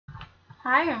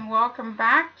Hi, and welcome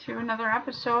back to another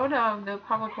episode of The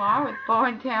Public Law with Bo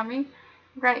and Tammy,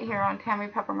 right here on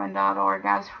TammyPepperman.org,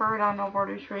 as heard on No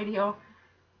Borders Radio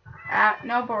at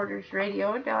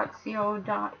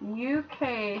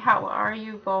nobordersradio.co.uk. How are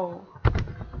you, Bo?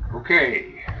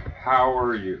 Okay, how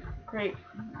are you? Great.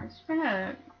 It's been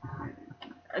a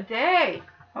day.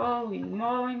 Holy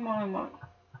moly, moly, moly.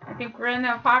 I think we're in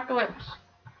the apocalypse.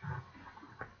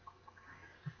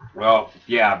 Well,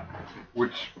 yeah,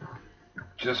 which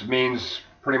just means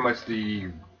pretty much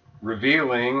the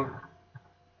revealing,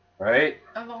 right,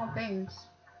 Of all things.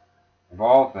 of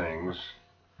all things.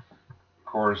 Of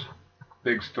course,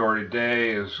 big story today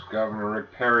is Governor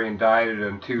Rick Perry indicted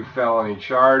on 2 felony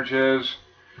charges.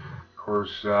 Of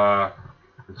course,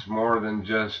 it's more than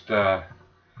just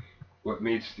what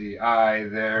meets the eye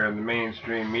there in the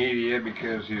mainstream media,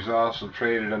 because he's also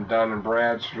traded on Dun and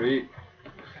Bradstreet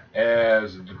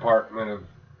as the Department of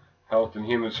Health and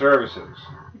Human Services.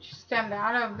 Which stemmed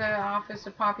out of the Office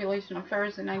of Population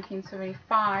Affairs in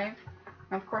 1975.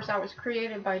 And of course, that was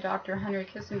created by Dr. Henry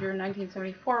Kissinger in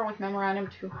 1974 with Memorandum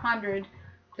 200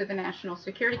 to the National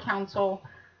Security Council,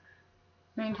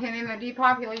 maintaining that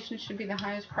depopulation should be the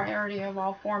highest priority of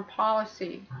all foreign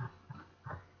policy.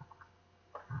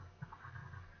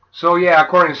 So yeah,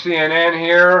 according to CNN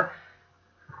here,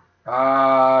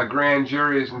 grand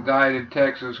jury has indicted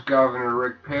Texas Governor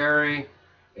Rick Perry,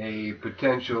 a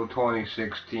potential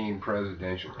 2016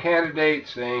 presidential candidate,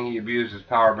 saying he abused his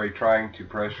power by trying to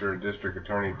pressure a district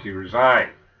attorney to resign.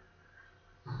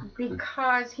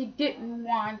 Because he didn't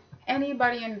want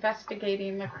anybody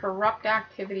investigating the corrupt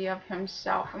activity of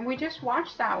himself. And we just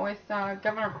watched that with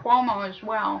Governor Cuomo as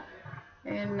well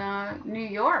in New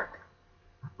York.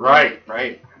 Right.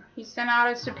 He sent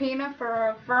out a subpoena for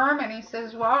a firm, and he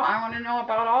says, well, I want to know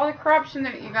about all the corruption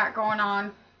that you got going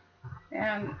on.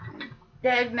 And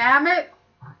dagnabbit,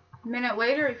 a minute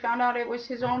later, he found out it was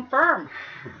his own firm.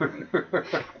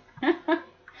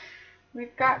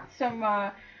 We've got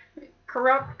some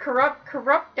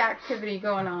corrupt activity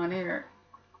going on here.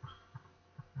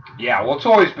 Yeah, well, it's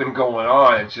always been going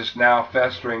on. It's just now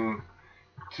festering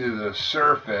to the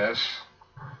surface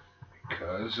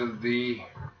because of the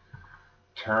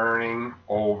turning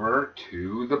over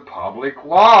to the public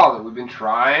law that we've been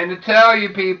trying to tell you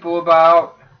people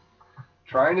about.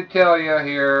 Trying to tell you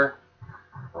here,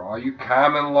 for all you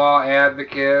common law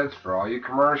advocates, for all you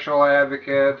commercial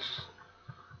advocates,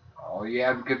 all you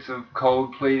advocates of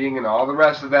code pleading and all the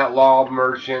rest of that law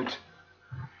merchant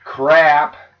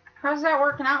crap. How's that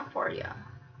working out for you?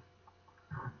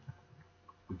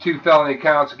 The 2 felony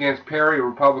counts against Perry, a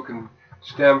Republican,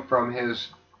 stem from his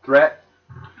threat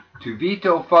to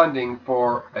veto funding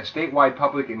for a statewide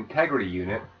public integrity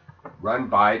unit run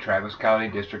by Travis County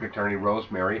District Attorney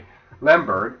Rosemary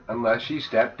Lemberg unless she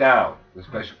stepped down, the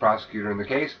special prosecutor in the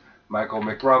case, Michael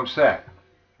McBrum, said.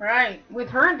 Right.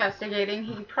 With her investigating,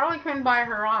 he probably couldn't buy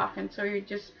her off, and so he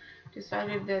just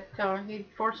decided that he'd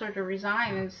force her to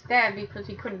resign instead because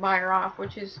he couldn't buy her off,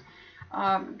 which is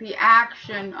the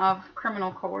action of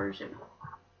criminal coercion.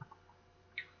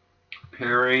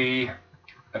 Perry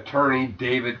attorney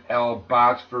David L.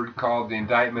 Botsford called the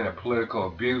indictment a political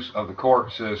abuse of the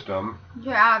court system.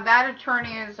 Yeah, that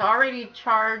attorney is already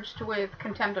charged with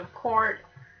contempt of court,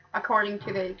 according to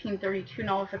the 1832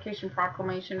 Nullification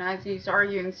Proclamation, as he's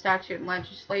arguing statute and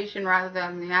legislation rather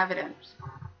than the evidence.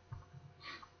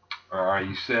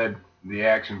 He said the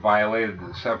action violated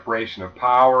the separation of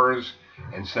powers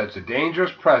and sets a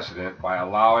dangerous precedent by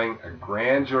allowing a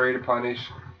grand jury to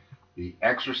punish the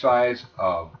exercise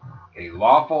of a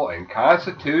lawful and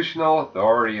constitutional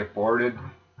authority afforded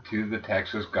to the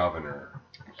Texas governor.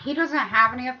 He doesn't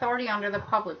have any authority under the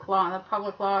public law. The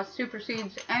public law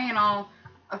supersedes any and all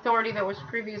authority that was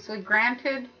previously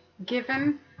granted,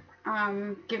 given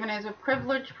as a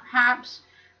privilege, perhaps,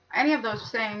 any of those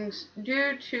things,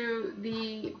 due to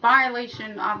the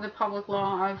violation of the public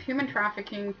law of human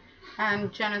trafficking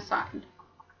and genocide,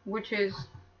 which is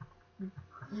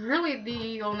really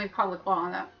the only public law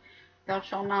that thou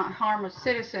shalt not harm a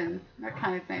citizen, that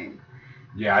kind of thing.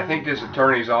 Yeah, I think this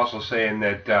attorney is also saying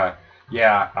that,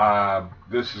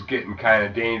 this is getting kind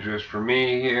of dangerous for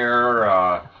me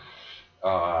here.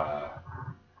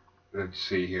 Let's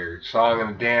see here. Song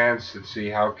and a dance. Let's see,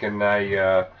 how can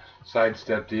I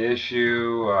sidestep the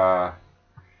issue? How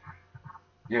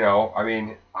do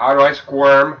I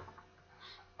squirm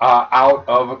out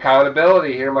of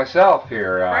accountability here myself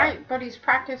here? Right, but he's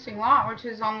practicing law, which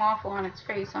is unlawful on its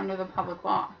face under the public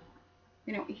law.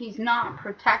 He's not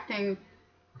protecting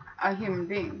a human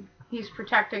being. He's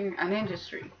protecting an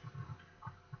industry.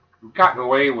 We've gotten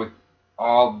away with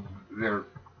all their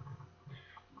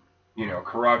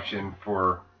corruption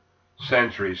for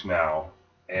centuries now.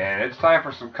 And it's time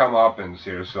for some comeuppance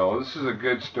here. So this is a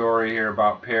good story here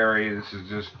about Perry. This is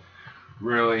just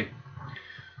really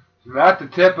not the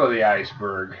tip of the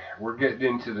iceberg. We're getting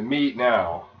into the meat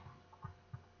now.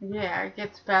 Yeah, it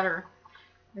gets better.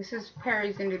 This is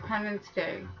Perry's Independence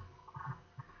Day.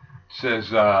 Says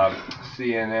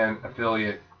CNN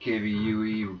affiliate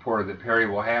KVUE reported that Perry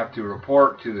will have to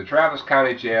report to the Travis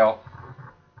County Jail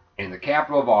in the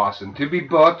capital of Austin to be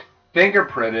booked,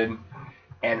 fingerprinted,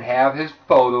 and have his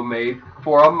photo made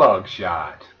for a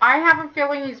mugshot. I have a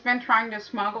feeling he's been trying to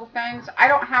smuggle things. I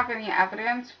don't have any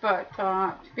evidence, but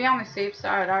to be on the safe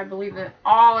side, I believe that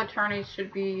all attorneys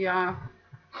should be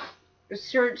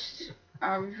searched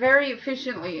very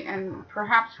efficiently, and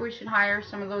perhaps we should hire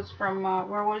some of those from,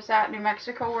 where was that, New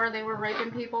Mexico, where they were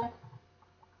raping people?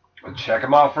 And check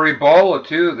them out for Ebola,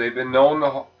 too. They've been known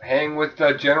to hang with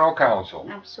the general counsel.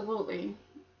 Absolutely.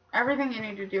 Everything you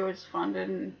need to do is fund it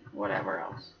and whatever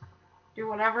else. Do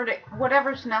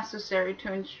whatever's necessary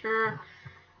to ensure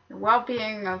the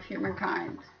well-being of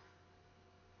humankind.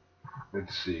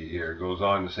 Let's see here. It goes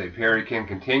on to say Perry can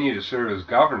continue to serve as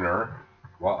governor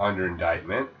while under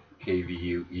indictment,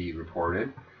 KVUE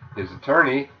reported. His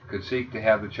attorney could seek to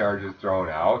have the charges thrown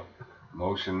out, a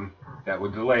motion that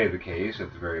would delay the case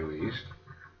at the very least.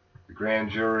 The grand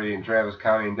jury in Travis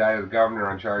County indicted the governor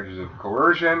on charges of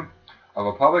coercion of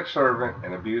a public servant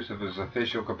and abuse of his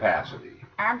official capacity.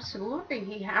 Absolutely.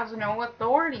 He has no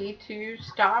authority to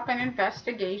stop an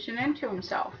investigation into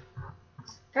himself.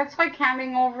 That's like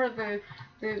handing over the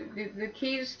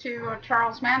keys to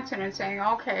Charles Manson and saying,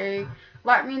 okay,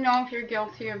 let me know if you're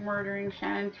guilty of murdering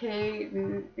Shannon Tate,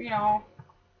 and,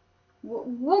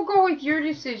 we'll go with your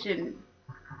decision.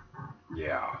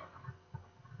 Yeah.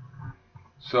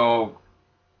 So,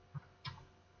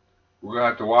 we're going to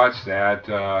have to watch that,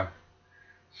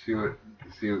 see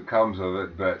what comes of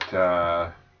it, but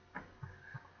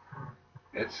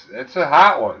it's a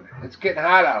hot one. It's getting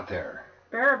hot out there.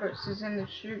 Barabbas is in the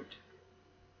chute.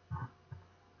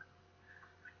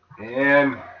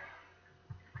 And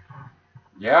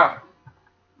yeah,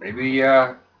 maybe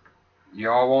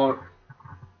y'all won't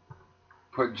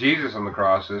put Jesus on the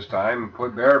cross this time and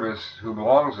put Barabbas, who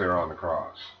belongs there, on the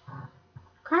cross.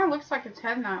 Kind of looks like it's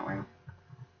heading that way.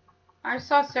 I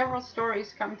saw several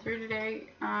stories come through today,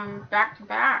 back to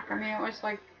back. I mean, it was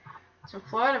like it's a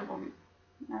flood of them.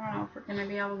 I don't know if we're going to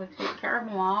be able to take care of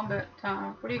them all, but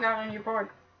what do you got on your board?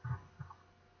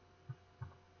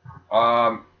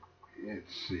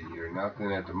 Let's see here.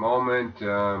 Nothing at the moment.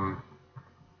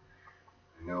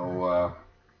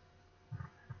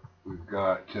 We've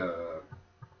got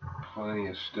plenty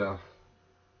of stuff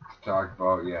to talk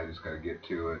about. Yeah, I just got to get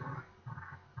to it.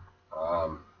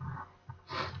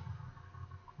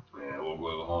 Yeah, we'll go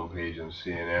to the homepage on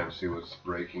CNN, see what's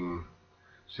breaking,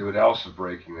 see what else is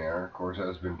breaking there. Of course,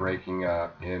 that's been breaking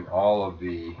in all of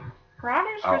the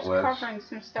Rogers outlets. was covering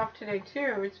some stuff today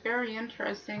too. It's very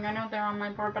interesting. I know they're on my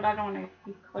board, but I don't want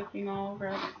to be clicking all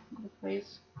over the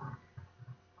place.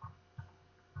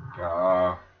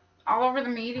 All over the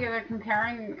media, they're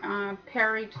comparing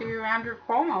Perry to Andrew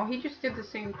Cuomo. He just did the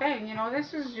same thing.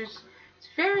 This is just, it's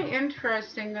very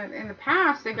interesting that in the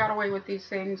past they got away with these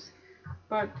things.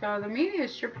 But the media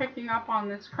is sure picking up on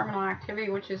this criminal activity,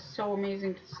 which is so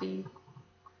amazing to see.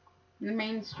 The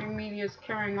mainstream media is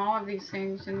carrying all of these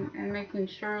things and making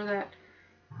sure that,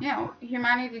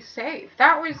 humanity's safe.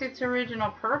 That was its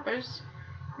original purpose.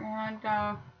 And,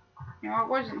 it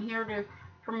wasn't here to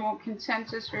promote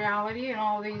consensus reality and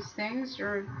all these things,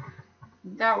 or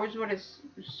that was what it's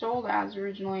sold as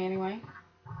originally anyway.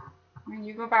 I mean,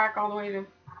 you go back all the way to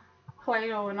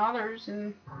Plato and others,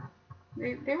 and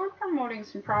they were promoting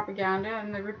some propaganda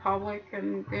and the Republic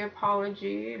and the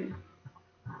Apology. And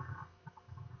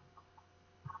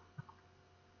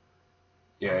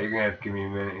yeah, you're going to have to give me a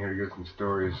minute here to get some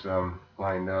stories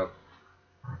lined up.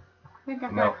 I think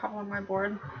I've got a couple on my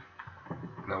board.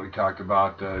 No, we talked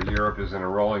about Europe is in a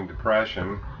rolling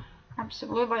depression.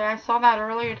 Absolutely. I saw that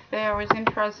earlier today. It was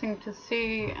interesting to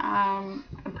see.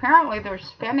 Apparently their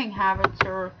spending habits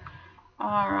are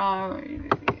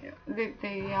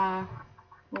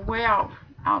way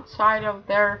outside of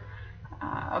their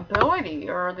ability,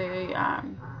 or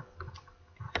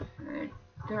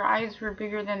their eyes were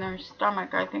bigger than their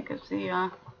stomach, I think is the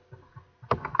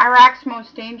Iraq's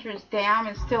most dangerous dam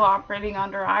is still operating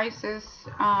under ISIS.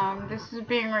 This is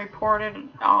being reported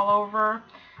all over.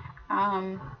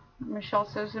 Michelle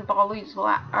says the Balis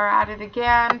are at it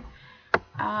again.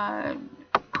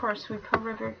 course, we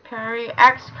covered Rick Perry.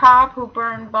 Ex-cop who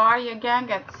burned body again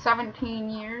gets 17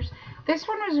 years. This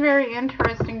one was very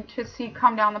interesting to see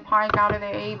come down the pike out of the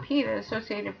AP, the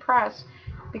Associated Press,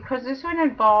 because this one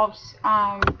involves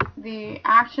the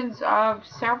actions of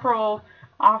several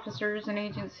officers and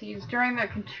agencies during the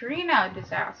Katrina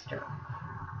disaster.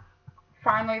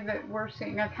 Finally, that we're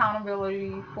seeing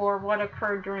accountability for what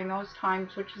occurred during those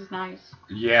times, which is nice.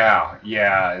 Yeah,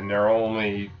 and they're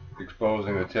only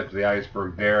exposing the tip of the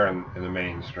iceberg there in the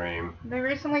mainstream. They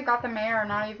recently got the mayor,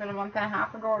 not even a month and a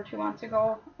half ago or 2 months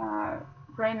ago,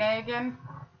 Ray Nagin.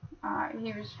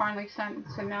 He was finally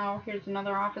sentenced, and now here's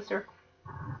another officer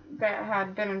that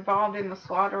had been involved in the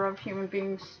slaughter of human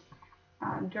beings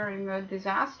during the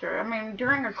disaster. I mean,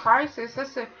 during a crisis,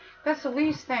 that's the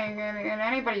least thing in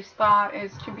anybody's thought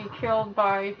is to be killed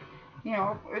by, you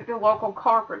know, the local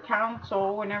corporate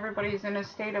council when everybody's in a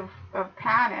state of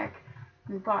panic.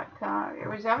 But it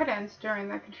was evidence during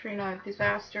the Katrina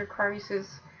disaster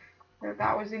crisis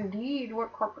that was indeed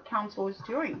what corporate council was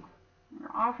doing.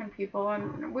 Often people,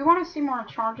 and we want to see more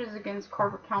charges against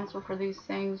corporate council for these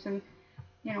things, and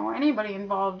you know, anybody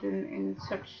involved in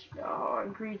such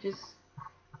egregious,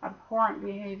 abhorrent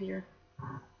behavior.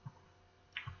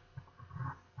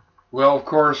 Well, of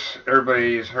course,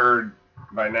 everybody's heard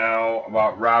by now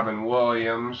about Robin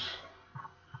Williams.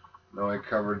 I know I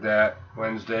covered that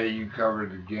Wednesday. You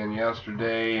covered it again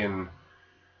yesterday, and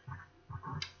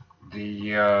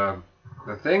the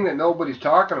thing that nobody's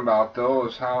talking about, though,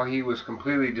 is how he was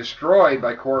completely destroyed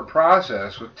by court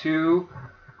process with 2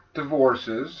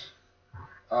 divorces,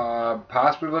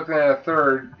 possibly looking at a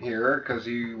third here because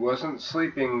he wasn't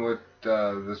sleeping with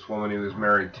this woman he was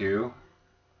married to.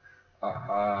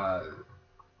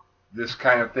 This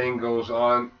kind of thing goes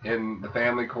on in the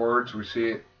family courts. We see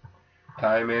it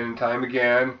time in and time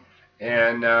again,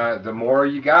 and the more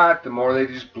you got, the more they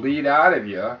just bleed out of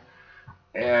you.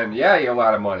 And yeah, he had a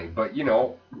lot of money, but you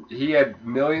know, he had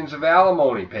millions of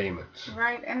alimony payments.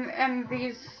 Right, and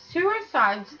these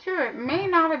suicides too, it may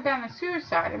not have been a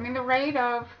suicide. I mean, the rate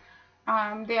of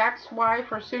the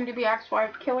ex-wife or soon-to-be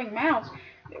ex-wife killing males,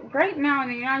 right now in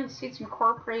the United States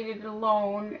Incorporated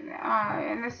alone,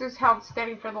 and this is held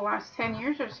steady for the last 10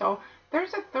 years or so,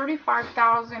 there's a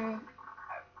 35,000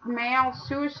 male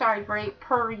suicide rate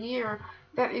per year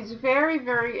that is very,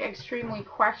 very extremely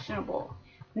questionable.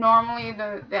 Normally,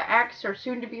 the ex or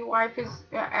soon-to-be wife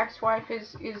ex-wife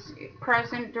is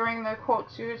present during the quote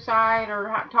suicide,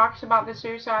 or talks about the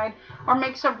suicide, or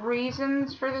makes up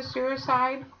reasons for the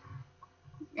suicide.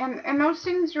 And those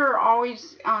things are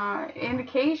always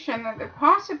indication that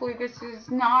possibly this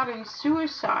is not a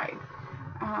suicide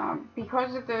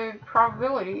because of the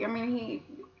probability. I mean,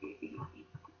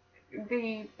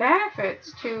 the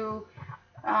benefits to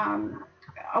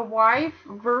a wife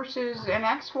versus an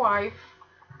ex-wife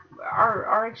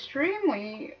are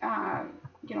extremely,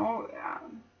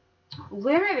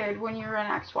 limited when you're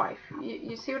an ex-wife.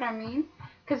 You see what I mean?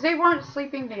 Because they weren't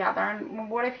sleeping together, and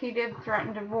what if he did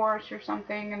threaten divorce or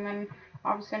something, and then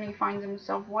all of a sudden he finds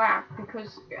himself whacked?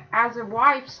 Because as a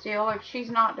wife still, if she's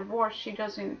not divorced, she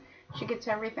gets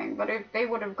everything. But if they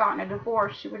would have gotten a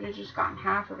divorce, she would have just gotten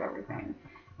half of everything.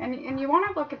 And you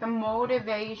want to look at the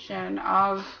motivation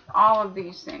of all of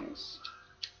these things.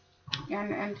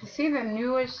 And to see the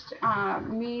newest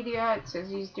media, it says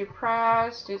he's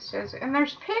depressed. It says, and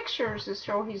there's pictures that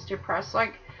show he's depressed,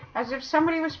 like as if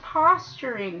somebody was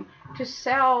posturing to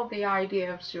sell the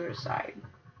idea of suicide.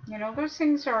 You know, those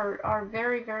things are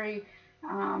very, very,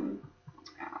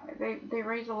 they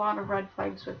raise a lot of red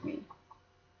flags with me.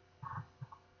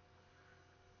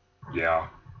 Yeah,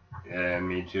 and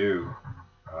me too.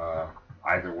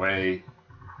 Either way,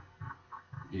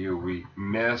 we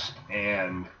missed,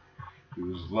 and he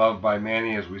was loved by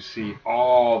many, as we see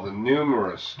all the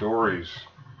numerous stories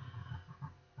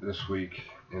this week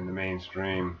in the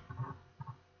mainstream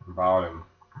about him.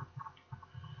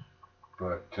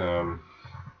 But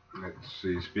let's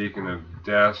see, speaking of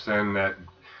deaths, and that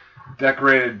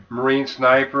decorated Marine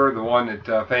sniper, the one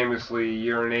that famously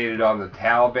urinated on the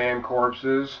Taliban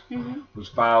corpses, was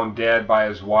found dead by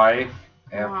his wife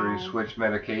after he switched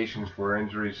medications for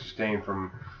injuries sustained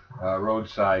from a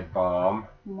roadside bomb.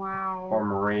 Wow.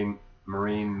 Former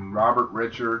Marine Robert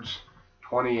Richards,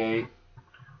 28,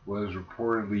 was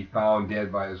reportedly found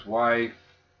dead by his wife,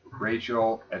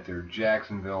 Rachel, at their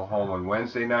Jacksonville home on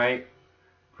Wednesday night.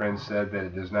 Friends said that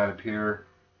it does not appear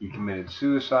he committed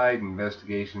suicide.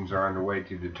 Investigations are underway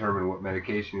to determine what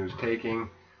medication he was taking.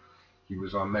 He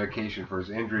was on medication for his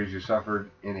injuries he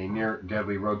suffered in a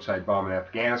near-deadly roadside bomb in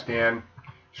Afghanistan.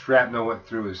 Shrapnel went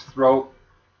through his throat,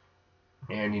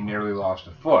 and he nearly lost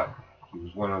a foot. He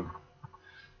was one of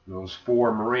those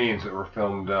 4 Marines that were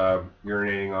filmed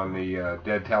urinating on the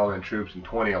dead Taliban troops in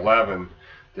 2011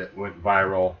 that went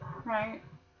viral. Right.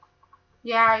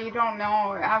 Yeah, you don't know.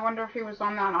 I wonder if he was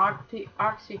on that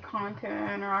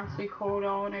OxyContin or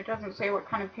oxycodone. It doesn't say what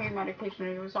kind of pain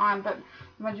medication he was on, but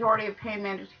the majority of pain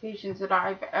medications that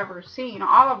I've ever seen,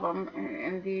 all of them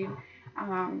indeed,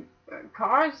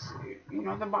 cause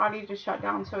the body to shut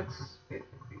down. So it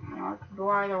could go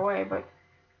either way. But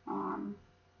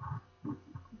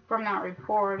from that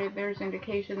report, there's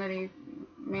indication that he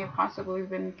may have possibly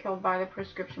been killed by the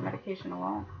prescription medication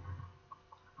alone.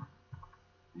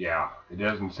 Yeah, it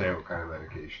doesn't say what kind of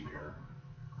medication here.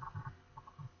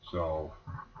 So,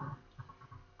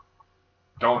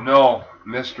 don't know.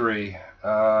 Mystery.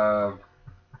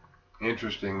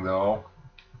 Interesting, though.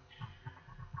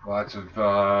 Lots of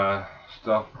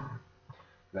stuff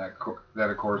that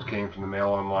of course came from the Mail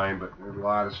Online, but there's a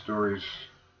lot of stories.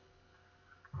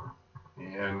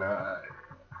 And I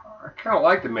kind of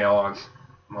like the Mail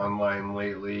Online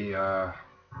lately. A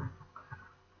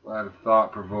lot of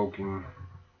thought-provoking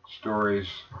stories,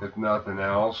 if nothing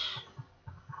else.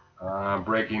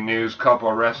 Breaking news, couple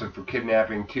arrested for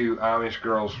kidnapping 2 Amish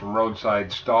girls from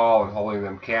roadside stall and holding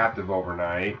them captive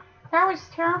overnight. That was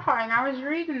terrifying. I was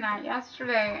reading that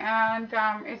yesterday, and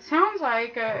it sounds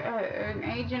like an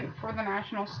agent for the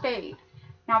national state.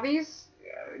 Now these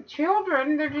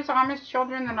children, they're just Amish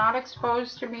children. They're not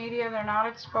exposed to media. They're not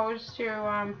exposed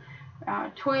to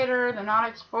Twitter. They're not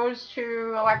exposed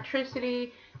to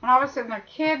electricity. And all of a sudden they're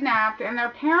kidnapped, and their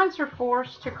parents are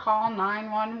forced to call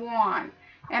 911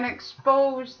 and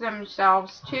expose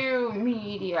themselves to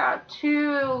media,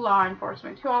 to law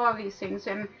enforcement, to all of these things.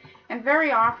 And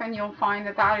very often you'll find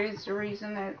that is the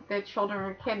reason that children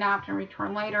are kidnapped and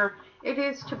returned later. It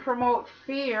is to promote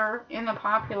fear in the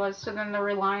populace, so then the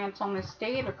reliance on the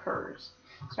state occurs.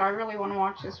 So I really want to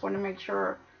watch this one to make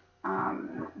sure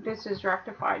this is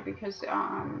rectified, because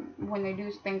when they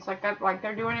do things like that, like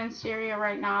they're doing in Syria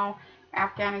right now,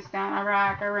 Afghanistan,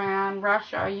 Iraq, Iran,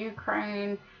 Russia,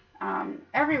 Ukraine,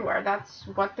 everywhere, that's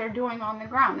what they're doing on the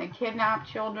ground. They kidnap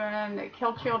children, they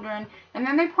kill children, and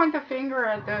then they point the finger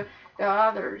at the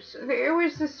others. It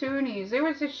was the Sunnis, it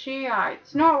was the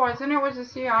Shiites. No, it wasn't. It was the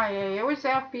CIA, it was the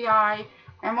FBI,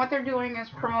 and what they're doing is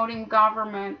promoting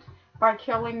government by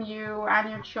killing you and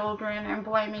your children and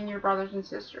blaming your brothers and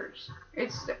sisters.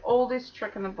 It's the oldest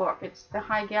trick in the book. It's the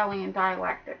Hegelian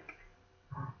dialectic.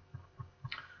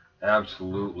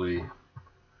 Absolutely.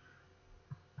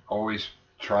 Always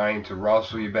trying to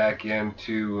rustle you back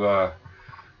into,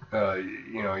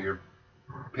 your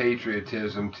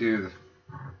patriotism to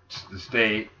the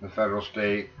state, the federal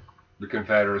state, the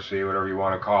Confederacy, whatever you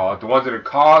want to call it. The ones that are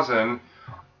causing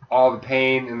all the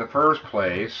pain in the first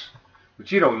place.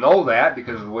 But you don't know that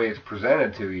because of the way it's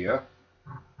presented to you.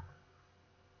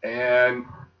 And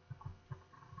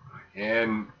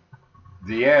in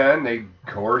the end, they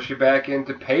coerce you back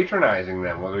into patronizing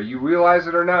them, whether you realize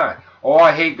it or not. Oh,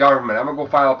 I hate government. I'm going to go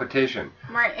file a petition.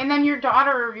 Right, and then your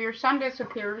daughter or your son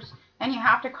disappears, and you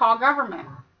have to call government.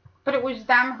 But it was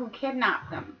them who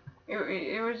kidnapped them.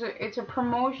 It's a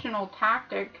promotional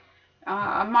tactic,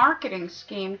 a marketing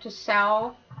scheme to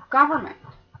sell government.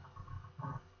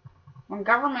 When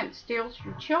government steals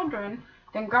your children,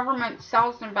 then government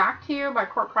sells them back to you by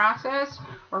court process,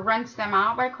 or rents them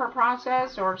out by court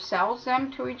process, or sells them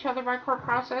to each other by court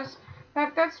process.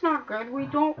 That's not good. We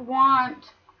don't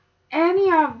want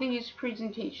any of these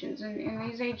presentations, and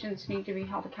these agents need to be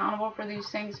held accountable for these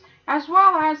things, as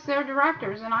well as their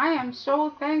directors. And I am so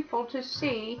thankful to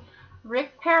see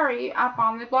Rick Perry up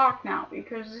on the block now,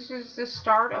 because this is the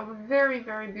start of a very,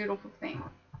 very beautiful thing.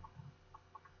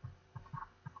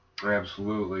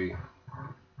 Absolutely.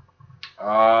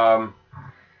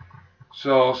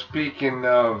 So speaking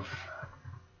of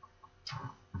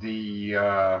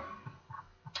the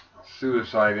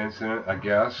suicide incident, I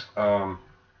guess,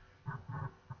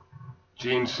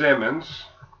 Gene Simmons,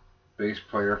 bass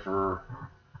player for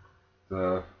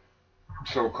the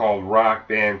so-called rock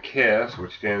band KISS,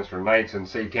 which stands for Knights in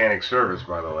Satanic Service,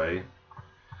 by the way,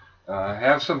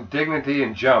 have some dignity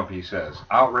and jump, he says.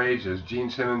 Outraged as Gene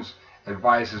Simmons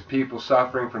advises people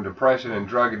suffering from depression and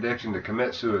drug addiction to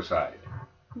commit suicide.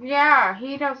 Yeah,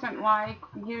 he doesn't like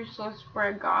useless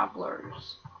bread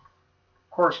gobblers. Of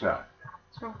course not.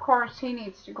 So of course he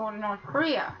needs to go to North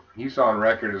Korea. He's on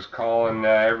record as calling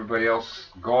everybody else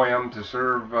goyim to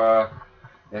serve at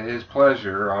his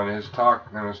pleasure on his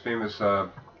famous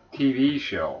TV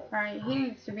show. Right, he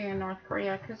needs to be in North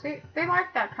Korea because they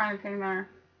like that kind of thing there.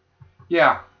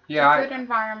 Yeah. Good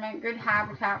environment, good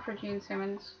habitat for Gene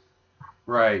Simmons.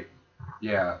 Right.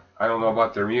 Yeah, I don't know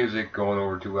about their music going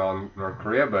over too well in North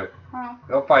Korea, but Well,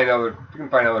 they'll find other. You can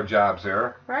find other jobs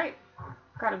there. right.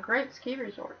 Got a great ski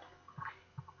resort.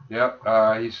 Yep.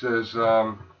 He says.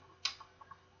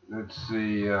 Let's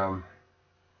see. Uh,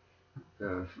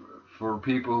 for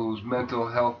people whose mental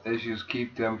health issues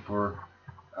keep them for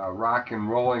rock and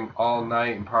rolling all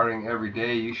night and partying every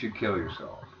day, you should kill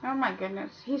yourself. Oh my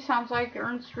goodness. He sounds like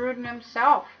Ernst Rudin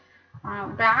himself.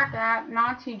 Back at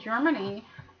Nazi Germany,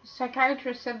 the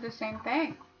psychiatrist said the same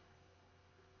thing.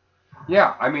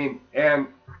 Yeah, I mean, and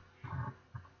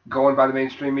going by the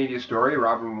mainstream media story,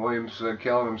 Robin Williams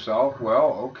killing himself,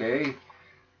 well, okay.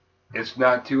 It's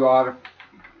not too out of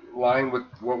line with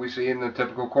what we see in the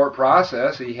typical court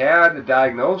process. He had a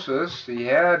diagnosis. He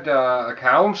had a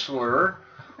counselor,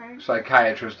 Right?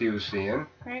 psychiatrist he was seeing.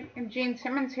 Right? And Gene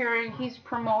Simmons here, he's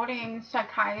promoting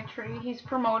psychiatry. He's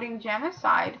promoting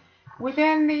genocide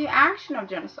within the action of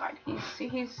genocide.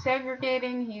 He's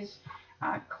segregating. He's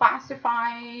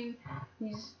classifying.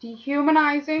 He's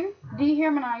dehumanizing,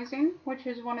 which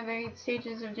is one of the 8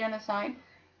 stages of genocide.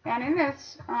 And in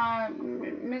this,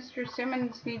 Mr.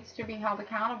 Simmons needs to be held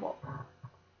accountable.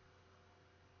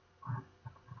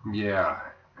 Yeah,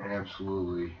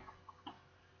 absolutely.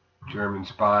 German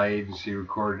spy agency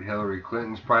recorded Hillary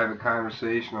Clinton's private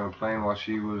conversation on a plane while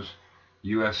she was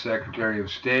U.S. Secretary of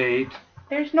State.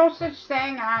 There's no such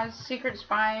thing as secret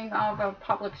spying of a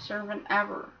public servant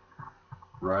ever.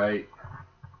 Right.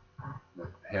 The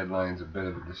headline's a bit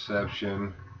of a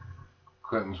deception.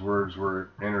 Clinton's words were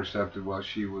intercepted while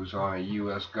she was on a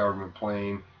U.S. government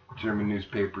plane. German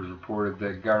newspapers reported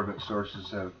that government sources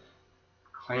have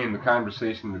claimed the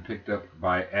conversation was picked up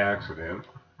by accident.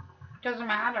 Doesn't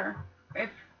matter.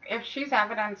 If she's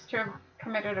evidence to have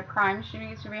committed a crime, she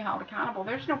needs to be held accountable.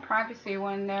 There's no privacy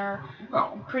when they're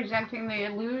presenting the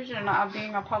illusion of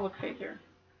being a public figure.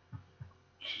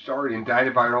 She's already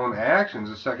indicted by her own actions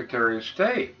as Secretary of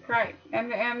State. Right.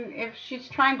 And if she's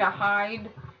trying to hide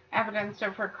evidence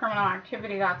of her criminal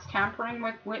activity, that's tampering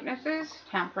with witnesses,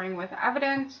 tampering with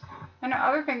evidence, and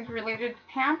other things related to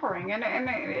tampering. And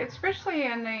especially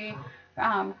in the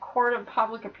court of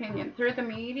public opinion, through the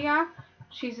media,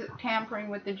 she's tampering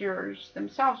with the jurors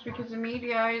themselves, because the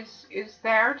media is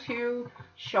there to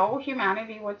show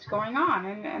humanity what's going on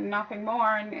and nothing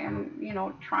more. And you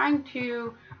know, trying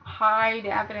to hide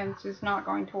evidence is not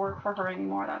going to work for her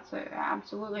anymore. That's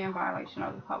absolutely in violation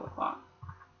of the public law,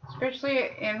 especially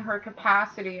in her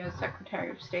capacity as Secretary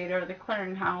of State or the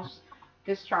clearinghouse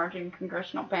discharging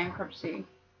congressional bankruptcy.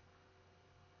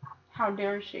 How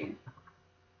dare she?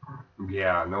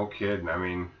 Yeah, no kidding. I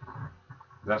mean,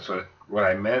 that's what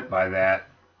I meant by that,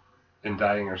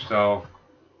 indicting herself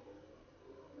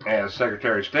as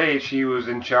Secretary of State. She was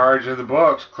in charge of the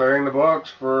books, clearing the books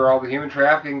for all the human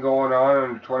trafficking going on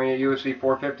under 28 U.S.C.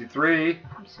 453.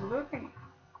 Absolutely.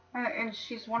 And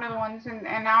she's one of the ones, and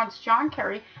now it's John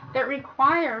Kerry, that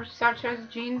requires such as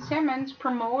Gene Simmons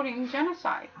promoting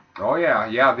genocide. Oh,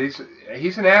 yeah.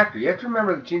 He's an actor. You have to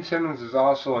remember that Gene Simmons is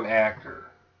also an actor.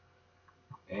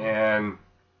 And,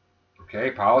 okay,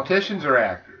 politicians are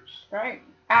actors. Right.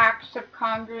 Acts of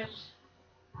Congress.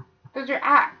 Those are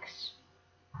acts.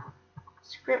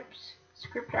 Scripts.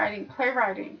 Script writing.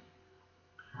 Playwriting.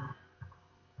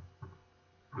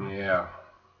 Yeah.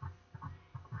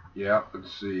 Yep,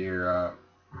 let's see here.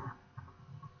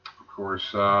 Of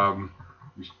course,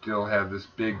 we still have this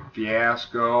big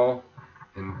fiasco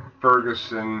in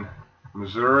Ferguson,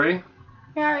 Missouri.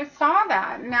 Yeah, I saw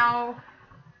that. Now,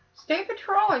 State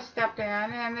Patrol has stepped in,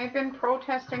 and they've been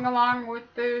protesting along with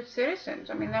the citizens.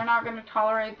 I mean, they're not going to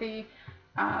tolerate the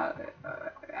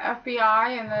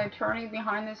FBI and the attorney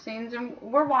behind the scenes, and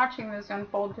we're watching this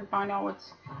unfold to find out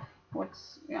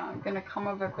what's going to come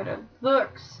of it. But it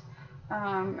looks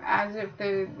as if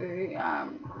the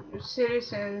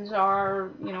citizens are,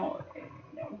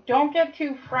 don't get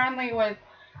too friendly with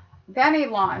any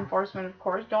law enforcement, of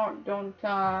course. Don't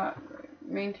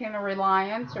maintain a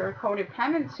reliance or a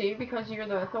codependency because you're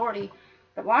the authority.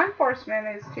 But law enforcement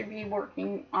is to be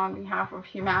working on behalf of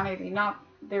humanity, not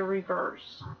the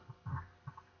reverse.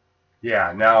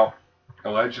 Yeah, now,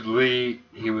 allegedly,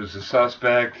 he was a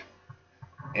suspect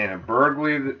in a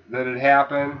burglary that had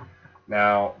happened.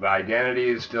 Now, the identity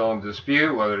is still in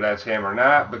dispute, whether that's him or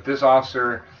not, but this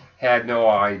officer had no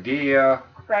idea.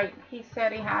 Right. He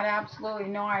said he had absolutely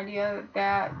no idea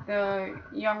that the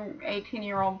young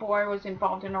 18-year-old boy was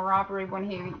involved in a robbery when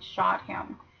he shot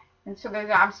him. And so there's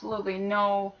absolutely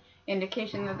no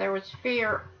indication that there was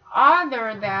fear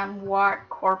other than what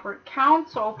corporate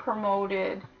counsel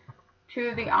promoted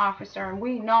to the officer. And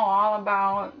we know all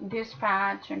about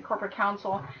dispatch and corporate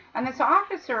counsel. And this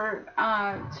officer,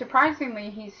 surprisingly,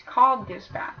 he's called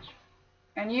dispatch.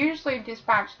 And usually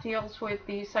dispatch deals with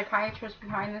the psychiatrist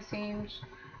behind the scenes.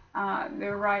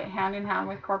 They're right hand in hand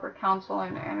with corporate counsel,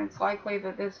 and it's likely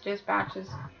that this dispatch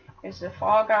is the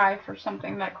fall guy for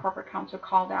something that corporate counsel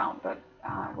called out, but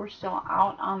we're still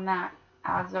out on that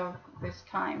as of this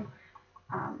time.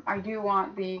 I do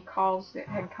want the calls that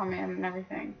had come in and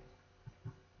everything.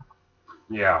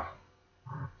 Yeah.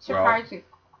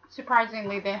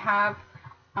 Surprisingly, they have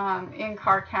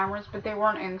in-car cameras, but they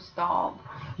weren't installed.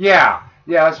 Yeah,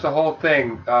 that's the whole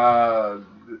thing.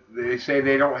 They say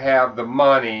they don't have the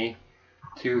money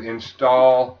to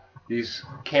install these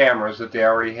cameras that they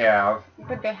already have.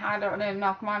 But they had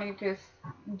enough money to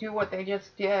do what they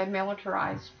just did,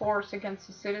 militarize force against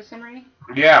the citizenry.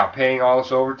 Yeah, paying all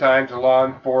this overtime to law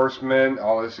enforcement,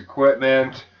 all this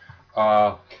equipment.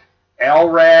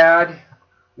 LRAD,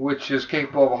 which is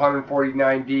capable of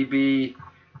 149 dB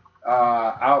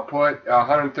output,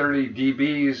 130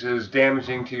 dBs is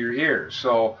damaging to your ears.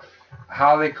 So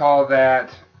how they call that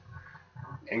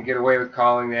and get away with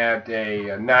calling that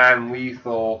a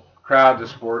non-lethal crowd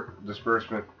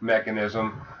disbursement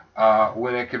mechanism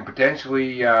when it can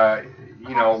potentially,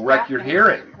 wreck your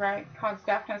hearing. Right, cause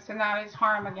deafness, and that is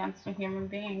harm against a human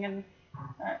being. And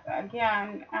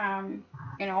again,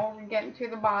 we're getting to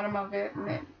the bottom of it,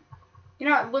 and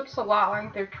it looks a lot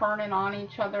like they're turning on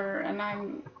each other,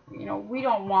 and we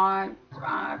don't want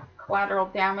collateral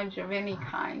damage of any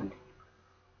kind.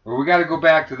 Well, we got to go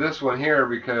back to this one here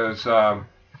because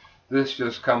this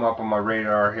just come up on my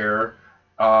radar here.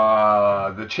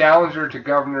 The challenger to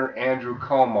Governor Andrew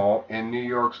Cuomo in New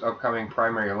York's upcoming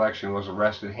primary election was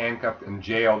arrested, handcuffed, and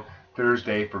jailed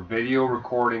Thursday for video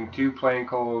recording two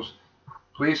plainclothes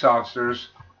police officers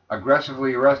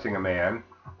aggressively arresting a man,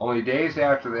 only days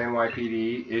after the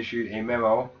NYPD issued a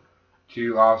memo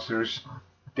to officers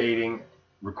stating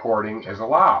recording is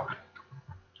allowed.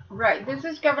 Right. This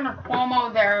is Governor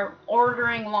Cuomo. They're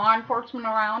ordering law enforcement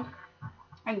around,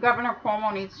 and Governor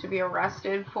Cuomo needs to be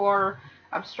arrested for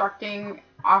obstructing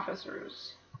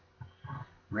officers.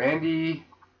 Randy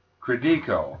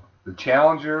Credico, the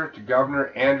challenger to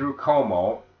Governor Andrew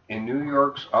Cuomo in New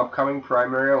York's upcoming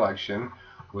primary election,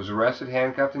 was arrested,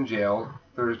 handcuffed, and jailed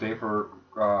Thursday for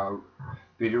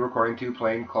video recording two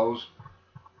plainclothes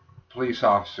police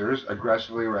officers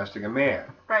aggressively arresting a man.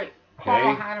 Right.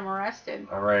 Cuomo had him arrested.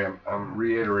 All right, I'm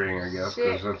reiterating, I guess,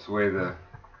 because that's the way the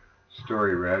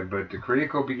story read. But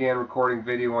Credico began recording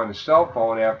video on his cell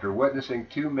phone after witnessing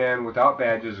two men without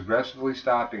badges aggressively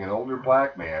stopping an older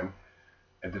black man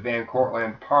at the Van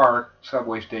Cortlandt Park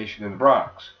subway station in the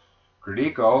Bronx.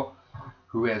 Credico,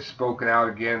 who has spoken out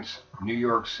against New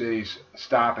York City's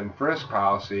stop and frisk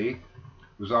policy,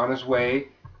 was on his way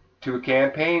to a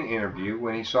campaign interview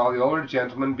when he saw the older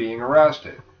gentleman being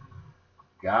arrested.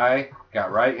 Guy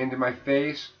got right into my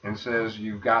face and says,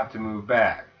 "You've got to move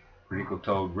back," Credico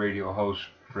told radio host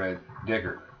Fred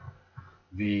Diggert.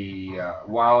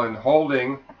 While in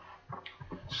holding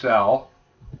cell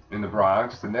in the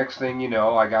Bronx, the next thing you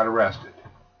know, I got arrested.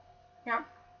 Yep.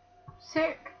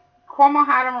 Sick. Cuomo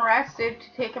had him arrested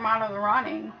to take him out of the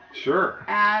running. Sure.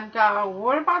 And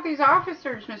what about these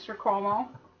officers, Mr. Cuomo?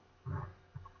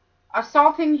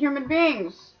 Assaulting human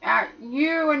beings at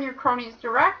you and your cronies'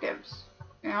 directives.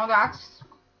 That's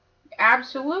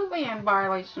absolutely in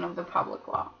violation of the public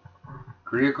law.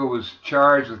 Credico was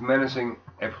charged with menacing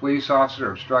a police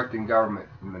officer, obstructing government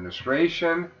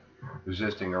administration,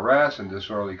 resisting arrest, and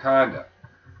disorderly conduct.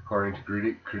 According to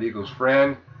Credico's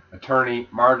friend, attorney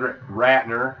Margaret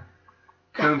Ratner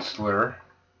Kunstler,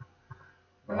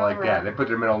 I like that. They put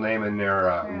their middle name in there,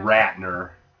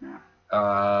 Ratner. Yeah.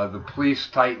 The police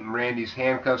tightened Randy's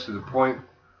handcuffs to the point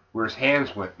where his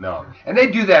hands went numb. And they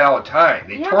do that all the time.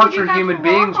 They torture human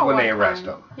beings when they arrest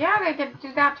them. Yeah, they did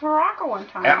that to Rocco one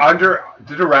time. Under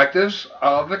the directives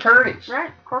of attorneys.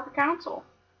 Right, corporate counsel.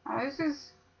 This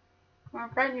is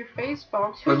right in your face,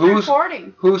 folks. Who's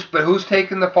reporting? Who's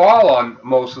taking the fall on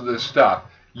most of this stuff?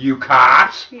 You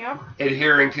cops. Yep.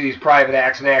 Adhering to these private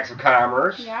acts and acts of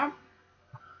commerce. Yep.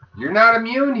 You're not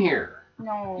immune here.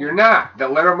 No. You're not. The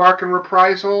letter mark and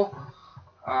reprisal,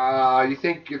 you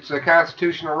think it's a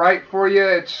constitutional right for you?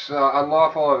 It's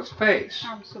unlawful on its face.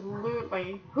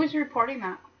 Absolutely. Who's reporting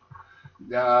that?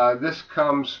 This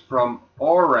comes from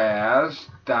Oraz.com,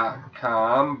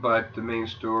 but the main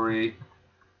story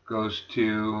goes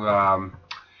to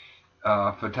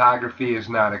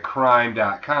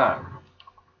photographyisnotacrime.com.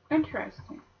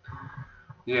 Interesting.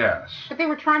 Yes. But they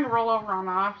were trying to roll over on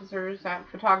the officers at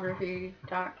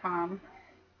photography.com.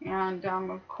 And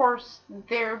of course,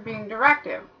 they're being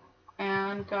directive.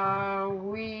 And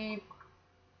we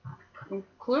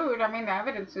conclude, I mean, the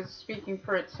evidence is speaking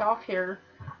for itself here.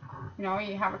 You know,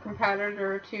 you have a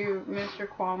competitor to Mr.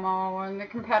 Cuomo, and the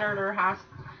competitor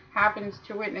happens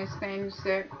to witness things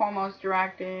that Cuomo's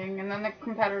directing, and then the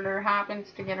competitor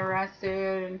happens to get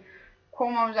arrested, and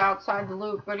Cuomo's outside the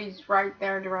loop, but he's right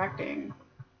there directing.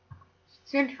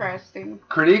 It's interesting.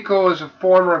 Credico is a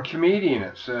former comedian,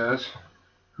 it says,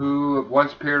 who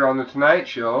once appeared on The Tonight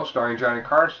Show starring Johnny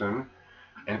Carson,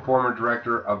 and former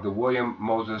director of the William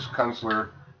Moses Kunstler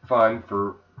Fund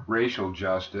for Racial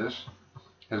Justice,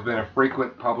 has been a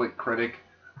frequent public critic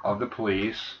of the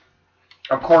police.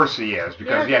 Of course he is,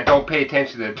 because, don't pay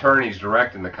attention to the attorneys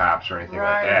directing the cops or anything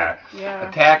like that. Yeah.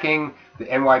 Attacking the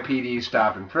NYPD's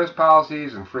stop and frisk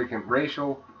policies and frequent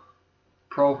racial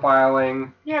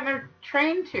profiling. Yeah, they're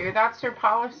trained to. That's their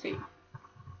policy.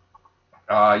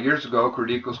 Years ago,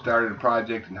 Credico started a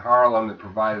project in Harlem that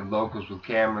provided locals with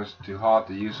cameras to halt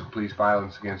the use of police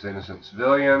violence against innocent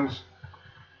civilians.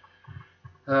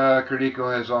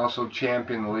 Credico has also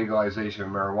championed the legalization of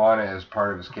marijuana as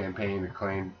part of his campaign to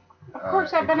claim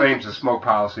claims the smoke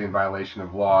policy in violation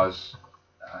of laws,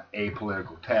 a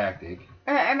political tactic.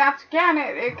 And that's, again,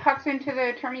 it cuts into the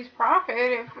attorney's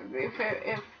profit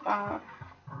if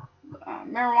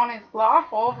marijuana is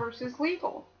lawful versus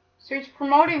legal. So he's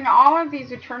promoting all of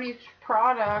these attorneys'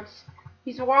 products.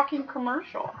 He's a walking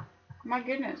commercial. My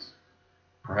goodness.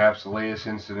 Perhaps the latest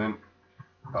incident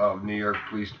of New York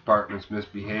Police Department's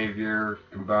misbehavior,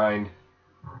 combined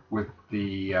with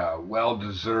the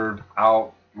well-deserved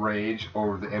outrage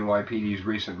over the NYPD's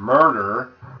recent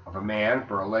murder of a man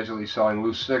for allegedly selling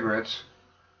loose cigarettes,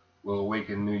 will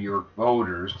awaken New York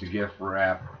voters to a gift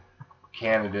wrap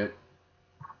candidate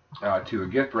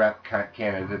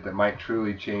that might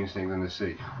truly change things in the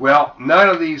city. Well, none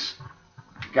of these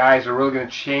guys are really going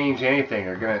to change anything.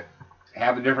 They're going to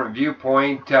have a different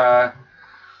viewpoint that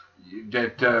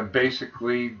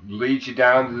basically leads you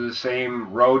down to the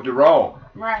same road to Rome.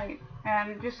 Right.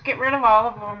 And just get rid of all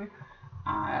of them.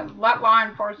 Let law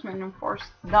enforcement enforce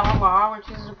the law, which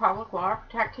is a public law,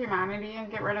 protect humanity,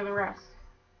 and get rid of the rest.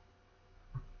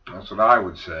 That's what I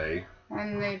would say.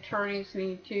 And the attorneys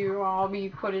need to all be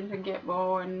put into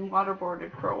Gitmo and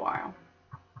waterboarded for a while.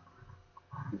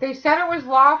 They said it was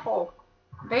lawful.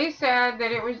 They said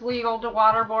that it was legal to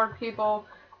waterboard people.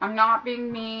 I'm not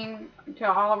being mean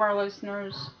to all of our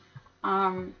listeners.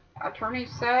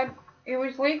 Attorneys said it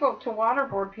was legal to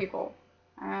waterboard people.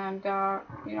 And,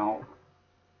 you know,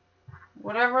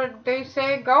 whatever they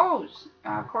say goes,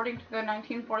 according to the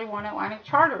 1941 Atlantic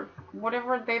Charter.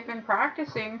 Whatever they've been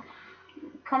practicing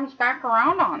comes back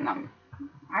around on them.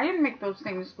 I didn't make those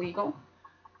things legal.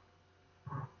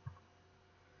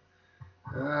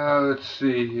 Let's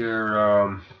see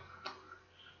here.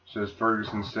 Says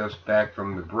Ferguson steps back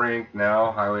from the brink.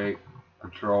 Now Highway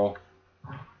Patrol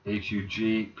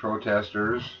HUG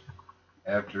protesters,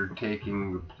 after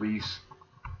taking the police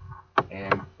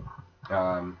and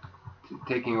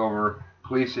taking over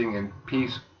policing and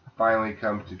peace, finally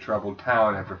comes to troubled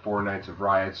town after 4 nights of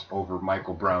riots over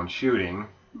Michael Brown's shooting.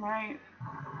 Right.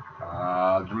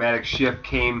 Dramatic shift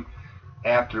came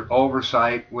after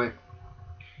oversight went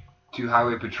to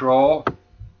Highway Patrol,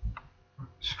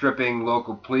 stripping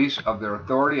local police of their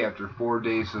authority after 4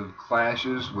 days of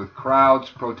clashes with crowds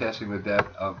protesting the death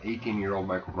of 18-year-old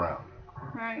Michael Brown.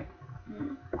 Right.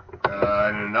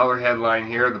 And another headline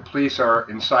here, the police are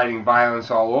inciting violence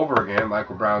all over again.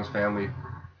 Michael Brown's family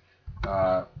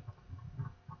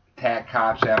attacked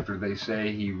cops after they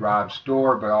say he robbed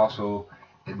store, but also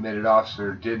admitted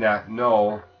officer did not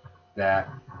know that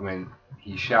when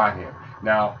he shot him.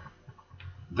 Now,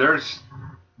 there's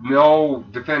no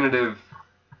definitive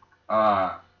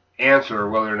answer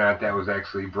whether or not that was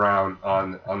actually Brown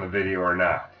on the video or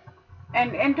not.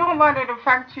 And don't let it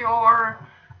affect your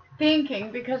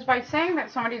thinking, because by saying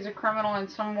that somebody's a criminal in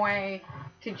some way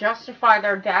to justify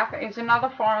their death is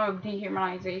another form of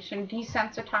dehumanization,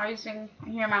 desensitizing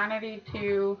humanity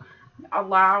to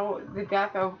allow the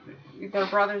death of their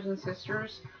brothers and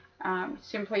sisters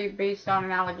simply based on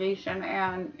an allegation.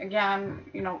 And again,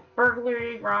 you know,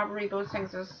 burglary, robbery, those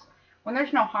things is when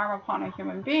there's no harm upon a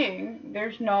human being,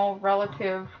 there's no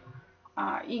relative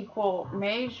equal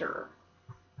measure.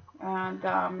 And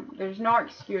there's no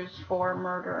excuse for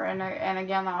murder. And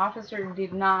again, the officer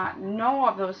did not know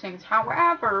of those things.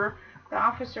 However, the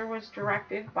officer was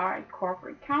directed by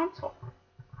corporate counsel.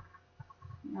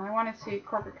 And I want to see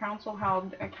corporate counsel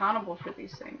held accountable for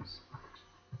these things.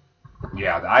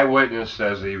 Yeah, the eyewitness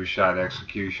says that he was shot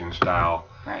execution style,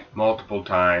 right, multiple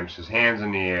times, his hands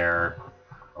in the air.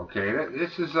 Okay,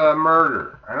 this is a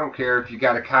murder. I don't care if you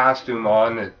got a costume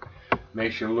on that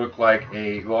makes you look like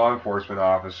a law enforcement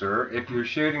officer. If you're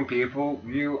shooting people,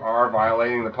 you are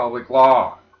violating the public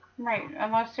law. Right,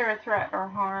 unless they're a threat or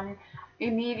harm,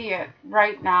 immediate,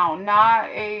 right now, not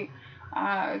a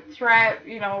threat,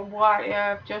 what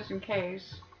if, just in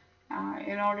case.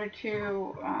 In order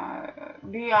to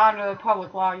be under the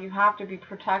public law, you have to be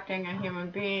protecting a human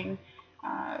being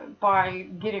by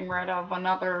getting rid of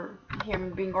another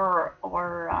human being or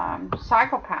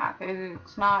psychopath.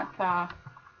 It's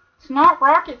not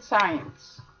rocket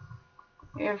science.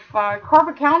 If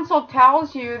corporate counsel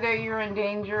tells you that you're in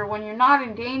danger when you're not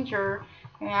in danger,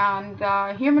 and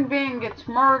a human being gets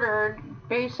murdered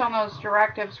based on those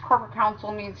directives, corporate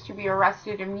counsel needs to be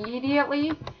arrested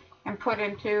immediately and put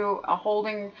into a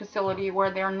holding facility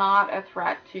where they're not a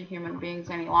threat to human beings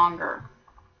any longer.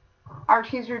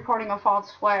 RT's reporting a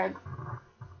false flag.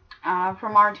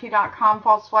 From RT.com,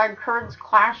 false flag: Kurds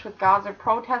clash with Gaza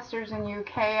protesters in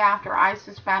UK after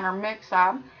ISIS banner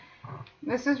mix-up.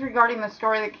 This is regarding the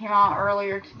story that came out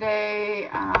earlier today.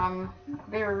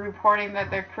 They were reporting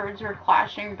that the Kurds were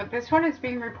clashing, but this one is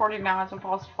being reported now as a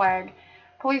false flag.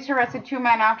 Police arrested 2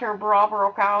 men after a brawl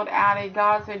broke out at a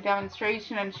Gaza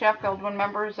demonstration in Sheffield when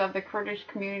members of the Kurdish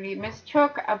community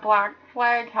mistook a black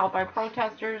flag held by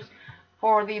protesters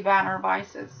for the banner of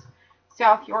ISIS.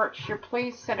 South Yorkshire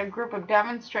police said a group of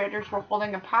demonstrators were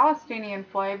holding a Palestinian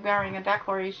flag bearing a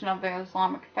declaration of the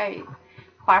Islamic faith.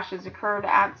 Clashes occurred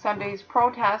at Sunday's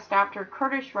protest after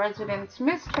Kurdish residents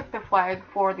mistook the flag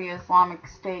for the Islamic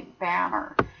State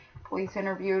banner. Police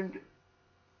intervened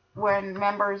when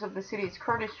members of the city's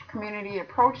Kurdish community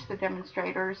approached the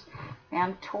demonstrators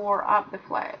and tore up the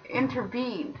flag.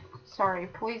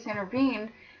 Police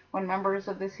intervened when members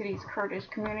of the city's Kurdish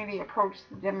community approached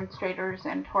the demonstrators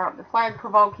and tore up the flag,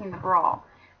 provoking the brawl.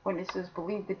 Witnesses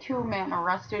believe the 2 men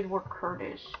arrested were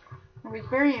Kurdish. It was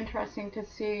very interesting to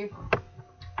see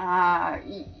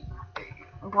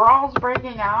brawls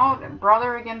breaking out,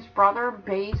 brother against brother,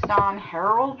 based on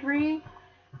heraldry.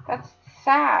 That's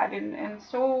sad and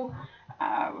so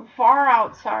far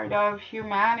outside of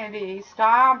humanity.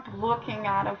 Stop looking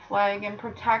at a flag and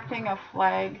protecting a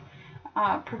flag,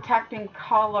 protecting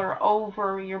color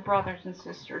over your brothers and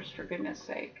sisters, for goodness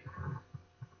sake.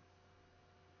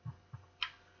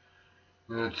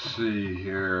 Let's see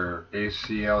here.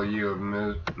 ACLU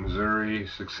of Missouri,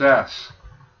 success.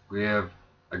 We have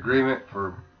agreement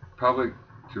for public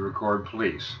to record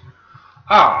police.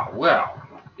 Well,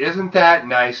 isn't that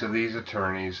nice of these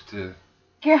attorneys to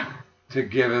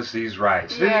give us these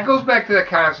rights? Yeah. It goes back to that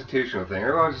constitutional thing.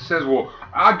 Everyone says, well,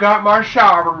 I got my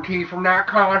sovereignty from that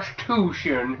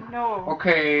Constitution. No.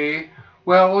 Okay,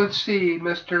 well, let's see,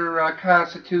 Mr.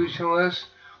 Constitutionalist.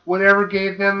 Whatever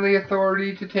gave them the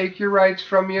authority to take your rights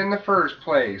from you in the first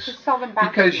place? Just sell them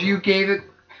back because to you gave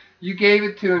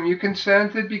it to them. You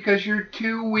consented because you're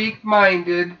too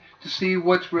weak-minded to see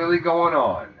what's really going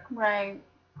on. Right.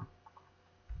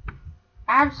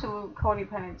 Absolute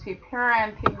codependency,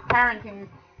 parenting,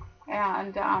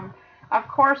 and of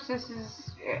course this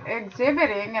is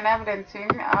exhibiting and evidencing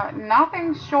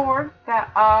nothing short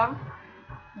of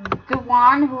the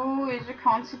one who is a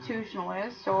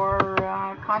constitutionalist or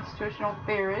constitutional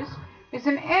theorist is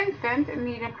an infant in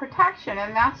need of protection,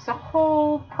 and that's the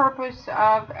whole purpose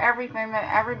of everything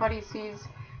that everybody sees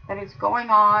that is going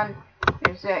on,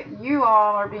 is that you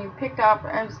all are being picked up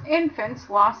as infants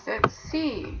lost at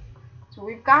sea. So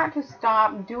we've got to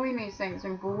stop doing these things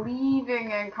and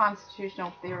believing in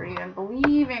constitutional theory and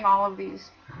believing all of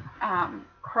these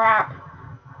crap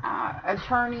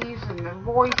attorneys and the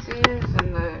voices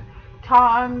and the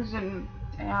tongues and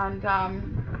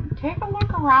take a look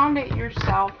around at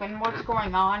yourself and what's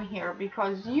going on here,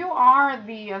 because you are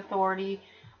the authority.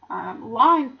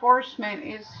 Law enforcement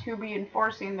is to be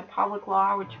enforcing the public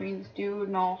law, which means do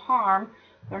no harm.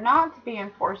 They're not to be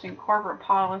enforcing corporate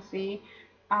policy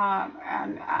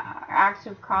and acts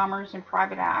of commerce and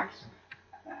private acts.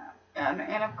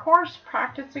 And of course,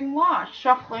 practicing law,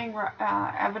 shuffling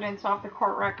evidence off the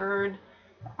court record,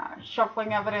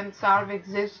 shuffling evidence out of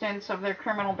existence of their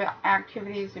criminal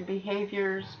activities and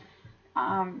behaviors.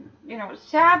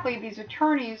 Sadly, these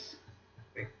attorneys,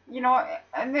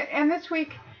 and this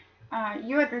week,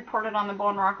 you had reported on the Bo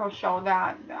and Rocco show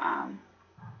that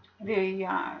the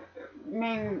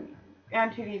main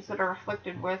entities that are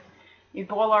afflicted with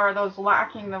Ebola are those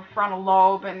lacking the frontal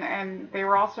lobe, and they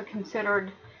were also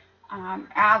considered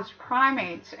as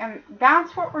primates. And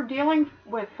that's what we're dealing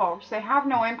with, folks. They have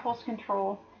no impulse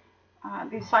control.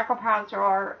 These psychopaths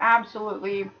are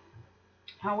absolutely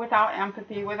without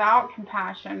empathy, without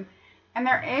compassion, And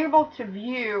they're able to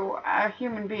view a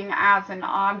human being as an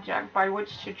object by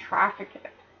which to traffic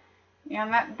it.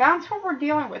 And that's what we're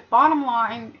dealing with. Bottom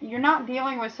line, you're not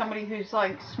dealing with somebody who's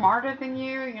like smarter than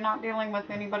you. You're not dealing with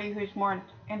anybody who's more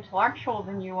intellectual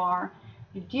than you are.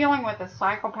 You're dealing with a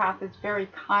psychopath that's very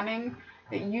cunning,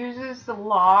 that uses the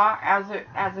law as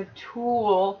a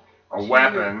tool. A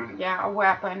weapon. Yeah, a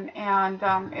weapon. And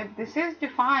this is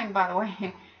defined, by the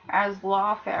way, as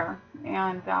lawfare.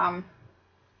 And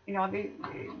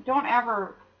don't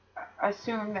ever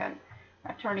assume that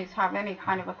attorneys have any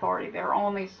kind of authority. They're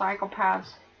only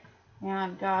psychopaths,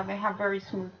 and they have very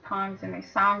smooth tongues, and they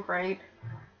sound great,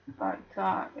 but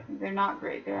they're not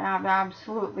great. They have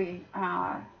absolutely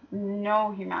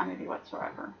no humanity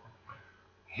whatsoever.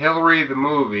 Hillary the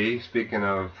movie, speaking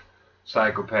of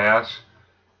psychopaths,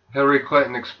 Hillary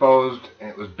Clinton exposed, and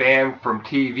it was banned from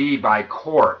TV by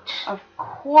courts. Of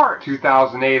course.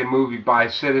 2008, a movie by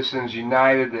Citizens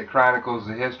United that chronicles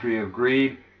the history of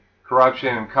greed,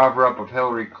 corruption, and cover-up of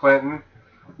Hillary Clinton.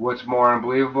 What's more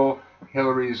unbelievable,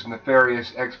 Hillary's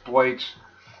nefarious exploits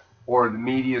or the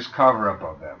media's cover-up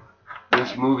of them.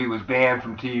 This movie was banned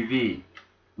from TV,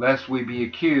 lest we be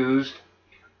accused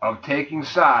of taking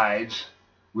sides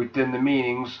within the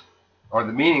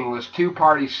meaningless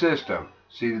two-party system.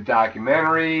 See the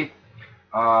documentary,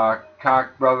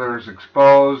 Koch Brothers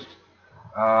Exposed.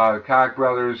 The Koch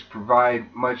brothers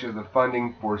provide much of the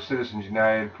funding for Citizens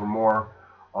United. For more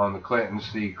on the Clintons,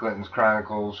 see Clinton's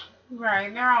Chronicles.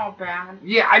 Right, they're all bad.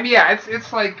 Yeah, I mean, yeah,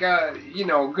 it's like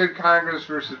good Congress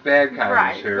versus bad Congress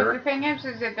right. here. But the thing is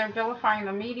that they're vilifying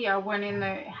the media when in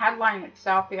the headline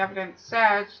itself, the evidence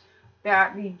says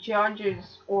that the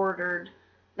judges ordered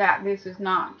that this is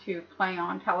not to play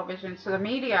on television. So the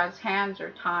media's hands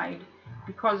are tied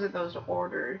because of those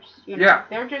orders. Yeah.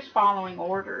 They're just following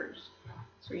orders.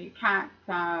 So you can't,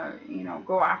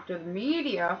 go after the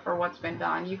media for what's been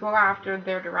done. You go after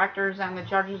their directors and the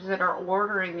judges that are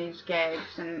ordering these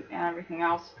gags and everything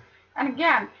else. And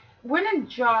again, when a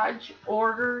judge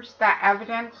orders that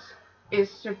evidence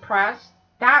is suppressed,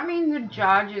 that means the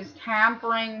judge is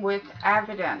tampering with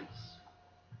evidence.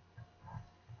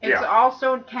 It's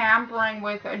also tampering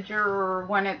with a juror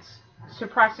when it's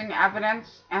suppressing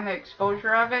evidence and the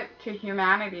exposure of it to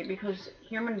humanity, because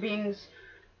human beings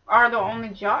are the only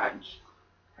judge.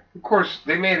 Of course,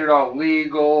 they made it all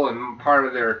legal and part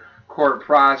of their court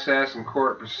process and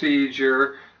court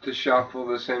procedure to shuffle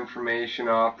this information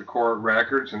off the court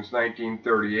record since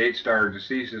 1938. Stare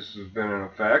decisis has been in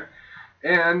effect.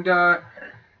 And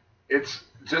it's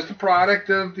just a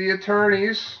product of the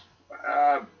attorneys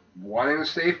wanting to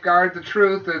safeguard the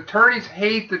truth. The attorneys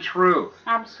hate the truth.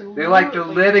 Absolutely. They like to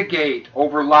litigate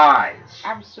over lies.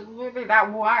 Absolutely.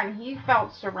 That one, he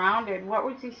felt surrounded. What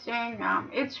was he saying?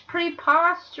 It's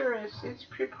preposterous. It's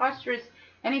preposterous.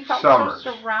 And he felt so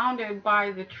surrounded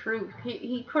by the truth.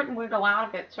 He couldn't wiggle out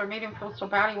of it, so it made him feel so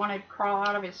bad he wanted to crawl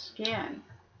out of his skin.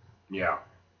 Yeah.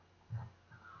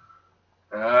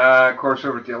 Of course,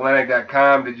 over at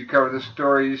theatlantic.com, did you cover this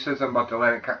story? You said something about the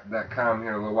Atlantic.com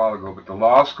here a little while ago, but the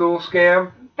law school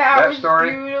scam? That was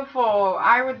story? Beautiful.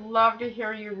 I would love to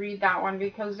hear you read that one,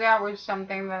 because that was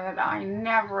something that I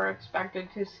never expected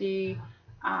to see.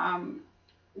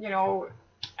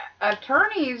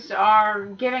 Attorneys are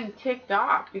getting ticked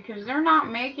off because they're not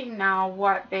making now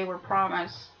what they were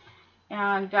promised.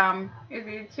 And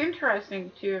it's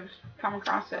interesting to have come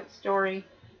across that story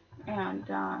and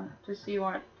to see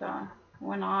what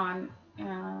went on.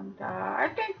 And I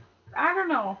don't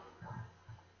know.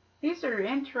 These are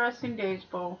interesting days,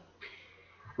 Bo.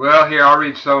 Well, here, I'll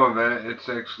read some of it. It's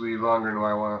actually longer than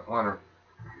I want to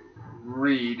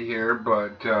read here,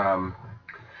 but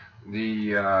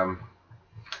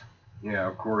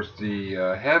of course,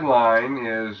 the headline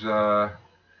is the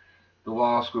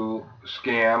law school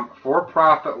scam.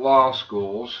 For-profit law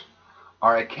schools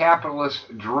are a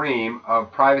capitalist dream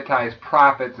of privatized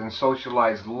profits and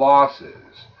socialized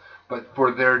losses, but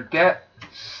for their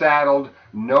debt-saddled,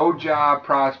 no-job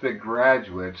prospect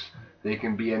graduates, they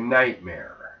can be a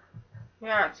nightmare.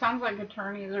 Yeah, it sounds like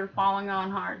attorneys are falling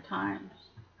on hard times.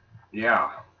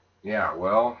 Yeah,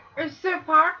 well... It's the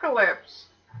apocalypse.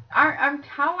 I'm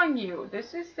telling you,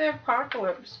 this is the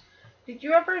apocalypse. Did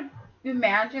you ever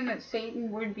imagine that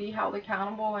Satan would be held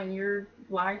accountable in your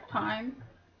lifetime?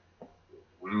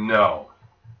 No,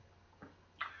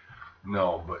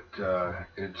 but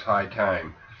it's high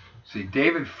time. See,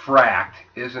 David Fracht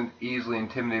isn't easily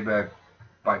intimidated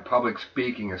by public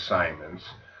speaking assignments.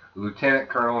 A lieutenant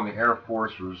colonel in the Air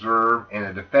Force Reserve and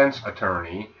a defense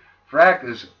attorney, Fracht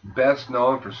is best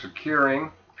known for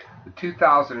securing the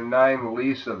 2009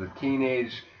 release of the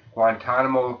teenage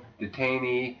Guantanamo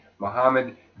detainee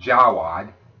Muhammad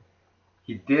Jawad.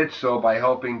 He did so by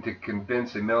helping to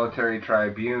convince a military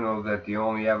tribunal that the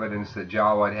only evidence that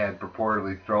Jawad had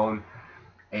purportedly thrown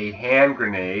a hand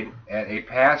grenade at a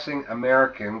passing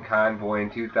American convoy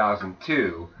in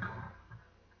 2002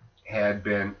 had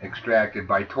been extracted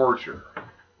by torture.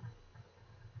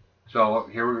 So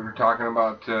here we were talking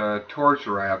about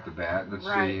torture right off the bat. Let's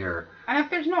see here. And if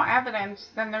there's no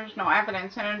evidence, then there's no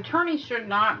evidence. And an attorney should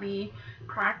not be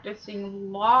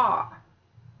practicing law.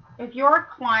 If your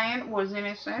client was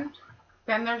innocent,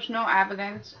 then there's no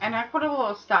evidence. An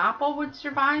equitable estoppel would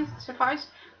suffice,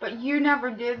 but you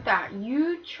never did that.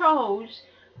 You chose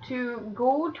to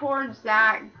go towards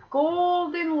that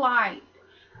golden light,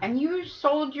 and you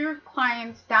sold your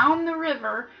clients down the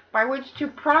river by which to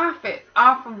profit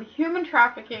off of human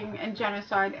trafficking and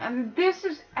genocide. And this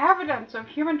is evidence of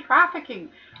human trafficking.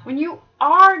 When you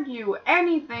argue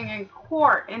anything in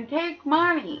court and take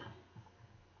money,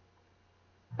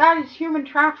 that is human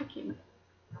trafficking.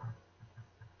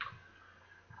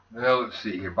 Well, let's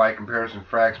see here. By comparison,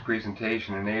 Frack's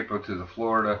presentation in April to the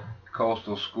Florida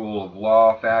Coastal School of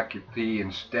Law faculty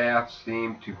and staff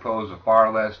seemed to pose a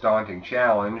far less daunting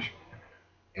challenge.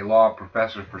 A law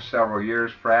professor for several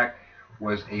years, Frack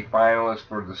was a finalist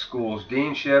for the school's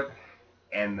deanship,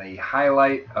 and the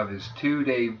highlight of his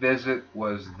two-day visit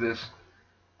was this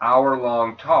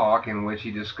hour-long talk in which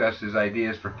he discussed his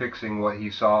ideas for fixing what he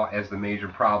saw as the major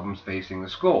problems facing the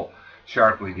school: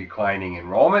 sharply declining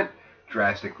enrollment,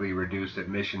 drastically reduced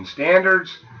admission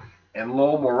standards, and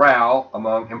low morale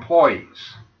among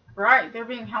employees. Right, they're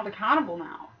being held accountable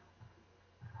now.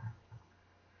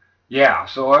 Yeah,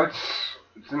 so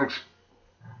it's an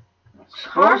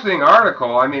exposing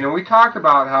article. I mean, and we talked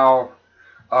about how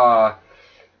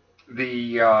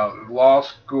the law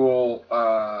school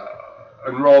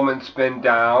enrollment's been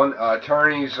down.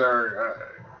 Attorneys are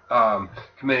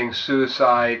committing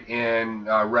suicide in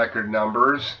record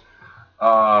numbers.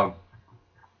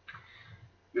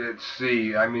 Let's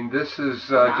see. I mean, this is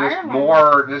just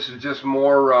more. This is just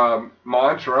more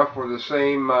mantra for the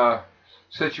same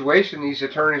situation these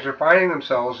attorneys are finding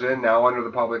themselves in now under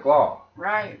the public law.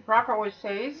 Right. Brocker would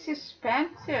say it's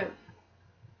expensive.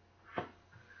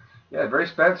 Yeah, very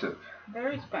expensive.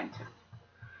 Very expensive.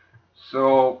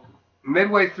 So,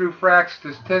 midway through Frack's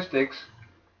statistics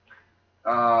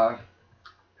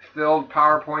filled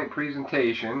PowerPoint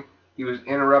presentation, he was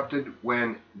interrupted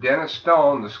when Dennis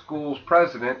Stone, the school's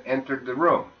president, entered the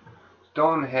room.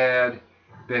 Stone had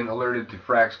been alerted to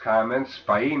Frack's comments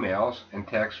by emails and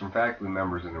texts from faculty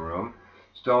members in the room.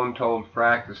 Stone told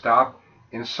Frack to stop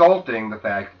insulting the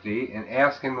faculty and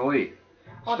ask him to leave.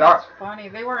 Oh, that's funny.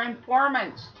 They were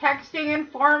informants. Texting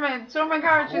informants. Oh my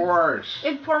gosh. Of course.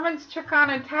 Informants took on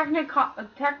a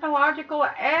technological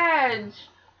edge.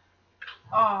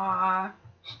 Aww.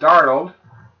 Startled,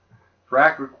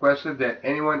 Frack requested that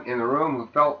anyone in the room who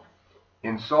felt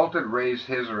insulted raise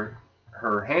his or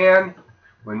her hand.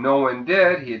 When no one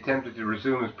did, he attempted to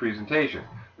resume his presentation.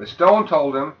 But Stone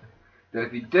told him that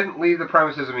if he didn't leave the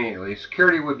premises immediately,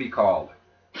 security would be called.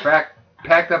 Frack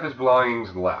packed up his belongings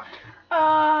and left.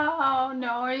 Oh,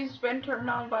 no, he's been turned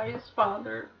on by his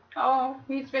father. Oh,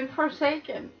 he's been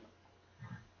forsaken.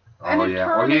 Oh, yeah.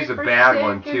 Well, he's a bad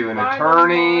one, too. An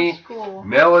attorney,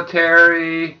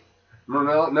 military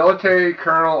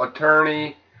colonel,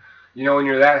 attorney. You know, when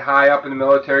you're that high up in the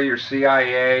military, you're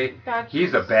CIA.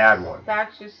 He's a bad one.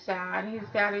 That's just sad. His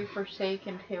daddy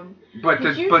forsaken him. But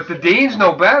the deans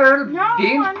know better. The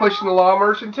dean's pushing the law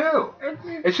merchant, too.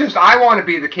 It's just, I want to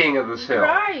be the king of this hill.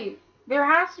 Right. There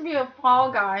has to be a fall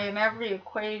guy in every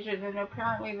equation, and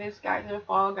apparently this guy's a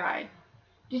fall guy.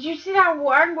 Did you see that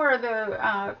one where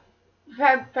the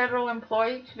federal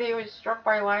employee today was struck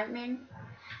by lightning?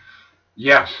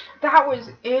 Yes. That was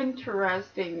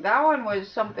interesting. That one was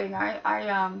something it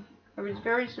was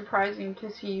very surprising to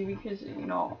see because, you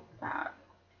know, that.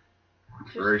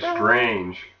 It's very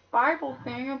strange. Bible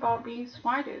thing about being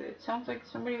smited. It sounds like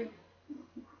somebody,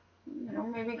 you know,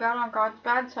 maybe got on God's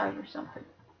bad side or something.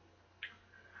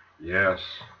 Yes.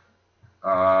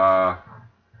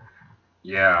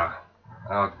 Yeah.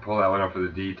 I'll have to pull that one up for the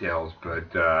details,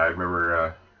 but I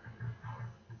remember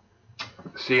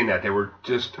seeing that. They were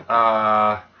just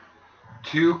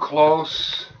too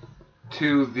close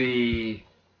to the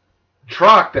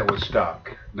truck that was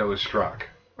struck.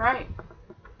 Right.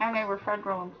 And they were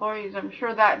federal employees. I'm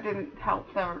sure that didn't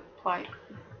help their plight.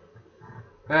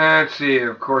 Let's see.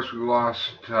 Of course, we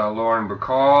lost Lauren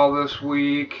Bacall this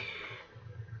week.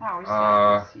 That was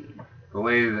sad to see. The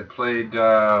lady that played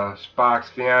Spock's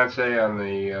fiance on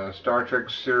the Star Trek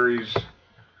series.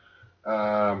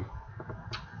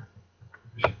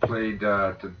 She played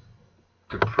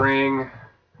Kapring.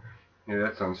 Yeah,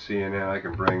 that's on CNN. I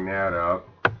can bring that up.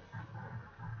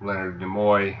 Leonard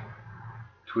Nimoy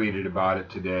tweeted about it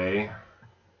today.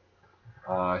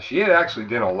 She had actually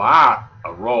done a lot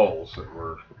of roles that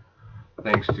were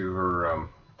thanks to her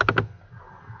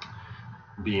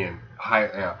being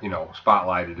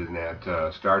spotlighted in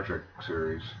that Star Trek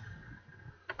series.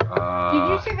 Did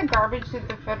you see the garbage that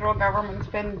the federal government's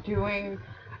been doing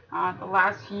the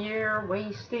last year,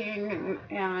 wasting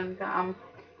and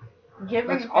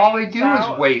giving? That's all they do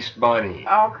out? Is waste money.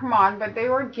 Oh, come on, but they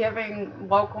were giving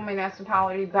local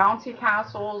municipality bouncy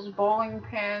castles, bowling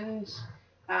pins,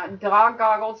 dog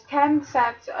goggles, 10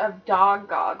 sets of dog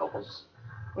goggles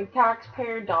with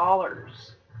taxpayer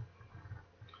dollars.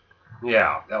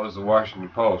 Yeah, that was the Washington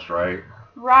Post, right?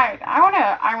 Right. I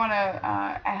want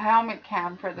a helmet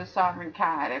cam for the Sovereign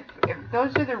Cat. If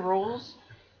those are the rules,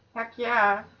 heck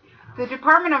yeah. The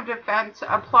Department of Defense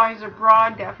applies a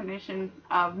broad definition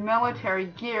of military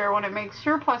gear when it makes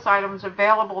surplus items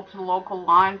available to local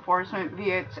law enforcement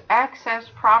via its excess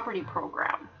property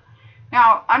program.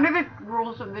 Now, under the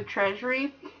rules of the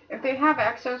Treasury, if they have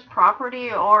excess property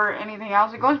or anything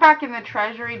else, it goes back in the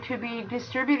Treasury to be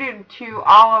distributed to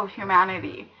all of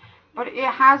humanity. But it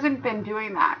hasn't been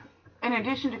doing that. In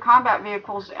addition to combat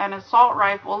vehicles and assault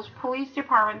rifles, police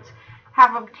departments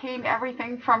have obtained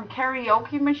everything from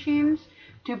karaoke machines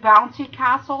to bouncy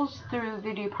castles through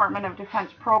the Department of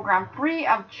Defense program, free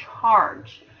of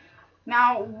charge.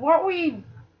 Now, what we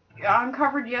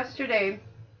uncovered yesterday,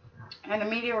 and the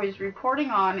media was reporting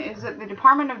on, is that the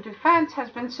Department of Defense has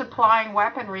been supplying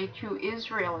weaponry to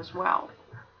Israel as well.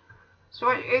 So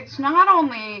it's not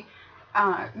only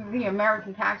the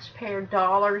American taxpayer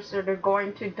dollars that are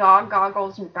going to dog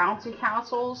goggles and bouncy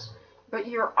castles, but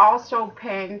you're also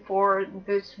paying for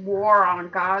this war on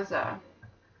Gaza.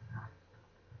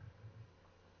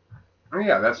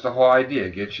 Yeah, that's the whole idea.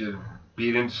 Get you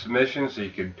beat into submission so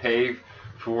you can pay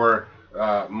for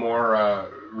more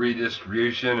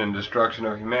redistribution and destruction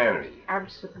of humanity.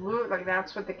 Absolutely.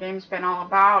 That's what the game's been all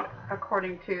about,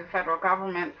 according to the federal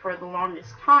government, for the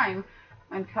longest time,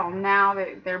 until now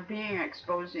that they're being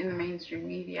exposed in the mainstream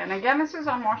media. And again, this is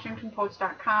on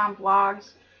WashingtonPost.com,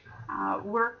 blogs,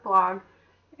 work blog,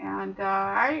 and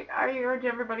I urge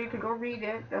everybody to go read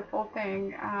it, the full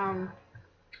thing.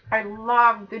 I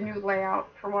love the new layout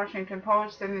for Washington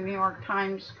Post and the New York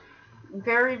Times.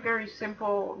 Very, very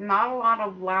simple, not a lot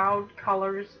of loud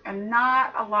colors, and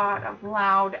not a lot of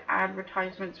loud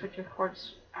advertisements, which of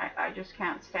course I just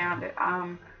can't stand it.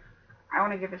 I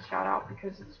want to give a shout out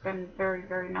because it's been very,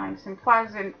 very nice and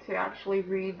pleasant to actually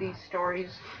read these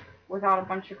stories without a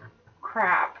bunch of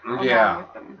crap along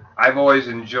with them. I've always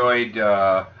enjoyed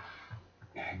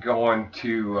going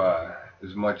to,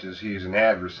 as much as he's an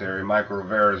adversary, Michael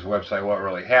Rivera's website, What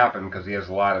Really Happened, because he has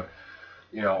a lot of,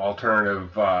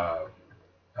 alternative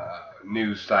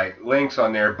news site links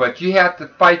on there, but you have to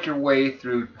fight your way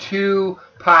through 2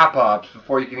 pop-ups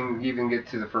before you can even get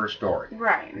to the first story.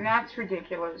 Right, and that's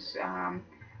ridiculous.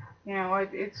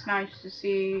 It's nice to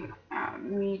see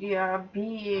media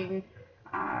being,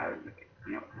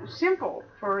 simple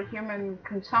for human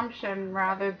consumption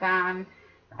rather than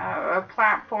a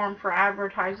platform for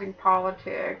advertising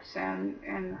politics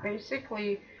and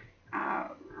basically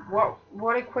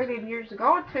what equated years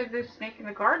ago to the snake in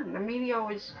the garden. The media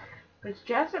was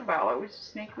Jezebel. It was a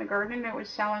snake in the garden. It was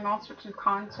selling all sorts of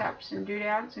concepts and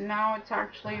doodads, and now it's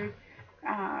actually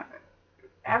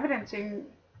evidencing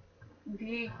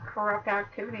the corrupt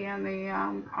activity and the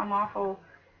unlawful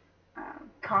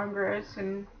Congress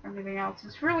and everything else.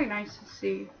 It's really nice to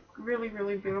see. Really,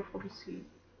 really beautiful to see.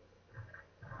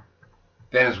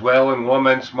 Venezuelan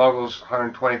woman smuggles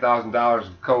 $120,000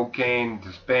 of cocaine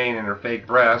to Spain in her fake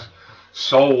breast.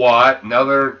 So what?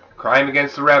 Another crime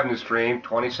against the revenue stream,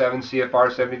 27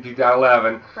 CFR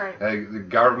 72.11. Right. The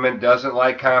government doesn't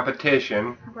like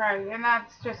competition. Right, and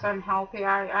that's just unhealthy.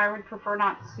 I would prefer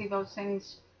not to see those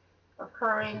things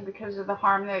occurring because of the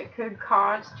harm that it could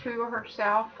cause to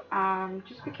herself.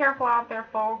 Just be careful out there,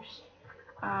 folks.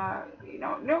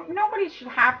 Nobody should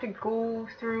have to go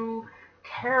through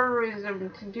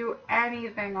terrorism to do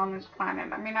anything on this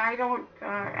planet. I mean, I don't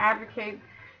advocate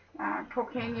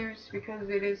cocaine use because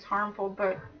it is harmful,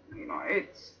 but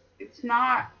it's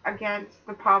not against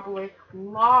the public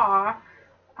law.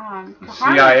 The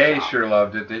CIA sure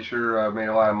loved it. They sure made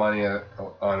a lot of money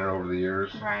on it over the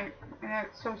years. Right, and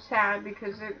it's so sad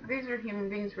because these are human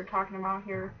beings we're talking about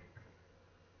here.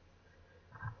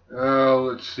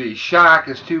 Let's see. Shock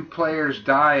as 2 players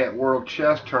die at World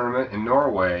Chess Tournament in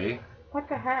Norway. What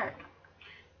the heck?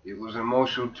 It was an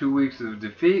emotional 2 weeks of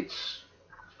defeats,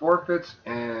 forfeits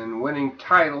and winning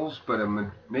titles, but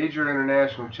a major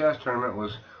international chess tournament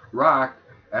was rocked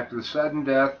after the sudden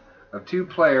death of two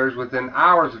players within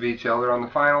hours of each other on the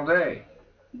final day.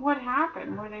 What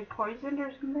happened? Were they poisoned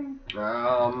or something?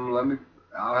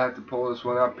 I'll have to pull this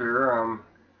one up here. I'm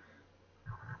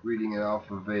reading it off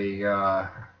of the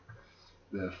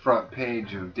front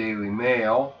page of Daily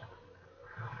Mail.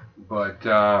 But,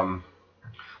 well,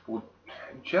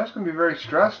 chess can be very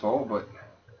stressful, but,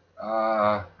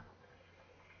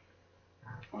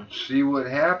 let's see what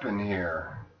happened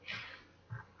here.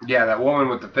 Yeah, that woman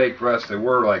with the fake breasts, they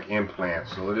were like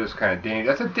implants, so it is kind of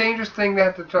dangerous. That's a dangerous thing to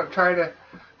have to try to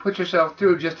put yourself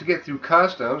through just to get through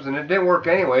customs, and it didn't work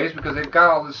anyways because they've got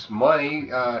all this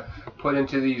money put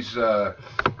into these,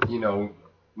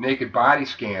 naked body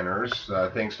scanners,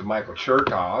 thanks to Michael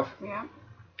Chertoff. Yeah.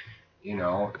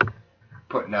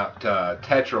 Putting out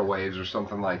tetra waves or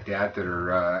something like that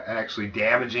are actually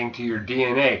damaging to your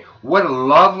DNA. What a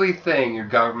lovely thing your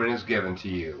government has given to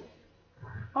you.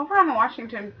 Over on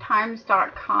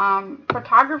WashingtonTimes.com,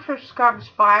 photographer scrubs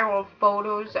viral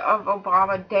photos of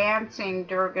Obama dancing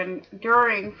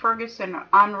during Ferguson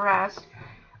unrest.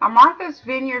 A Martha's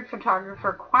Vineyard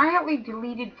photographer quietly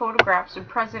deleted photographs of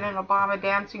President Obama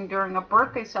dancing during a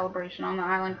birthday celebration on the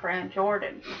island for Aunt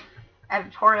Jordan.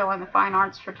 Editorial and the fine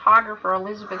arts photographer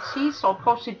Elizabeth Cecil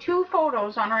posted 2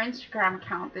 photos on her Instagram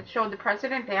account that showed the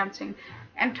president dancing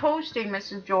and toasting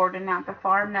Mrs. Jordan at the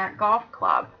FarmNet Golf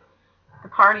Club. The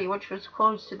party, which was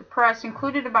closed to the press,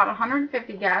 included about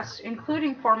 150 guests,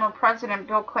 including former President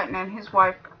Bill Clinton and his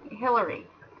wife Hillary.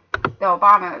 The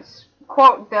Obamas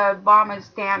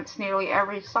danced nearly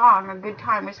every song. A good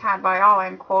time was had by all,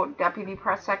 end quote, Deputy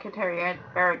Press Secretary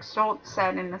Eric Stoltz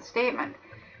said in the statement.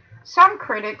 Some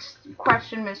critics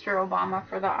questioned Mr. Obama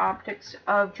for the optics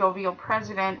of jovial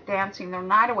president dancing their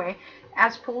night away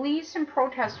as police and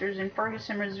protesters in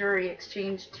Ferguson, Missouri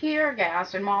exchanged tear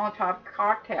gas and Molotov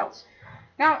cocktails.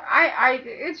 Now,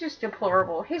 it's just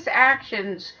deplorable. His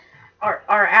actions are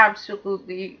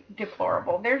absolutely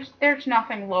deplorable. There's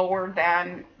nothing lower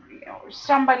than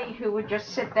somebody who would just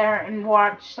sit there and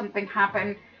watch something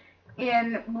happen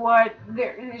in what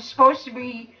is supposed to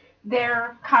be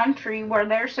their country, where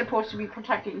they're supposed to be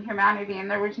protecting humanity, and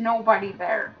there was nobody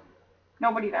there.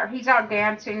 Nobody there. He's out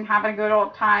dancing, having a good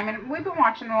old time, and we've been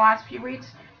watching the last few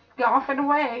weeks golfing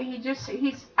away.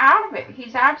 He's out of it.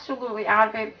 He's absolutely out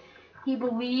of it. He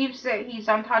believes that he's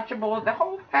untouchable. The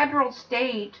whole federal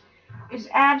state is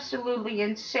absolutely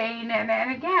insane,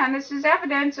 and again, this is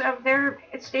evidence of their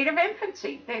state of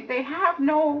infancy. They have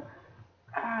no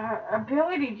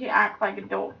ability to act like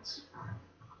adults.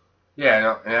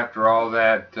 Yeah, and after all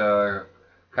that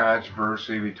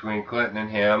controversy between Clinton and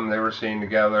him, they were seen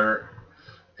together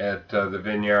at the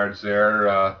vineyards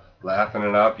there, laughing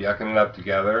it up, yucking it up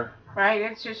together. Right,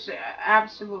 it's just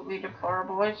absolutely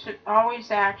deplorable. It's always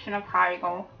the action of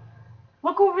Heigl.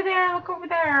 Look over there, look over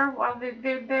there. Well,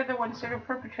 they're the ones that are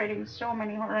perpetrating so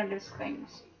many horrendous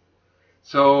things.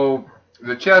 So,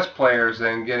 the chess players,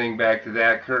 then, getting back to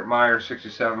that, Kurt Meyer,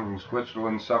 67, from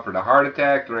Switzerland, suffered a heart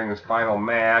attack during his final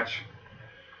match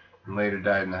and later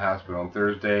died in the hospital on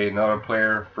Thursday. Another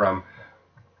player from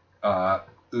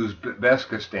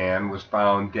Uzbekistan was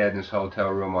found dead in his hotel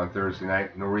room on Thursday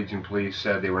night. Norwegian police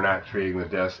said they were not treating the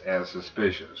deaths as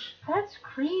suspicious. That's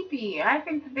creepy. I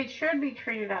think that they should be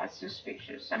treated as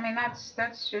suspicious. I mean,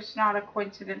 that's just not a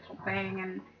coincidental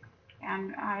thing,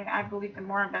 and I believe that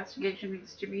more investigation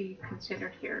needs to be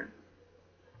considered here.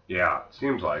 Yeah,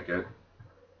 seems like it.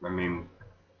 I mean,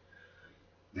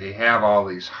 they have all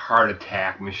these heart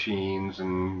attack machines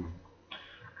and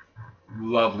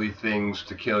lovely things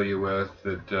to kill you with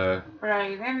that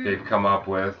right, and they've come up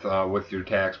with your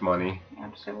tax money.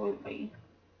 Absolutely.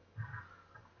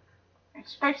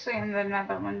 Especially in the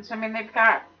Netherlands. I mean,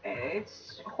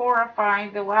 it's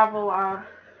horrifying the level of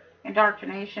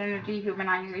indoctrination,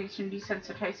 dehumanization,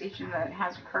 desensitization that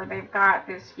has occurred. They've got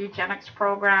this eugenics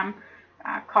program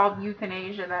called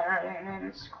euthanasia there, and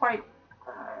it's quite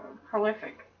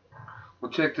prolific.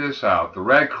 Well, check this out. The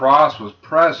Red Cross was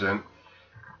present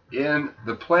in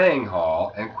the playing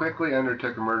hall and quickly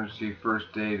undertook emergency first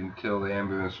aid until the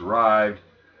ambulance arrived.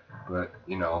 But,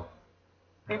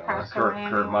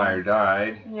 Kurt Meyer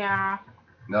died. Yeah.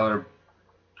 The other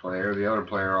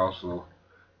player also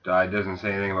died. Doesn't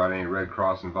say anything about any Red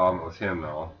Cross involvement with him,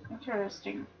 though.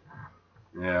 Interesting.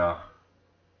 Yeah.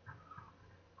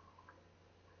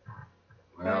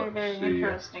 Well, very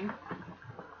interesting.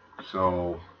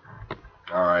 So,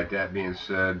 alright, that being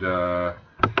said,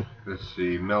 let's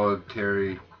see,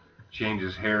 military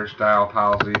changes hairstyle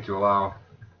policy to allow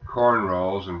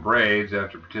cornrows and braids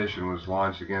after petition was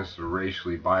launched against the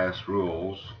racially biased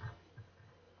rules.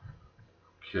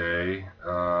 Okay,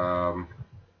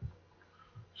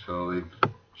 so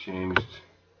they've changed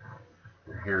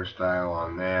their hairstyle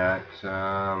on that.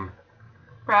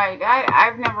 Right.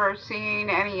 I've never seen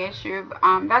any issue.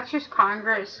 That's just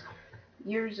Congress.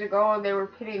 Years ago, they were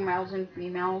pitting males and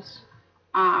females.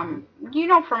 You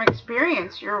know from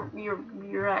experience, your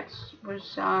ex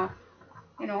was,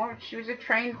 you know, she was a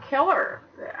trained killer.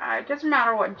 It doesn't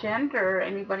matter what gender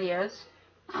anybody is.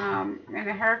 And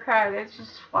a haircut, it's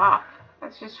just fluff.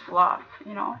 That's just fluff,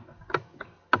 you know.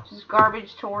 Just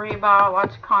garbage to worry about.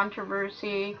 Lots of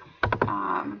controversy.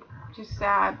 Just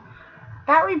sad.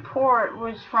 That report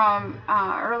was from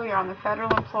earlier on the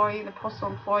federal employee, the postal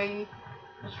employee.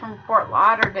 It was from Fort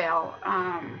Lauderdale.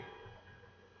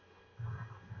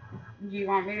 Do you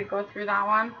want me to go through that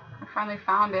one? I finally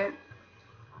found it.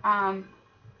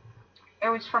 It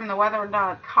was from the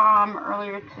weather.com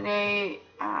earlier today.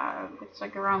 It's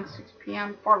like around 6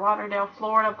 p.m. Fort Lauderdale,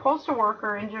 Florida. Postal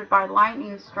worker injured by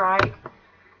lightning strike.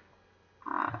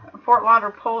 Fort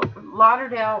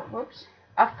Lauderdale, whoops.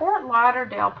 A Fort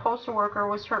Lauderdale postal worker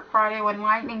was hurt Friday when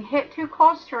lightning hit too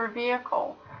close to her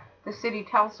vehicle. The city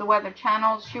tells the Weather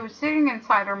Channel she was sitting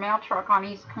inside her mail truck on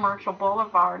East Commercial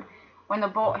Boulevard when the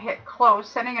bolt hit close,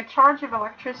 sending a charge of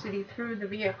electricity through the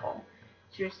vehicle.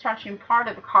 She was touching part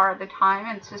of the car at the time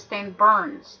and sustained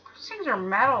burns. Those things are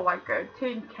metal like a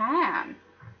tin can.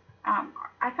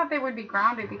 I thought they would be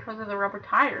grounded because of the rubber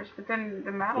tires, but then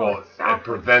the metal itself... It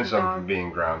prevents them from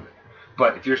being grounded.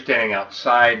 But if you're standing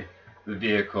outside the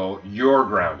vehicle, you're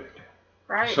grounded.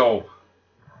 Right. So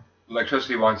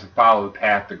electricity wants to follow the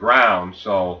path to ground,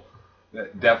 so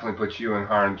that definitely puts you in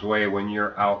harm's way when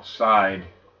you're outside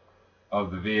of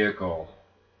the vehicle.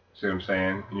 See what I'm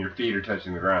saying? And your feet are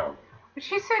touching the ground.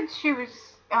 She said she was,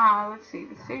 let's see,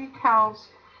 the city tells,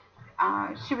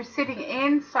 she was sitting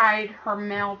inside her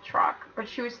mail truck, but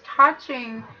she was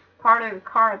touching part of the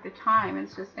car at the time and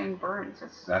sustained burns.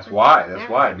 That's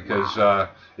why, because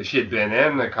if she had been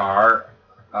in the car,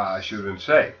 she would have been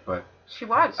safe, but she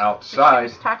was outside.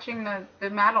 She was touching the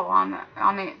metal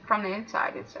from the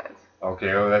inside, it says.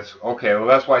 Okay, well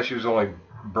that's why she was only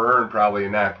burned, probably,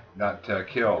 and not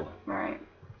killed. Right.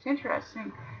 It's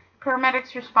interesting.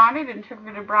 Paramedics responded and took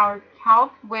her to Broward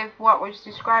Health with what was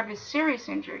described as serious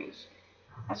injuries.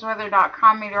 As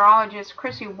weather.com meteorologist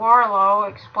Chrissy Warlow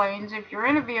explains, if you're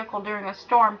in a vehicle during a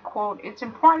storm, quote, it's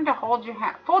important to fold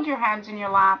your hands in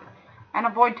your lap and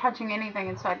avoid touching anything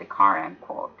inside the car, end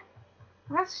quote.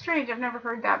 Well, that's strange. I've never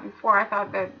heard that before. I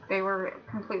thought that they were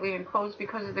completely enclosed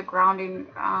because of the grounding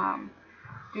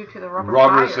due to the rubber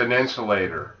Rubber's tires. an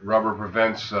insulator. Rubber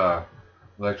prevents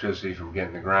electricity from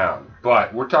getting the ground.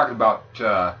 But we're talking about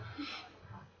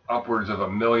upwards of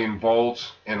 1 million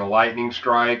volts in a lightning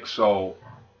strike, so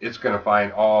it's going to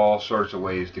find all sorts of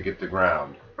ways to get the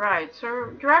ground. Right,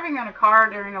 so driving in a car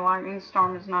during a lightning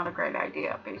storm is not a great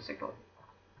idea, basically.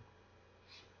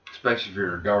 Especially if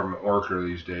you're a government worker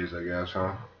these days, I guess,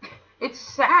 huh? It's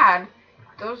sad.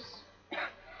 Those...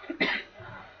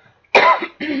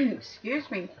 Excuse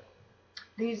me.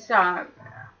 These, I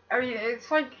mean,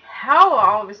 it's like hell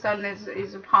all of a sudden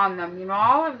is upon them. You know,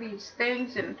 all of these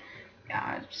things, and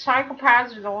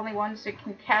psychopaths are the only ones that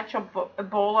can catch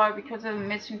Ebola because of the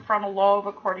missing frontal lobe,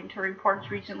 according to reports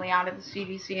recently out of the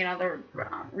CDC and other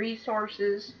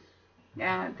resources.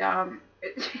 And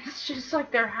it's just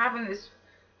like they're having this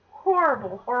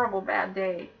horrible, horrible bad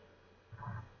day.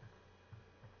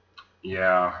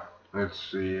 Yeah, let's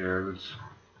see here. Let's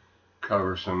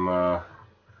cover some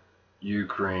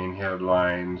Ukraine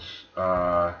headlines.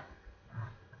 Let's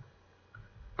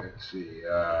see.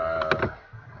 I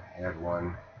had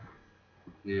one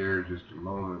here just a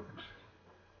moment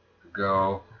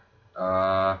ago.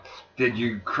 Did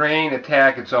Ukraine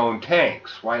attack its own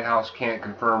tanks? White House can't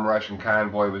confirm Russian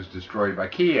convoy was destroyed by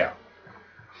Kiev.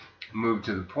 Move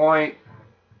to the point.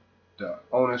 The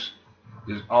onus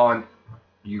is on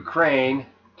Ukraine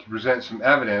to present some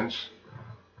evidence,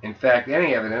 in fact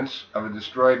any evidence, of a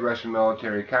destroyed Russian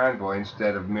military convoy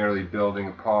instead of merely building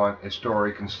upon a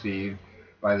story conceived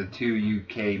by the two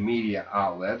UK media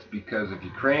outlets, because if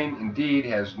Ukraine indeed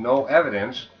has no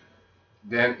evidence,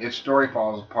 then its story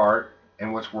falls apart,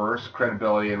 and what's worse,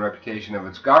 credibility and reputation of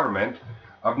its government,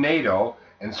 of NATO,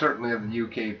 and certainly of the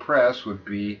UK press would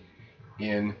be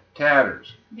in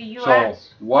tatters. The US.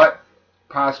 So what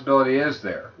possibility is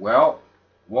there? Well,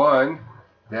 one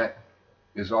that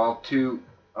is all too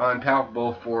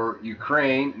unpalatable for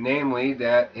Ukraine, namely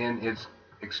that in its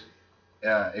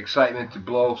excitement to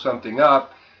blow something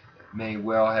up, may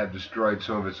well have destroyed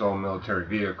some of its own military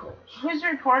vehicles. Who's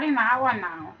reporting that one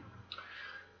now?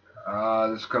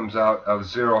 This comes out of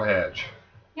Zero Hedge.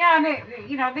 Yeah,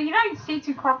 and the United States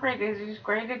Incorporated is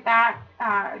great at that.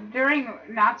 During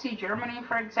Nazi Germany,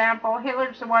 for example,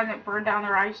 Hitler's the one that burned down the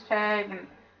Reichstag and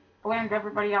blamed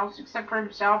everybody else except for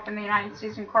himself and the United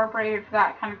States Incorporated for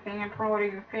that kind of thing and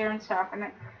promoting the fear and stuff. And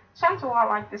it sounds a lot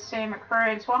like the same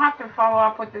occurrence. We'll have to follow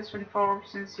up with this one,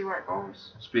 folks, and see where it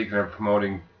goes. Speaking of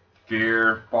promoting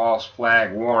fear, false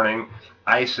flag warning,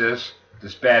 ISIS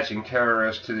dispatching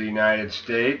terrorists to the United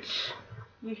States.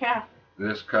 Yeah.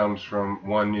 This comes from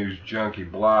One News Junkie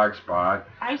blogspot.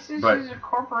 ISIS is a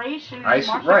corporation in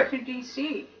Washington, right.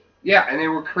 D.C. Yeah, and they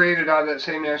were created out of that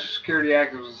same National Security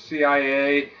Act. It was the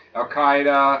CIA,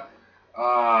 Al-Qaeda,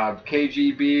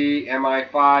 KGB,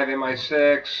 MI5,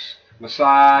 MI6,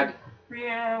 Mossad.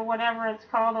 Yeah, whatever it's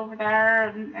called over there,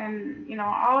 and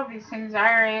all of these things,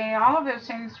 IRA, all of those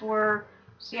things were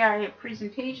CIA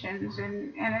presentations,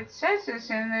 and it says this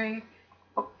in the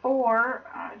Book 4,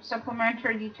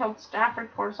 Supplementary Detailed Staff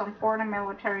Reports on Foreign and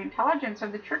Military Intelligence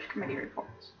of the Church Committee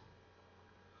Reports.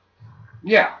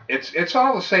 Yeah, it's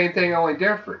all the same thing, only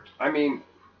different. I mean,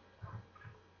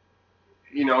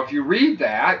 if you read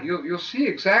that, you'll see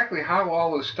exactly how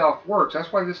all this stuff works.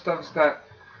 That's why this stuff is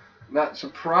not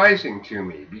surprising to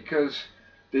me, because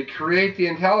they create the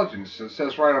intelligence. It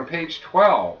says right on page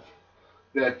 12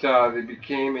 that they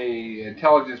became a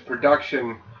intelligence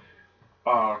production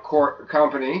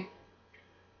company,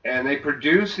 and they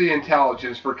produce the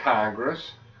intelligence for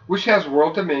Congress, which has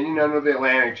world dominion under the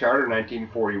Atlantic Charter,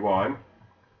 1941.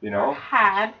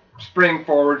 Spring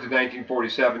forward to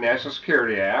 1947 National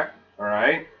Security Act, all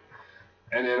right?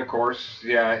 And then, of course,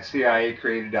 CIA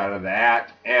created out of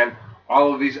that, and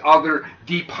all of these other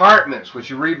departments, which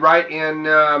you read right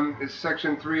in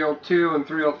Section 302 and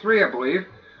 303, I believe,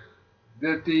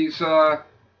 that these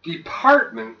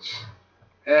departments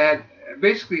had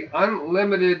basically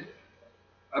unlimited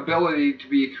ability to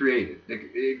be created.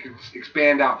 It could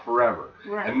expand out forever.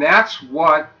 Right. And that's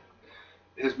what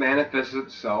has manifested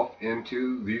itself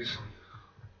into these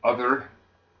other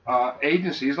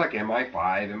agencies like MI5,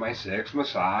 MI6,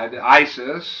 Mossad,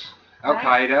 ISIS,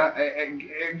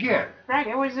 Al-Qaeda, again. Right,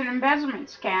 it was an embezzlement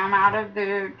scam out of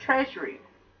the Treasury.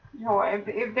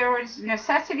 If there was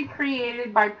necessity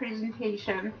created by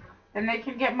presentation, then they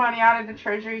could get money out of the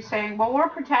Treasury saying, well, we're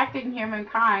protecting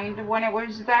humankind, when it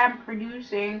was them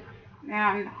producing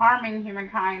and harming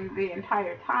humankind the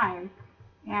entire time.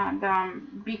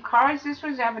 And because this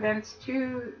was evidence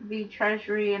to the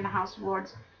Treasury and the House of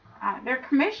Lords, their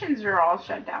commissions are all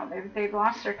shut down. They've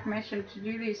lost their commission to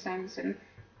do these things, and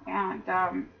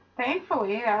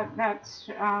thankfully that's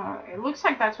it looks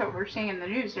like that's what we're seeing in the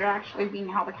news. They're actually being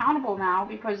held accountable now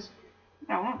because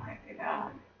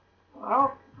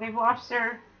well, they've lost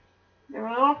their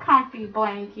little comfy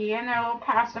blankie and their little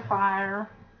pacifier.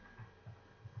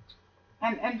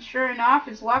 And sure enough,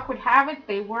 as luck would have it,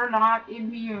 they were not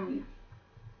immune.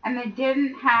 And they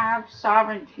didn't have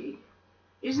sovereignty.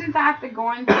 Isn't that the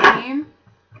going theme?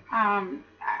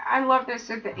 I love this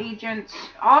that the agents,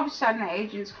 all of a sudden the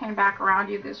agents came back around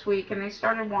you this week and they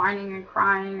started whining and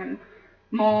crying and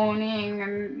moaning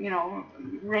and,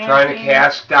 ranting. Trying to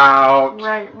cast doubt.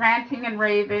 Right, ranting and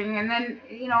raving. And then,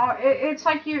 it's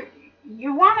like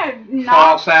you want to knock...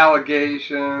 False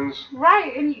allegations.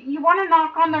 Right, and you want to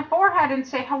knock on their forehead and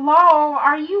say, hello,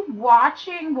 are you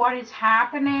watching what is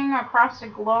happening across the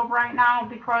globe right now?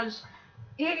 Because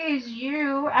it is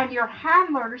you and your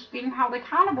handlers being held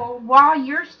accountable while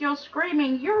you're still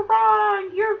screaming, you're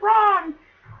wrong, you're wrong.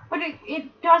 But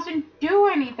it doesn't do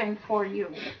anything for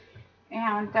you.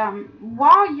 And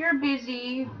while you're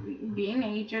busy being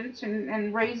agents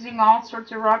and raising all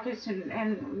sorts of ruckus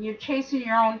and you're chasing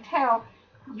your own tail,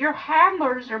 your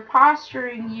handlers are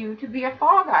posturing you to be a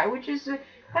fall guy, which is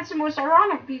that's the most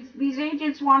ironic. These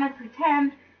agents want to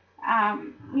pretend,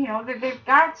 that they've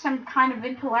got some kind of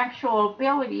intellectual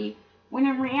ability, when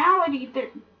in reality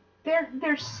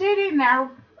they're sitting there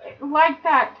like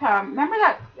that. Remember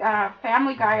that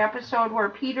Family Guy episode where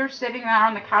Peter's sitting there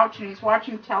on the couch and he's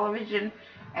watching television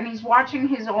and he's watching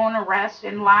his own arrest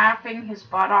and laughing his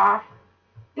butt off?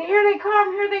 Here they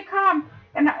come.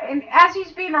 And as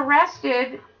he's being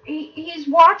arrested, he's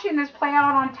watching this play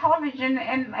out on television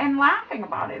and laughing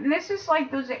about it. And this is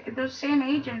like those same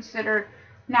agents that are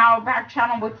now back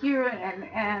channel with you,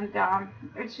 and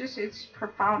it's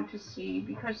profound to see,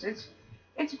 because it's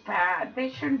bad. They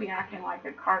shouldn't be acting like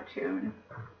a cartoon.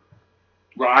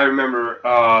 Well, I remember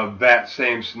that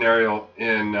same scenario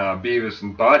in Beavis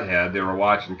and Butthead. They were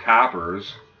watching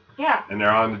Coppers. Yeah. And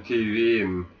they're on the TV,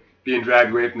 and being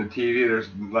dragged away from the TV. There's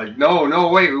like, no,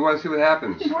 wait, we want to see what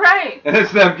happens. Right. And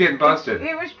it's them getting busted.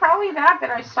 It was probably that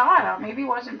I saw it on. Maybe it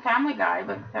wasn't Family Guy,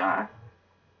 but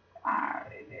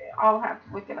I'll have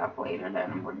to look it up later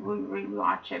then and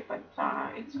rewatch it. But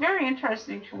it's very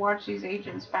interesting to watch these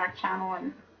agents back channel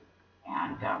and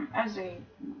as they,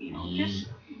 just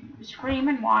scream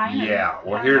and whine. Yeah, and,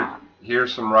 well,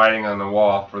 here's some writing on the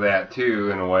wall for that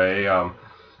too, in a way.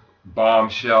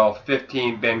 Bombshell: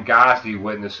 15 Benghazi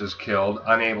witnesses killed,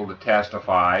 unable to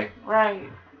testify. Right.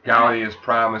 Gowdy has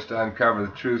promised to uncover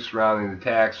the truth surrounding the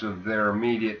attacks of their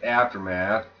immediate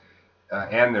aftermath,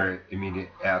 and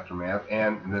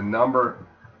the number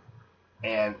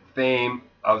and fame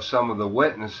of some of the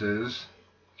witnesses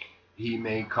he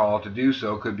may call to do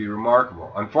so could be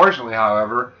remarkable. Unfortunately,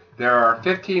 however, there are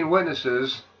 15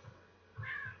 witnesses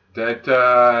that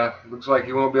looks like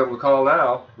he won't be able to call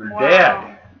now. They're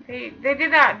dead. They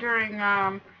did that during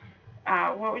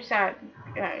what was that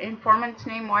informant's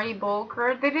name, Whitey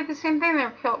Bulger? They did the same thing. They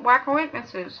were whacking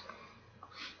witnesses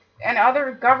and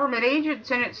other government agents,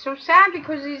 and it's so sad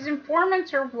because these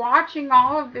informants are watching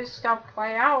all of this stuff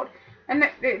play out, and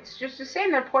it's just the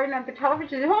same. They're pointing at the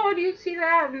television. Oh, do you see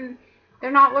that? And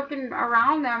they're not looking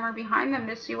around them or behind them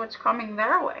to see what's coming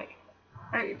their way.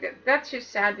 That's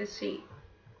just sad to see.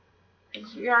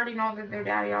 Because you already know that their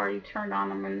daddy already turned on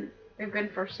them and they've been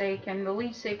forsaken. The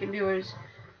least they can do is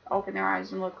open their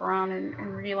eyes and look around and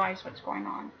realize what's going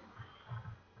on.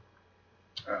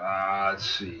 Let's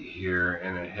see here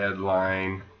in a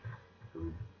headline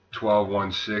from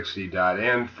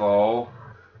 12160.info.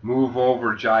 Move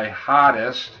over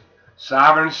jihadist.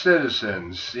 Sovereign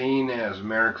citizens seen as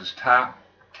America's top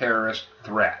terrorist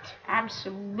threat.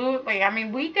 Absolutely. I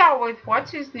mean, we dealt with, what's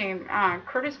his name,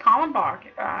 Curtis Kallenbach.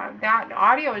 That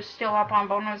audio is still up on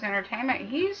Bono's Entertainment.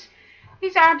 He's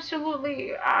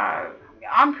absolutely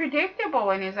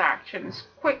unpredictable in his actions.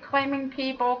 Quit claiming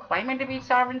people, claiming to be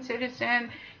sovereign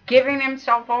citizen, giving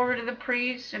himself over to the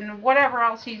priests, and whatever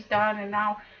else he's done. And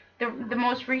now the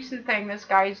most recent thing this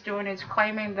guy's doing is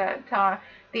claiming that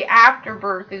the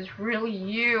afterbirth is really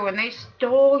you, and they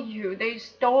stole you. They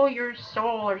stole your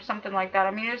soul or something like that.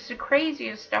 I mean, it's the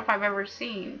craziest stuff I've ever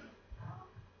seen.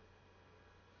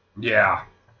 Yeah,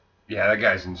 that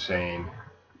guy's insane.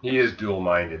 He is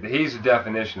dual-minded. He's the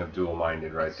definition of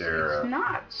dual-minded right there. It's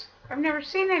nuts. I've never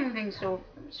seen anything so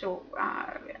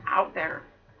out there.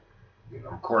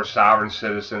 Of course, sovereign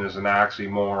citizen is an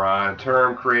oxymoron, a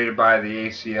term created by the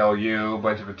ACLU, a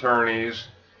bunch of attorneys,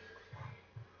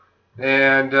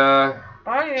 and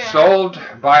sold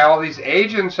by all these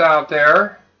agents out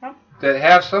there that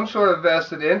have some sort of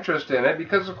vested interest in it,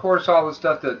 because, of course, all the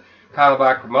stuff that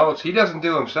Kallenbach promotes, he doesn't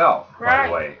do himself, by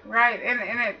the way. Right, and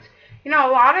it's, a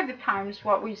lot of the times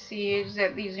what we see is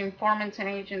that these informants and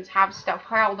agents have stuff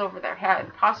held over their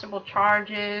head, possible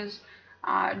charges,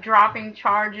 dropping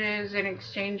charges in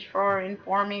exchange for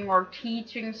informing or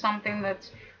teaching something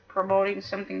that's promoting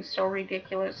something so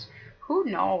ridiculous. Who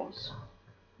knows?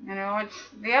 It's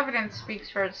the evidence speaks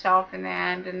for itself in the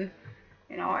end, and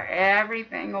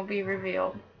everything will be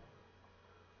revealed.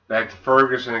 Back to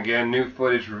Ferguson again. New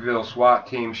footage reveals SWAT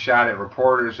team shot at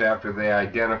reporters after they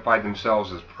identified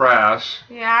themselves as press.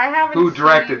 Yeah, I haven't. Who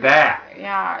directed that?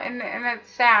 Yeah, and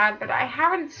it's sad, but I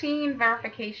haven't seen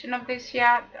verification of this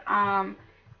yet.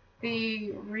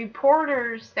 The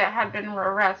reporters that had been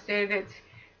arrested, it's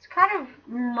kind of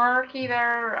murky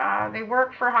there. They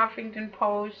work for Huffington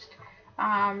Post.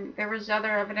 There was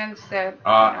other evidence that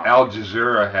Al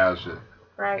Jazeera has it.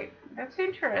 Right. That's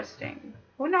interesting.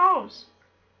 Who knows?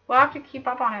 We'll have to keep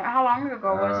up on it. How long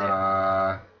ago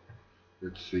was it?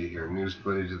 Let's see here. News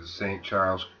footage of the St.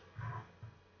 Charles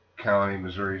County,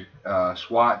 Missouri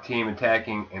SWAT team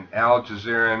attacking an Al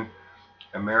Jazeera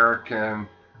American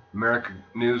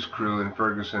news crew in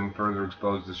Ferguson further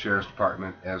exposed the sheriff's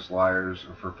department as liars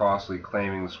for falsely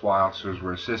claiming the SWAT officers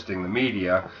were assisting the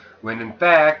media, when in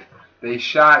fact they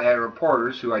shot at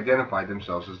reporters who identified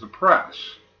themselves as the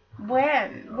press.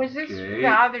 When? Was this the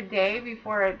other day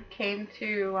before it came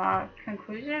to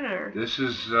conclusion, or? This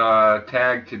is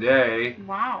tagged today.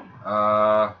 Wow.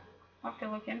 I'll have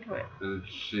to look into it. Let's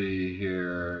see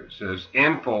here. It says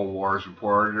InfoWars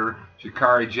reporter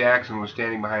Sha'Carri Jackson was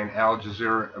standing behind Al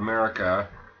Jazeera America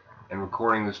and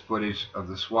recording this footage of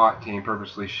the SWAT team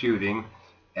purposely shooting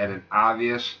at an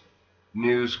obvious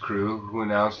news crew who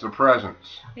announced their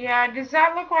presence. Yeah, does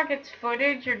that look like it's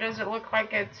footage, or does it look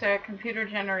like it's a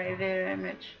computer-generated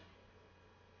image?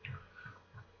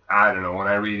 I don't know. When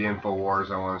I read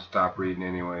InfoWars, I want to stop reading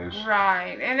anyways.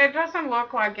 Right, and it doesn't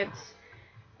look like it's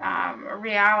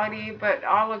reality, but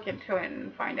I'll look into it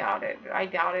and find out it. I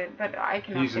doubt it, but I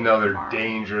can. He's update another tomorrow.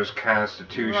 dangerous Right.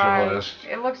 constitutionalist.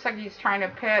 It looks like he's trying to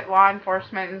pit law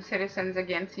enforcement and citizens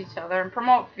against each other and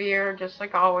promote fear, just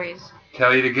like always.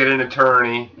 Tell you to get an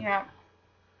attorney. Yeah.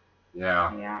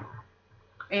 Yeah. Yeah.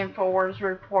 InfoWars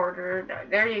reporter.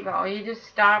 There you go. You just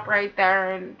stop right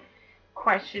there and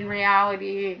question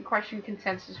reality, question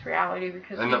consensus reality,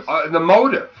 because And the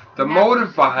motive Never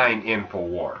behind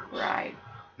InfoWars. right.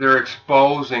 They're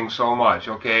exposing so much,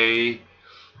 okay?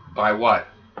 By what?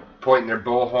 Pointing their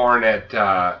bullhorn at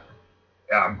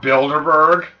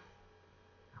Bilderberg.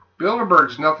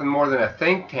 Bilderberg's nothing more than a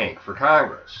think tank for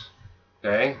Congress,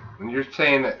 okay? When you're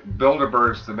saying that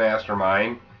Bilderberg's the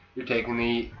mastermind, you're taking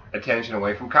the attention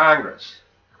away from Congress,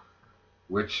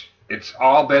 which it's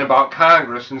all been about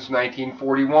Congress since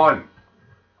 1941,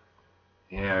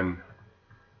 and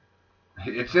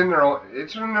it's in their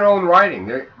own writing.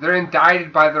 They're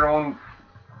indicted by their own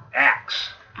acts.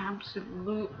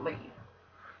 Absolutely.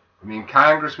 I mean,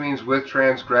 Congress means with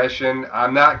transgression.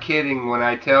 I'm not kidding when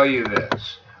I tell you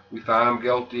this. We found them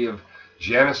guilty of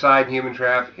genocide and human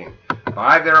trafficking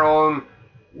by their own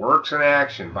works and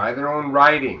action, by their own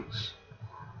writings.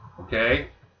 Okay?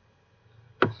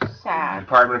 Sad. The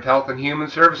Department of Health and Human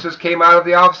Services came out of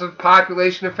the Office of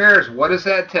Population Affairs. What does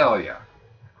that tell you?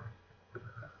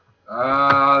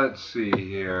 Let's see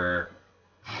here.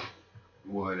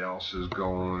 What else is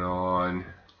going on?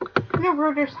 You know,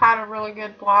 Reuters had a really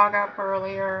good blog up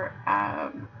earlier.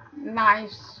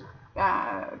 Nice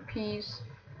piece.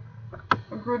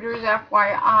 Reuters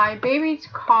FYI, babies'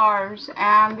 cars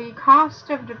and the cost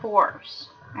of divorce.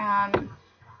 And, you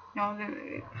know,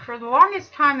 for the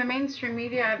longest time, the mainstream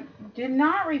media did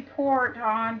not report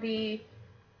on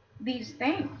these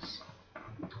things.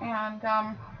 And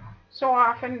so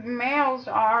often males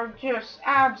are just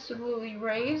absolutely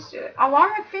raised,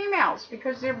 along with females,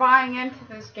 because they're buying into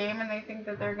this game and they think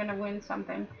that they're going to win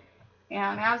something.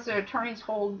 And as the attorneys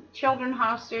hold children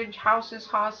hostage, houses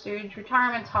hostage,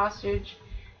 retirements hostage,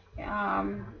 you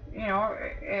know,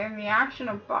 in the action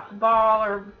of ball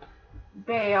or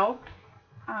bail,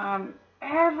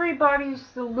 everybody's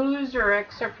the loser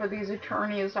except for these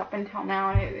attorneys up until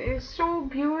now. And it is so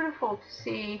beautiful to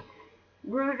see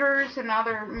Reuters and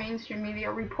other mainstream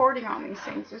media reporting on these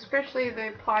things, especially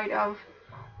the plight of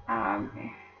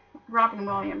Robin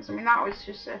Williams. I mean, that was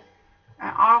just an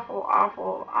awful,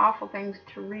 awful, awful thing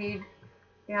to read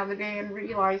the other day and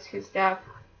realize his death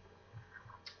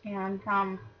and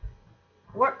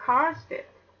what caused it.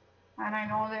 And I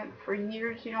know that for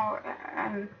years, you know,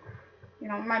 and you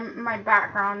know, my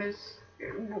background is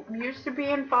used to be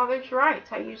in father's rights.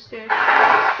 I used to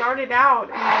started out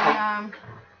in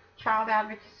child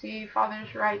advocacy,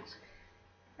 father's rights,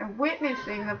 and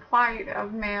witnessing the plight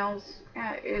of males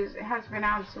has been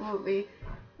absolutely,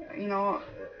 you know,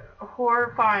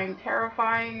 horrifying,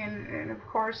 terrifying, and of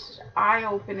course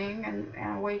eye-opening and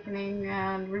awakening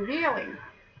and revealing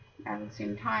at the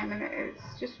same time. And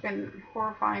it's just been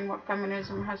horrifying what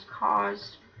feminism has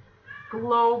caused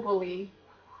globally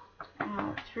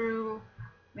through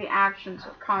the actions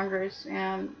of Congress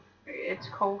and its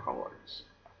cohorts,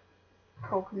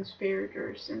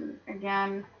 co-conspirators. And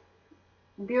again,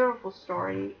 beautiful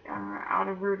story out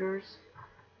of Reuters,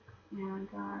 and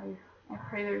I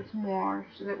pray there's more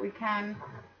so that we can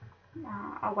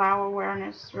allow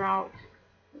awareness throughout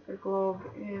the globe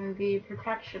in the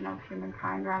protection of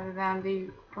humankind rather than the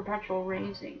perpetual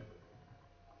raising.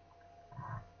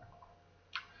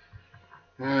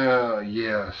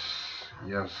 Yes,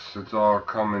 it's all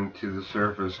coming to the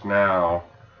surface now.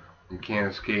 You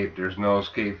can't escape. There's no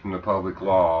escape from the public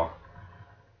law.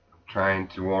 I'm trying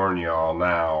to warn you all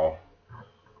now.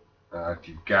 If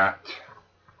you've got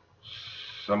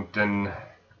something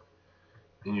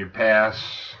in your past,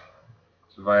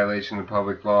 it's a violation of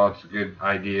public law, it's a good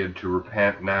idea to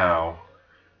repent now.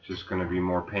 It's just going to be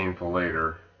more painful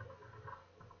later.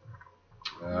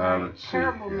 Let's see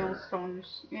terrible here.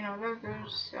 millstones. You know,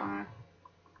 there's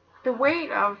the weight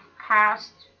of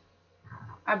past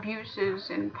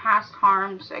abuses and past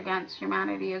harms against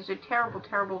humanity is a terrible,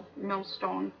 terrible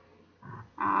millstone.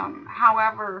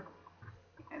 However,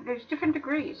 there's different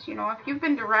degrees. You know, if you've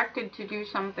been directed to do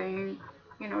something,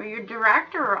 you know, your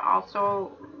director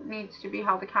also needs to be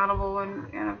held accountable.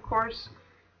 And of course,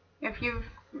 if you've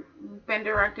been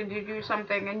directed to do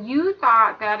something and you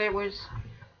thought that it was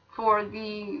for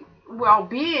the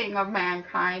well-being of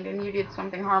mankind and you did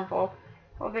something harmful,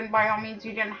 well then by all means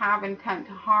you didn't have intent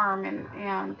to harm,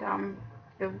 and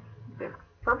the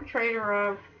perpetrator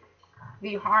of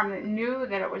the harm that knew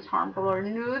that it was harmful, or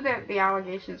knew that the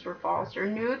allegations were false, or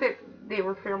knew that they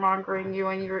were fear-mongering you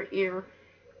in your ear,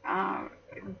 Um,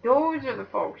 those are the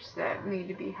folks that need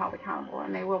to be held accountable,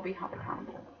 and they will be held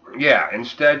accountable. Yeah,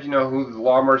 instead, you know who the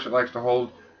law merchant likes to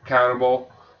hold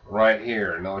accountable? Right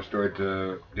here, another story at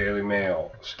the Daily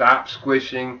Mail. Stop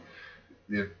squishing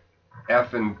the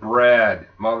effing bread.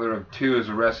 Mother of two is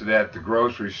arrested at the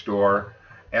grocery store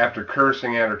after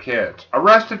cursing at her kids.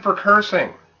 Arrested for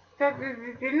cursing. That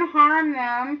it didn't harm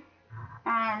them.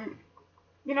 Um,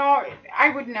 you know, I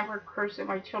would never curse at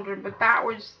my children, but that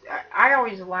was, I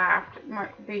always laughed.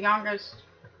 The youngest,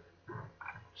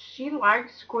 she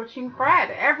liked squishing bread.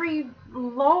 Every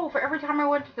loaf, every time I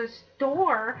went to the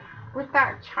store with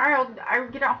that child, I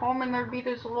would get at home and there'd be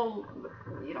this little,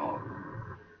 you know,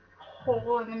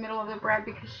 hole in the middle of the bread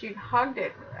because she'd hugged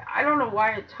it. I don't know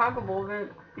why it's huggable,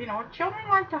 but, you know, children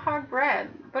like to hug bread,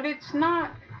 but it's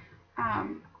not,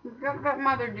 that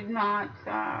mother did not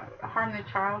harm the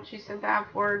child. She said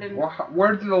that word, and Well,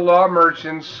 where did the law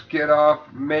merchants get off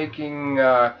making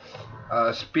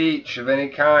speech of any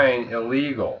kind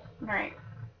illegal? right.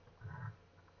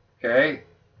 Okay?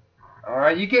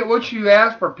 Alright, you get what you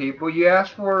ask for, people. You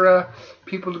ask for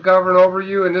people to govern over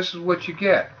you, and this is what you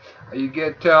get. You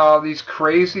get these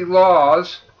crazy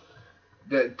laws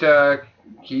that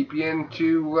keep you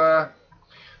into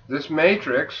this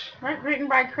matrix. Right, written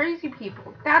by crazy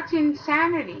people. That's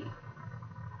insanity.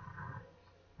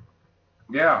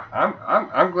 Yeah,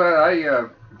 I'm glad I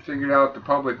figured out the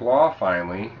public law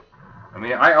finally. I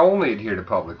mean, I only adhere to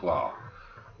public law.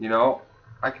 You know,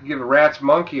 I could give a rat's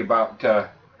monkey about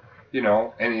you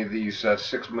know, any of these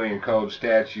 6 million code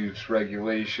statutes,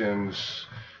 regulations,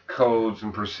 codes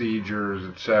and procedures,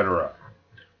 etc.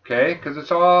 Okay, because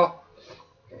it's all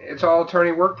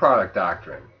attorney work product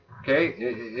doctrine. Okay,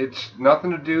 it's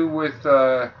nothing to do with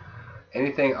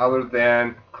anything other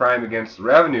than crime against the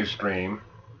revenue stream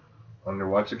under,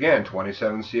 once again,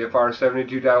 27 CFR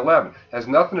 72.11. Has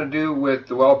nothing to do with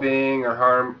the well-being or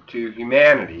harm to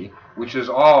humanity, which is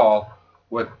all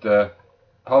what the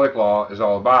public law is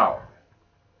all about.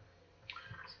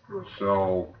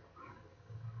 So,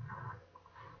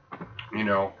 you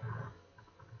know,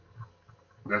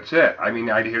 that's it. I mean,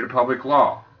 I adhere to public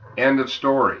law. End of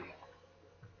story.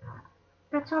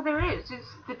 That's all there is. It's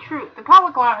the truth. The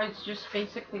public law is just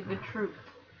basically the truth.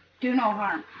 Do no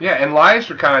harm. Yeah, and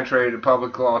lies are contrary to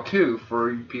public law, too,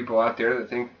 for you people out there that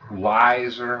think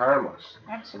lies are harmless.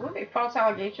 Absolutely. False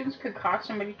allegations could cost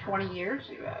somebody 20 years.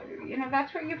 You know,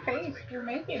 that's what you face if you're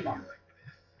making them.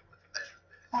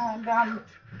 And I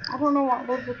don't know what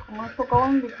was the commercial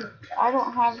going because I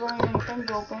don't have very many things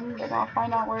open, but I'll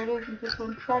find out where it is in just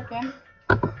 1 second.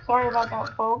 Sorry about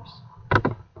that, folks.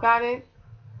 Got it.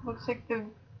 Looks like I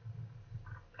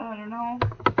don't know.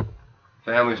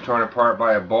 Families torn apart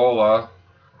by Ebola.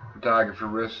 Photographer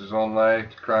risks his own life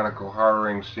to chronicle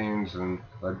harrowing scenes in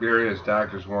Liberia as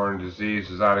doctors warn disease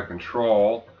is out of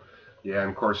control. Yeah, and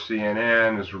of course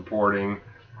CNN is reporting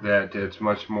that it's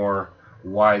much more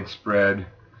widespread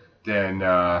than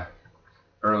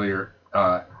earlier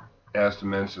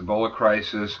estimates. Ebola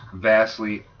crisis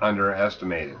vastly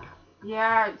underestimated.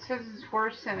 Yeah, it says it's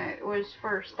worse than it was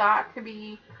first thought to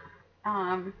be.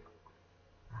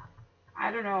 I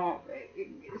don't know.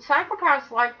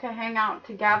 Psychopaths like to hang out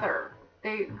together.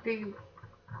 They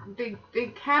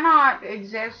cannot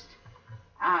exist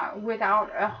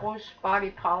without a host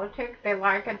body politic. They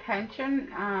like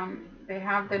attention. They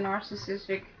have the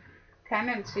narcissistic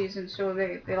tendencies, and so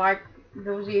they like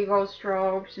those ego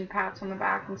strokes and pats on the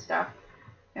back and stuff.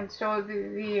 And so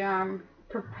the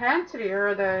propensity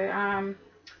or the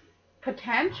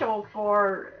potential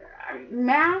for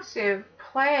massive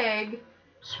plague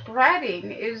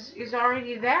spreading is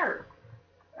already there.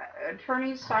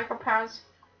 Attorneys, psychopaths,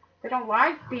 they don't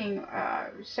like being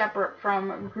separate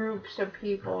from groups of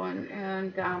people,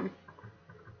 and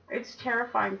it's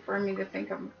terrifying for me to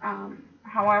think of.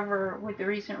 However, with the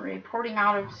recent reporting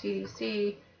out of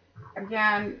CDC,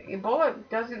 again, Ebola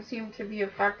doesn't seem to be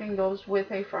affecting those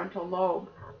with a frontal lobe.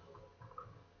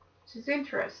 This is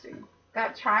interesting.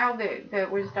 That child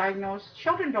that was diagnosed,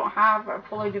 children don't have a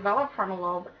fully developed frontal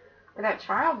lobe, but that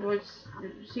child was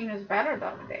seen as better the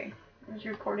other day. It was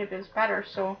reported as better.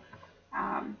 So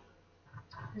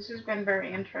this has been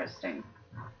very interesting.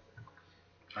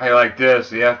 I like this.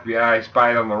 The FBI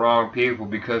spied on the wrong people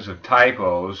because of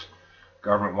typos.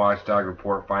 Government watchdog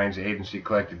report finds the agency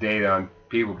collected data on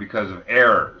people because of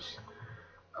errors.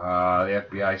 The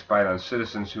FBI spied on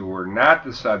citizens who were not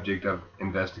the subject of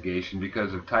investigation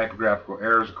because of typographical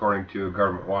errors, according to a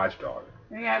government watchdog.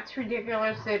 Yeah, it's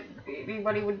ridiculous that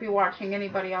anybody would be watching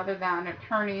anybody other than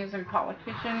attorneys and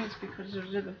politicians because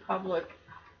those are the public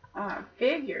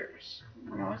figures.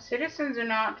 You know, citizens are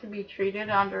not to be treated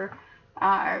under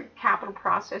capital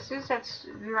processes. That's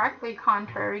directly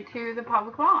contrary to the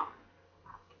public law.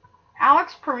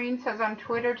 Alex Perrine says on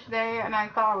Twitter today, and I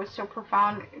thought it was so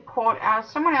profound, quote, as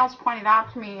someone else pointed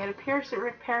out to me, it appears that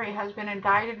Rick Perry has been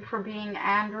indicted for being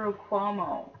Andrew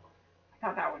Cuomo. I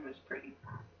thought that one was pretty.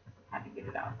 Had to get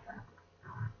it out there.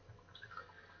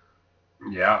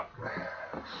 Yeah.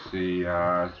 Let's see,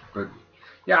 but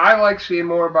yeah, I like seeing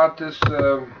more about this,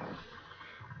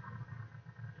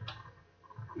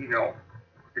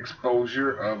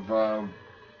 exposure of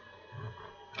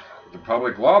the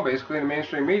public law, basically, in the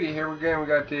mainstream media. Here again, we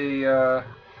got the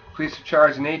police have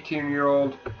charged an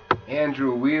 18-year-old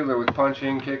Andrew Wheeler with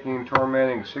punching, kicking, and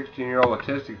tormenting a 16-year-old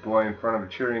autistic boy in front of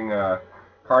cheering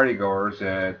partygoers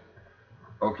at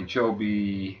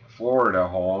Okeechobee, Florida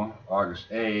home, August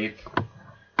 8th.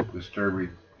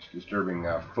 Disturbing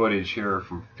footage here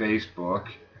from Facebook.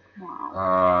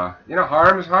 Wow.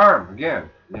 Harm is harm, again,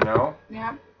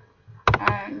 Yep.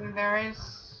 And there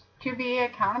is to be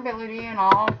accountability in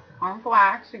all harmful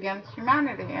acts against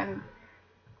humanity, and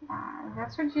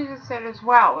that's what Jesus said as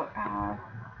well.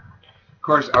 Of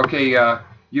course, okay,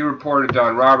 you reported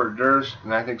on Robert Durst,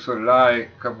 and I think so did I, a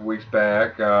couple weeks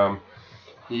back.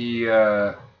 He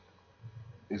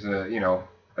is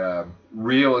a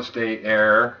real estate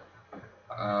heir.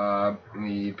 And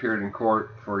he appeared in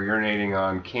court for urinating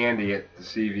on candy at the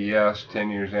CVS 10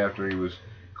 years after he was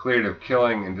cleared of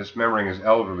killing and dismembering his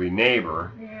elderly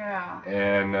neighbor. Yeah.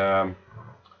 And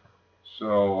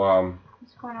so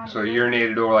What's going on he today?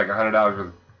 urinated over like $100 worth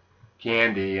of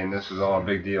candy, and this is all a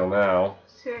big deal now.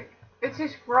 Sick. It's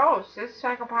just gross. This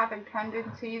psychopathic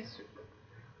tendencies.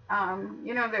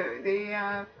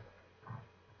 The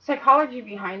psychology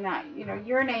behind that.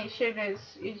 Urination is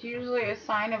usually a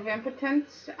sign of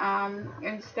impotence.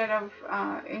 Instead of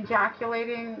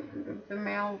ejaculating, the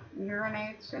male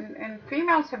urinates, and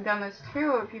females have done this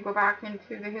too. If you go back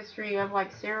into the history of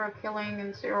like serial killing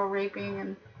and serial raping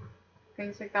and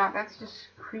things like that, that's just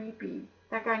creepy.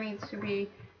 That guy needs to be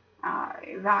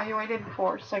evaluated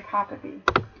for psychopathy.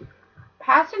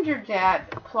 Passenger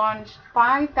jet plunged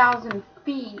 5,000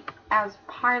 feet as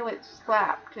pilot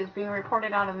slept is being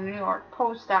reported out of the New York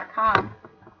Post.com.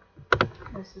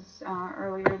 This is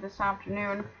earlier this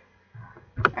afternoon.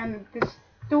 And the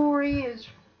story is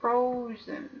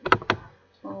frozen.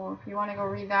 So if you want to go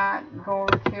read that, go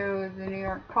over to the New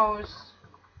York Post.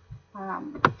 I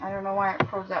don't know why it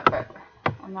froze up, but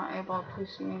I'm not able to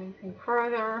see anything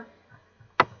further.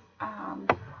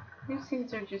 These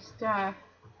things are just...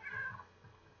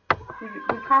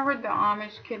 We covered the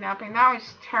Amish kidnapping. That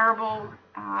was terrible.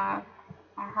 Our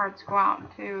hearts go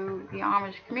out to the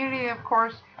Amish community, of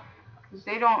course, because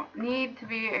they don't need to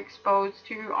be exposed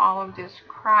to all of this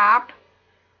crap,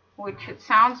 which it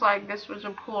sounds like this was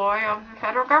a ploy of the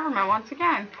federal government, once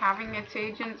again, having its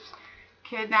agents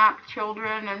kidnap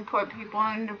children and put people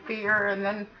into fear, and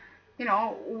then,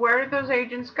 where did those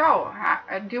agents go?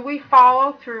 Do we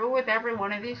follow through with every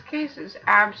one of these cases?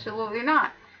 Absolutely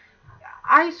not.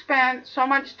 I spent so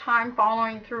much time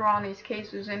following through on these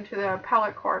cases into the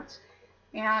appellate courts,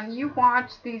 and you watch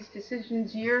these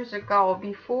decisions years ago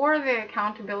before the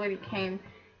accountability came,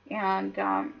 and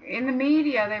in the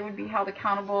media they would be held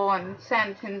accountable and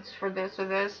sentenced for this or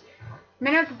this. The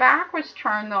minute the back was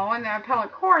turned, though, in the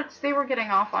appellate courts, they were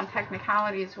getting off on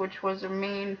technicalities, which was a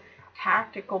main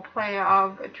tactical play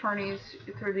of attorneys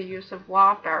through the use of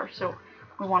lawfare. So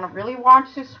we want to really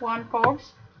watch this one,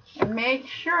 folks, and make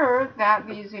sure that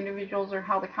these individuals are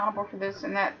held accountable for this,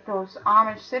 and that those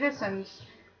Amish citizens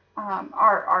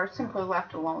are simply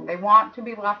left alone. They want to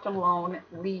be left alone.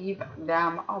 Leave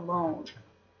them alone.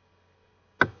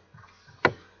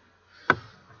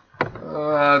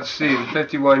 Let's see, the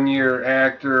 51-year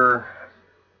actor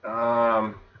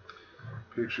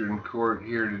pictured in court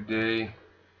here today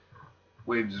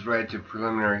waived his right to a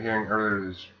preliminary hearing earlier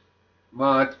this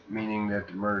month, meaning that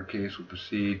the murder case will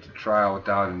proceed to trial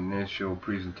without an initial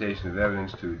presentation of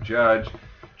evidence to a judge.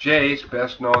 Jace,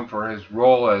 best known for his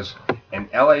role as an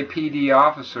LAPD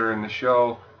officer in the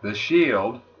show The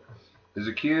Shield, is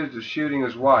accused of shooting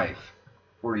his wife,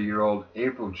 40-year-old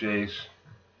April Jace,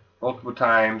 multiple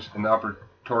times in the upper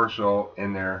torso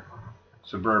in their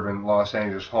suburban Los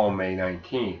Angeles home May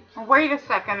 19th. Wait a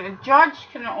second. A judge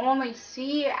can only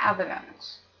see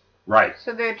evidence. Right.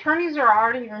 So the attorneys are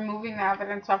already removing the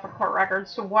evidence off a court record.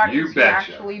 So what is he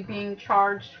actually being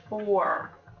charged for?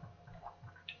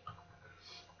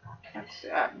 That's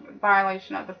a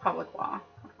violation of the public law,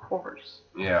 of course.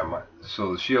 Yeah.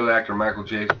 So the Shield actor Michael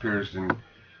Jace appears in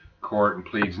court and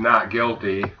pleads not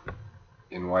guilty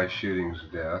in wife shooting's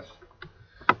death.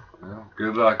 Well,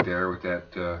 good luck there with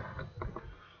that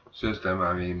system.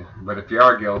 I mean, but if you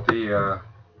are guilty, You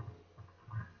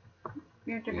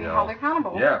have to be you know, held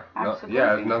accountable. yeah, Absolutely.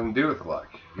 yeah, it has nothing to do with luck.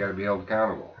 You got to be held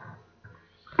accountable.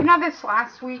 You know, this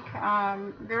last week,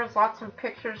 there was lots of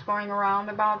pictures going around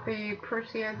about the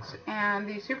Perseids and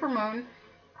the supermoon.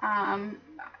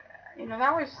 You know,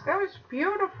 that was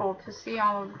beautiful to see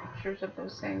all of the pictures of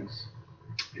those things.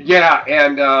 Yeah,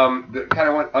 and that kind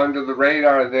of went under the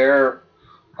radar there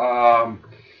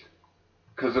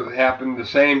because it happened the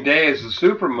same day as the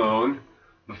supermoon.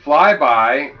 The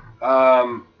flyby,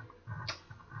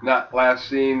 not last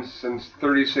seen since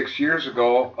 36 years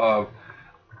ago, of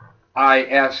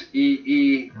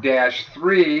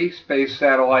ISEE-3 space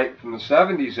satellite from the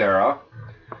 70s era,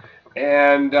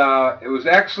 and it was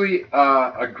actually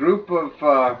a group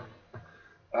of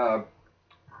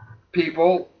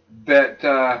people that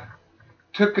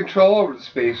took control over the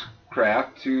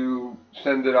spacecraft to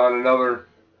send it on another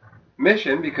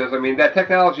mission, because I mean that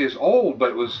technology is old,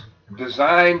 but it was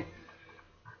designed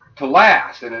to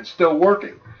last, and it's still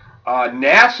working.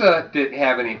 NASA didn't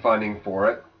have any funding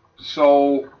for it,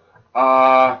 so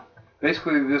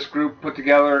basically this group put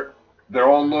together their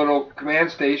own little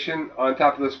command station on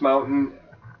top of this mountain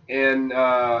in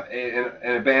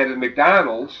an abandoned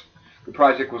McDonald's. The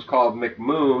project was called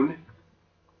McMoon,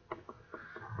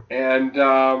 and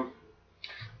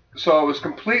so it was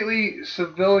completely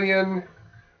civilian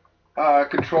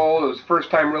controlled. It was the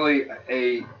first time really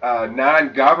a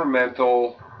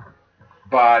non-governmental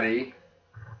body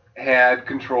had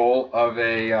control of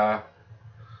a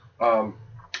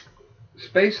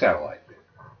space satellite.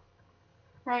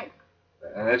 Right.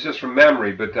 And that's just from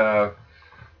memory, but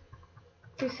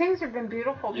these things have been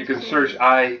beautiful. You can search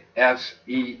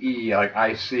ISEE, like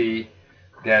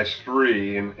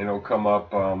IC-3, and it'll come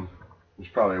up. There's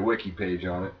probably a wiki page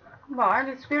on it. Well,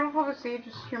 it's beautiful to see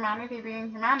just humanity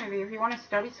being humanity. If you want to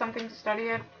study something, study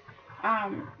it.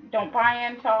 Don't buy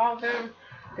into all the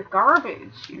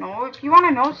garbage. You know, if you want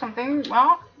to know something,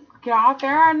 well, get out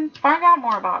there and find out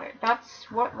more about it. That's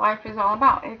what life is all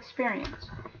about, experience.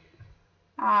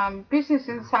 Business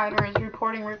Insider is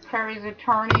reporting Rick Perry's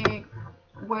attorney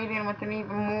weighed in with an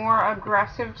even more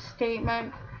aggressive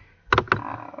statement.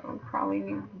 We probably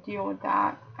need to deal with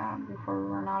that before we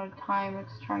run out of time.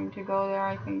 It's trying to go there,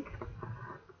 I think.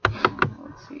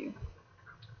 Let's see.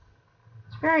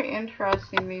 It's very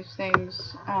interesting, these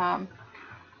things.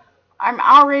 I'm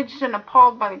outraged and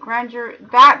appalled by the grand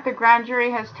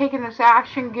jury has taken this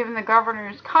action given the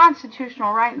governor's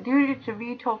constitutional right and duty to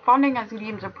veto funding as he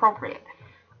deems appropriate.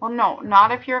 Well, no,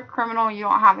 not if you're a criminal. You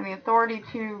don't have any authority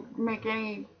to make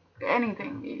anything.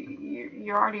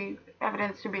 You're already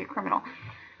evidenced to be a criminal.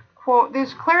 Quote,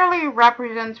 this clearly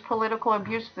represents political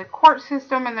abuse of the court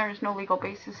system, and there is no legal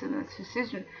basis in this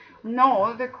decision.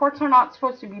 No, the courts are not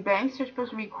supposed to be banks. They're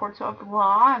supposed to be courts of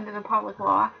law under the public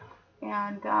law.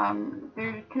 And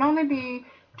there can only be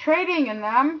trading in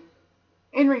them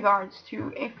in regards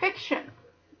to a fiction.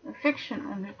 A fiction.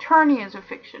 An attorney is a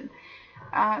fiction.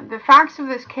 The facts of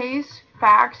this case,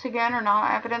 facts again are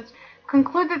not evidence,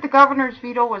 conclude that the governor's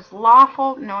veto was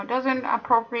lawful. No, it doesn't.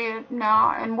 Appropriate.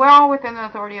 No, and well within the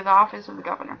authority of the office of the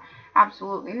governor.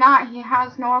 Absolutely not. He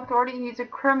has no authority. He's a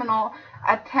criminal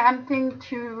attempting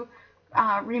to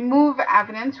remove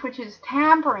evidence, which is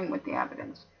tampering with the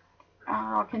evidence.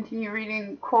 I'll continue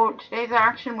reading. Quote, today's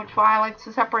action, which violates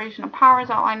the separation of powers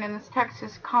outlined in this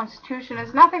Texas Constitution,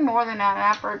 is nothing more than an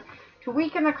effort to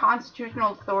weaken the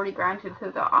constitutional authority granted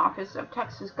to the office of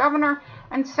Texas governor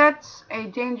and sets a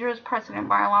dangerous precedent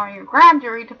by allowing a grand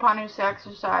jury to punish the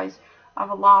exercise of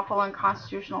a lawful and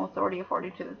constitutional authority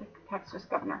afforded to the Texas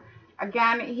governor.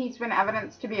 Again, he's been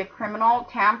evidenced to be a criminal,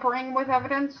 tampering with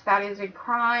evidence. That is a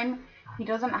crime. He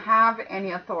doesn't have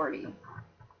any authority.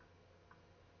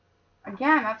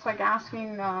 Again, that's like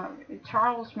asking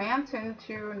Charles Manson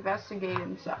to investigate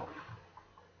himself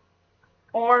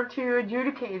or to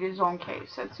adjudicate his own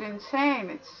case. That's insane.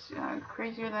 It's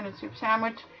crazier than a soup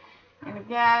sandwich. And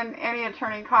again, any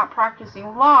attorney caught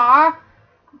practicing law,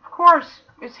 of course,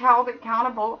 is held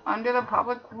accountable under the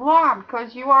public law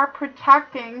because you are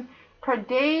protecting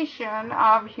predation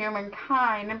of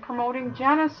humankind and promoting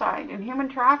genocide and human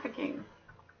trafficking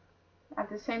at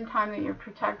the same time that you're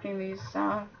protecting these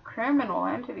criminal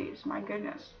entities. My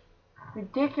goodness.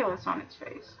 Ridiculous on its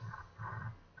face.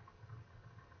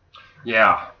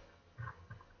 Yeah.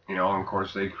 You know, and of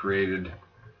course they created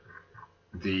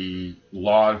the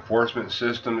law enforcement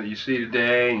system that you see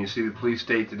today, and you see the police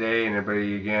state today, and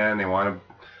everybody, again, they want to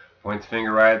point the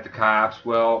finger right at the cops.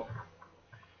 Well,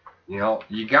 you know,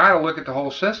 you got to look at the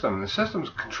whole system. The system's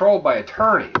controlled by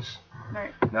attorneys.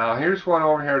 Right. Now, here's one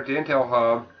over here at the Intel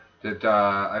Hub that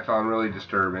I found really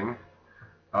disturbing.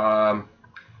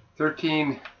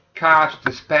 13 cops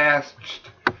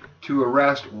dispatched to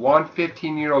arrest one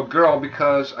 15-year-old girl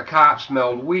because a cop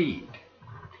smelled weed.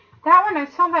 That one, I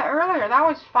saw that earlier. That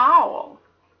was foul.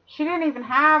 She didn't even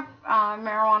have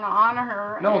marijuana on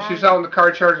her. No, she's out in the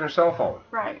car charging her cell phone.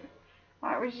 Right.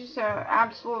 It was just an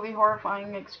absolutely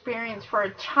horrifying experience for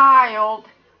a child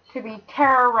to be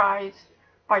terrorized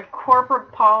by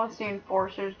corporate policy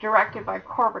enforcers directed by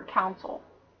corporate counsel.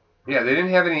 Yeah, they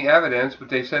didn't have any evidence, but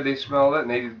they said they smelled it, and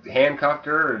they handcuffed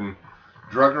her and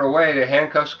drug her away. The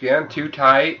handcuffs, again, too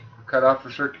tight, cut off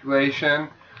her circulation.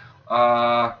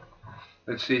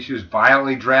 Let's see, she was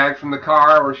violently dragged from the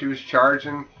car where she was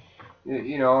charging,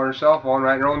 her cell phone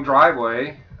right in her own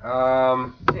driveway.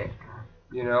 And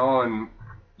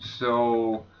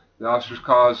so the officers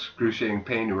caused excruciating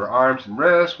pain to her arms and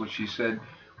wrists, which she said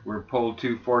were pulled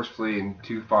too forcefully and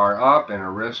too far up, and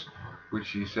her wrists, which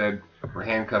she said were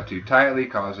handcuffed too tightly,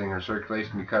 causing her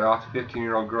circulation to be cut off. The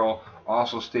 15-year-old girl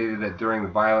also stated that during the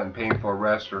violent and painful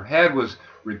arrest, her head was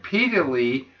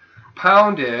repeatedly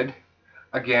pounded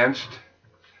against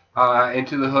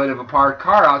into the hood of a parked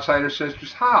car outside her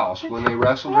sister's house when they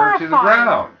wrestled her to the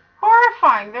ground.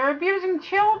 Horrifying. They're abusing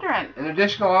children. And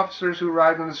additional officers who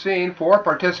arrived on the scene, 4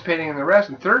 participating in the arrest,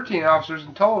 and 13 officers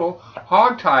in total,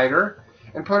 hog-tied her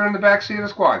and put her in the back seat of the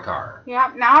squad car.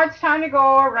 Yep, now it's time to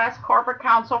go arrest corporate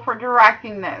counsel for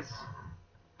directing this.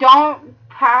 Don't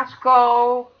pass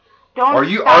go. Don't or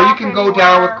you can go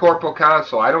down with corporal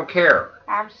counsel. I don't care.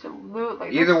 Absolutely.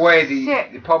 Either way,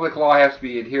 the public law has to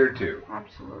be adhered to.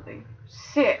 Absolutely.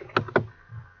 Sick.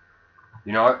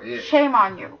 Shame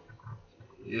on you.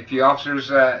 If the officers,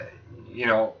 are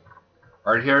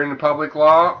adhering to public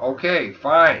law, okay,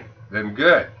 fine, then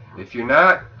good. If you're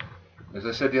not, as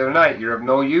I said the other night, you're of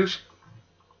no use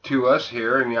to us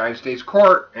here in the United States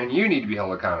court, and you need to be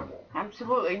held accountable.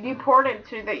 Absolutely. Deported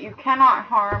so that you cannot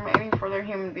harm any further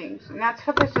human beings. And that's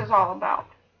what this is all about.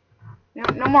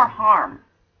 No more harm.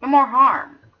 No more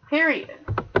harm. Period.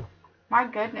 My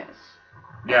goodness.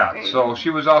 Yeah, so she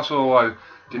was also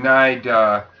denied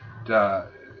access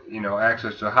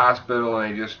to a hospital,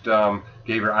 and they just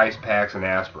gave her ice packs and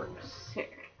aspirin.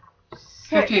 Sick.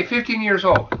 15 years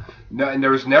old. No, and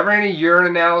there was never any urine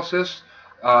analysis,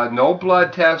 no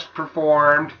blood test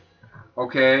performed,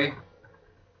 okay?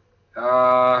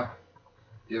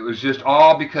 It was just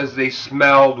all because they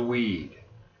smelled weed.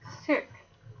 Sick.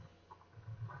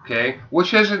 Okay?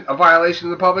 Which isn't a violation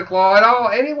of the public law at all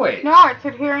anyway. No, it's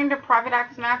adhering to private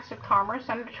acts and acts of commerce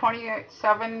under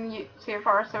 27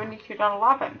 CFR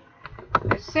 72.11.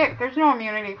 It's sick. There's no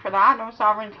immunity for that, no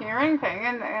sovereignty or anything.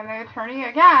 And the attorney,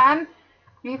 again,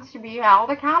 needs to be held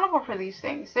accountable for these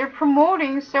things. They're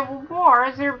promoting civil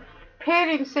wars. They're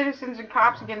pitting citizens and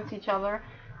cops against each other,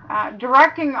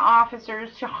 directing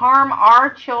officers to harm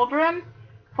our children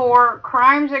for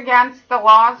crimes against the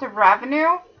laws of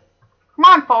revenue. Come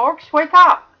on, folks, wake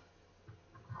up.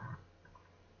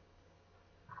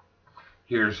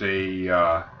 Here's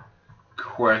a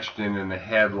question in the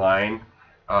headline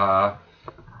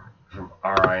from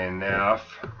RINF.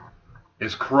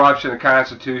 Is corruption a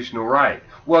constitutional right?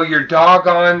 Well, you're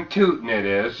doggone tootin' it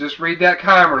is. Just read that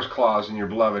Commerce Clause in your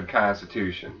beloved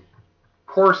Constitution. Of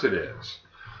course it is.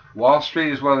 Wall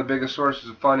Street is one of the biggest sources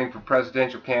of funding for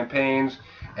presidential campaigns,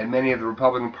 and many of the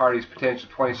Republican Party's potential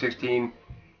 2016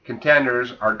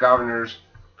 contenders are governors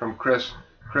from Chris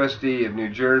Christie of New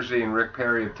Jersey and Rick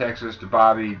Perry of Texas to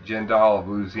Bobby Jindal of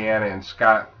Louisiana and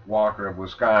Scott Walker of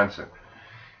Wisconsin.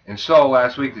 And so,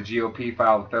 last week, the GOP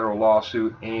filed a federal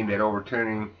lawsuit aimed at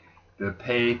overturning the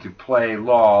pay-to-play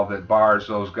law that bars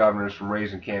those governors from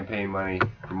raising campaign money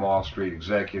from Wall Street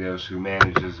executives who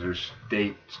manages their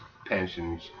state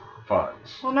pensions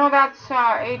funds. Well, no, that's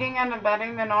aiding and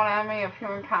abetting the known enemy of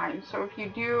humankind. So if you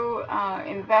do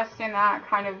invest in that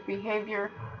kind of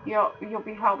behavior, you'll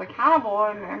be held accountable,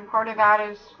 and part of that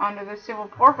is under the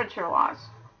civil forfeiture laws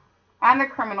and the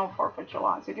criminal forfeiture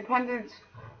laws. It depends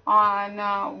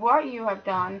on what you have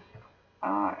done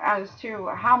as to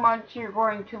how much you're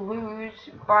going to lose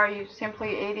by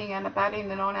simply aiding and abetting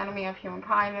the known enemy of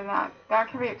humankind, and that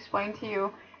can be explained to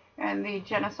you in the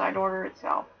genocide order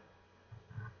itself.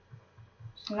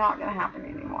 It's not going to happen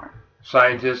anymore.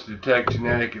 Scientists detect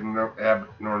genetic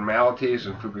abnormalities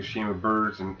in Fukushima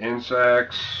birds and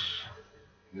insects.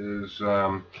 Is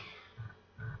some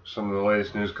of the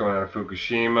latest news coming out of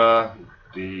Fukushima.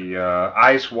 The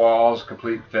ice wall's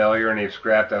complete failure, and they've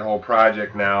scrapped that whole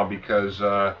project now because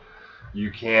you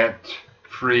can't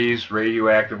freeze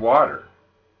radioactive water.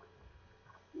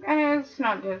 And it's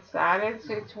not just that.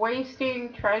 It's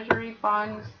wasting treasury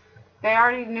funds. They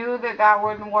already knew that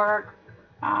wouldn't work.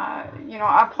 You know,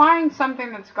 applying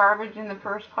something that's garbage in the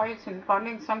first place and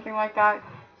funding something like that,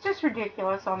 it's just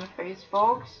ridiculous on the face,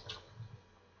 folks.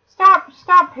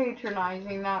 Stop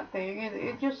patronizing that thing.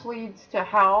 It just leads to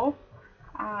hell,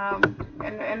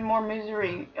 and more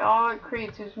misery. All it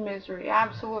creates is misery,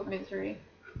 absolute misery.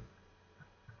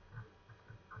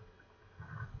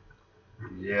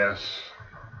 Yes.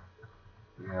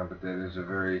 Yeah, but that is a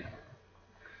very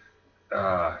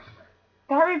That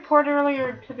report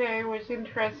earlier today was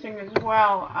interesting as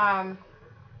well.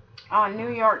 On New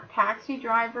York taxi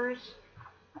drivers.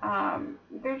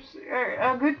 There's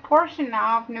a good portion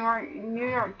now of New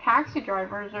York taxi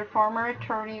drivers are former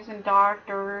attorneys and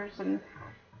doctors and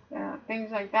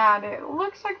things like that. It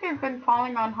looks like they've been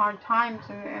falling on hard times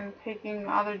and taking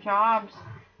other jobs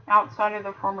outside of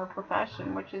the former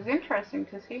profession, which is interesting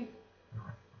to see.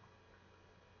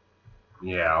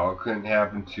 yeah, well, it couldn't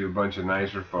happen to a bunch of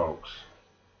nicer folks.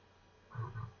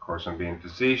 Of course, I'm being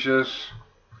facetious.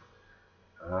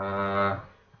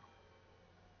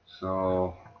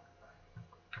 So,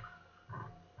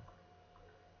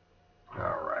 all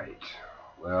right.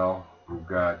 Well, we've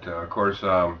got, of course,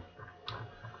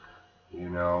 you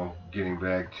know, getting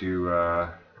back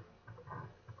to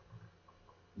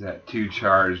that 2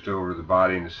 charged over the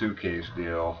body in the suitcase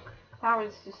deal. That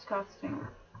was disgusting.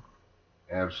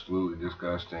 Absolutely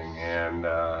disgusting. And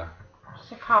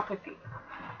Psychopathy.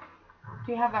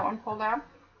 Do you have that one pulled up?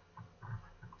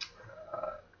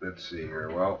 let's see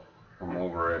here. Well, I'm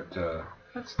over at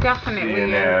That's definitely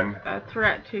CNN. a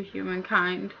threat to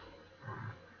humankind.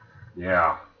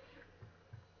 Yeah.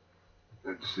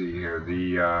 Let's see here.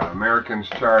 The Americans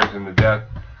charged in the death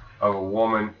of a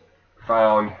woman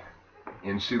found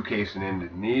in suitcase in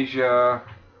Indonesia.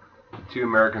 The 2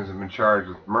 Americans have been charged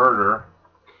with murder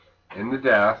in the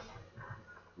death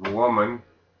of a woman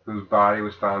whose body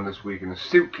was found this week in a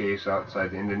suitcase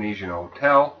outside the Indonesian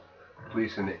hotel.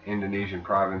 Police in the Indonesian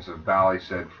province of Bali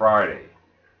said Friday.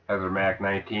 Heather Mack,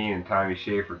 19, and Tommy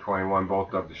Schaefer, 21,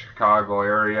 both of the Chicago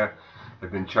area,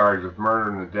 have been charged with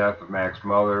murder in the death of Mack's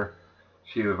mother.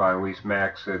 Sheila Von Weiss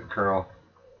Mack, said Colonel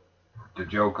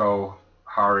Djoko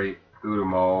Hari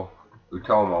Utomo,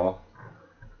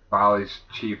 Bali's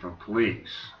chief of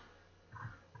police.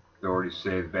 Authorities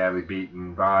say the badly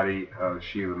beaten body of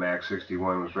Sheila Mack,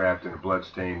 61, was wrapped in a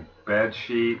blood-stained bed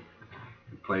sheet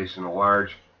and placed in a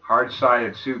large,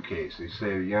 hard-sided suitcase. They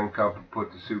say the young couple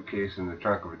put the suitcase in the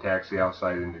trunk of a taxi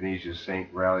outside Indonesia's St.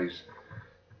 Regis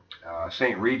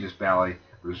Valley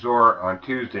Resort on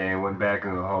Tuesday and went back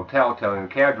into the hotel, telling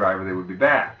the cab driver they would be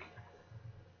back.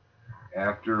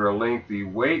 After a lengthy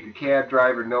wait, the cab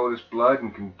driver noticed blood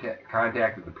and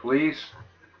contacted the police.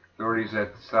 Authorities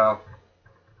at the South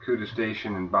Kuta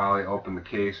station in Bali opened the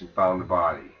case and found the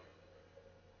body.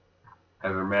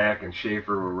 Heather Mack and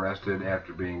Schaefer were arrested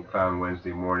after being found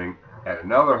Wednesday morning at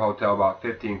another hotel about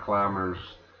 15 kilometers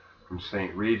from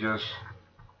St. Regis.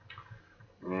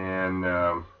 And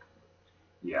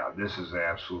yeah, this is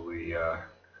absolutely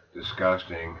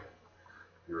disgusting.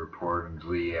 He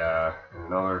reportedly, in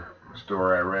another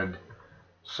story I read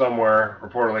somewhere,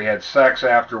 reportedly had sex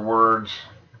afterwards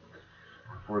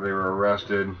before they were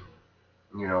arrested.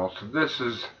 You know, so this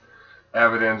is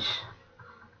evidence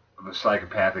of a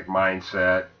psychopathic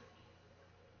mindset,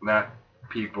 not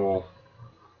people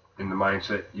in the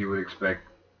mindset you would expect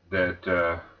that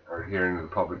are adhering to the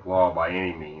public law by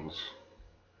any means.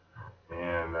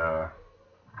 And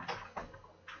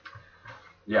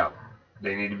yeah,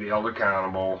 they need to be held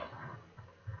accountable.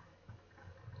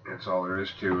 That's all there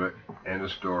is to it. End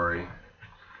of story.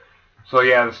 So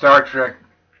yeah, the Star Trek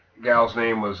gal's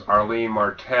name was Arlene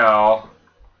Martell.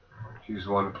 She's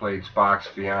the one who played Spock's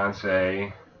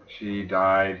fiance. She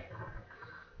died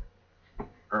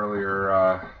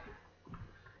earlier,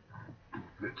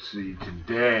 let's see,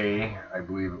 today, I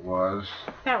believe it was.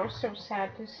 That was so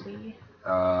sad to see.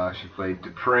 She played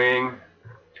T'Pring,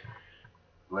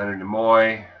 Leonard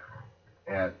Nimoy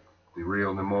at the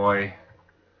Real Nimoy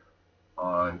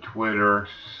on Twitter,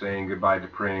 saying goodbye to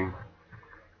T'Pring.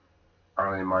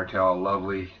 Arlene Martell, a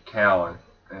lovely talent.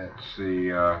 Let's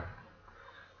see,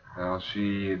 well,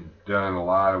 she had done a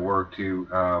lot of work too.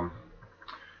 Her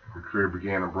career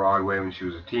began on Broadway when she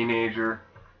was a teenager.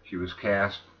 She was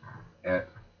cast at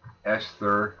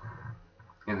Esther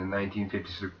in the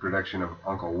 1956 production of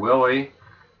Uncle Willie.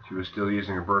 She was still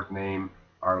using her birth name,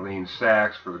 Arlene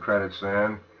Sachs, for the credits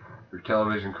then. Her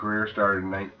television career started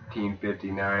in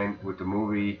 1959 with the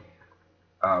move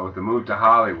to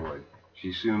Hollywood.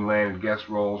 She soon landed guest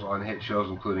roles on hit shows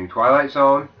including Twilight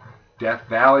Zone, Death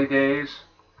Valley Days,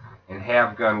 and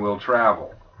Have Gun Will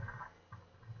Travel.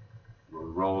 Those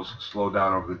roles slowed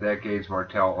down over the decades.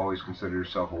 Martell always considered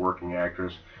herself a working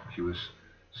actress. She was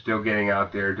still getting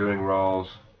out there doing roles.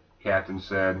 Captain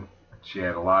said she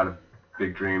had a lot of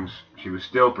big dreams she was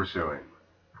still pursuing.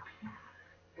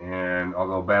 And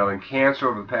although battling cancer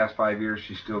over the past 5 years,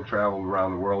 she still traveled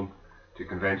around the world to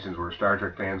conventions where Star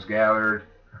Trek fans gathered.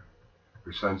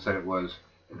 Her son said it was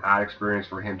an odd experience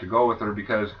for him to go with her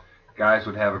because guys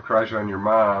would have a crush on your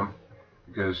mom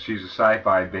because she's a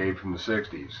sci-fi babe from the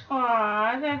 60s.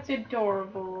 Aw, that's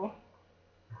adorable.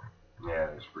 Yeah,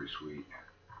 it's pretty sweet.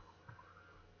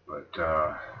 But,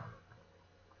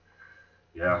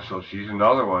 yeah, so she's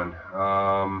another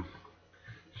one.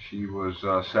 She was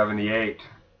 78,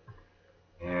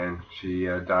 and she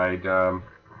died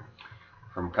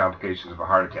from complications of a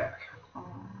heart attack.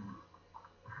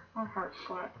 Our hearts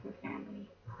go out to the family.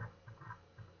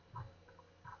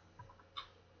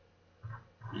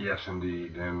 Yes,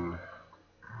 indeed. And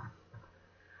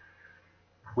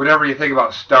whatever you think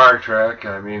about Star Trek,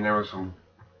 I mean, there was some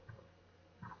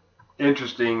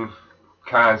interesting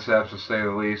concepts, to say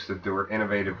the least, that they were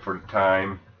innovative for the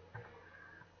time.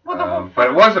 Well, the whole but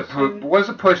it was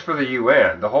a push for the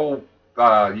UN. The whole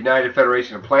United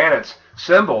Federation of Planets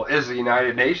symbol is the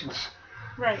United Nations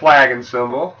flag and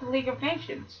symbol. The League of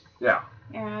Nations. Yeah.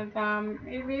 And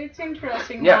it's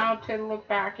interesting now to look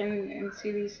back and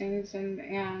see these things and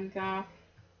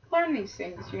learn these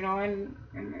things, you know, and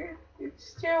it's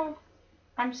still,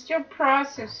 I'm still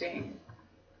processing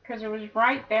because it was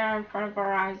right there in front of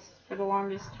our eyes for the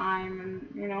longest time, and,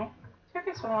 you know, it took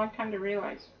us a long time to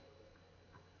realize.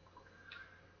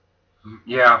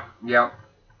 Yeah, yeah.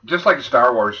 Just like the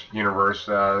Star Wars universe,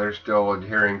 they're still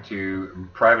adhering to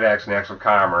private acts and acts of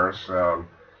commerce.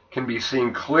 Can be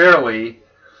seen clearly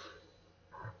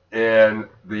in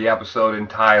the episode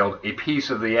entitled A Piece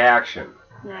of the Action,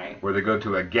 right, where they go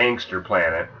to a gangster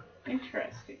planet.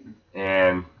 Interesting.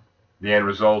 And the end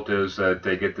result is that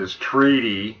they get this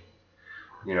treaty,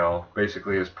 you know,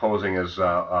 basically as posing as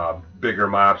bigger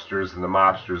mobsters than the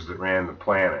mobsters that ran the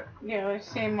planet. Yeah, the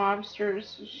same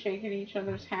mobsters shaking each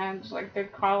other's hands like the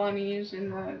colonies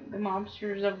and the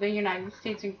mobsters of the United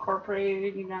States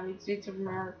Incorporated, United States of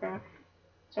America.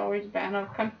 It's always been a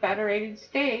confederated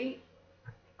state,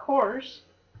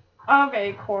 of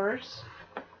a course.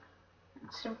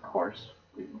 It's, of course,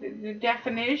 the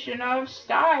definition of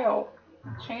style,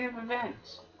 chain of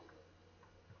events,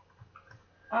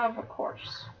 of a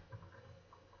course.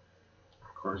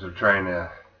 Of course, they're trying to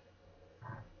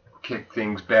kick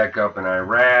things back up in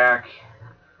Iraq.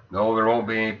 No, there won't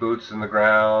be any boots in the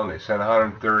ground. They sent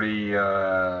 130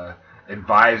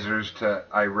 advisors to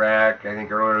Iraq, I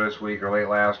think earlier this week or late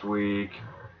last week.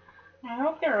 I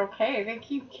hope they're okay. They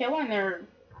keep killing their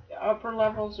upper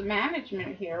levels of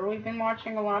management here. We've been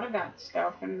watching a lot of that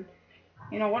stuff, and,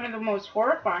 you know, one of the most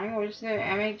horrifying was the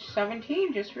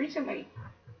MH17 just recently.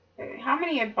 How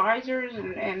many advisors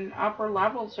and upper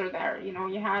levels are there? You know,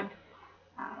 you had,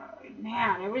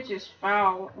 man, it was just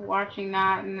foul watching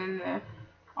that, and then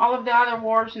all of the other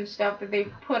wars and stuff that they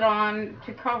put on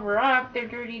to cover up their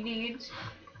dirty deeds.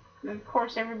 And of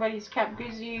course, everybody's kept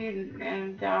busy,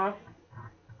 and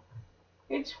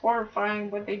it's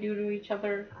horrifying what they do to each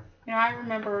other. You know, I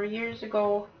remember years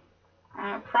ago,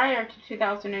 prior to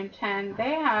 2010,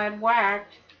 they had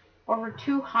whacked over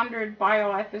 200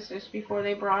 bioethicists before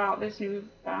they brought out this new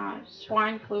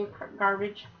swine flu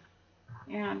garbage.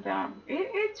 And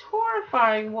it's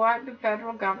horrifying what the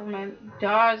federal government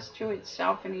does to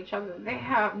itself and each other. They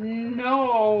have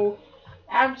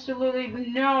absolutely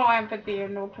no empathy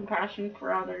and no compassion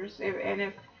for others. And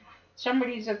if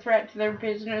somebody's a threat to their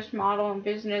business model and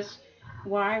business,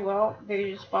 why? Well,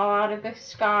 they just fall out of the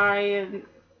sky and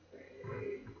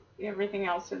everything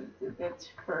else that's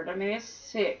occurred. I mean, it's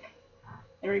sick.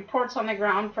 The reports on the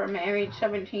ground from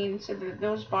MH17 said that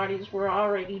those bodies were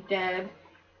already dead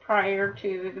prior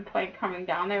to the plague coming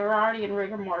down. They were already in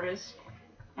rigor mortis,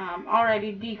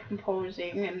 already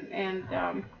decomposing,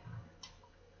 and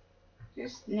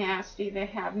just nasty. They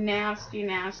have nasty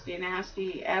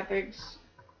ethics.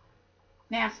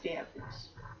 Nasty ethics.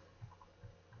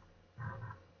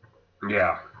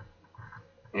 Yeah.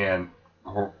 And,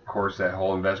 of course, that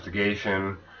whole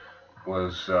investigation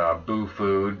was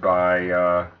boo-fooed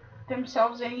by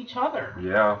themselves and each other.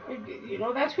 Yeah. You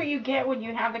know, that's what you get when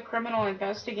you have the criminal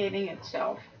investigating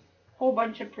itself. Whole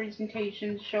bunch of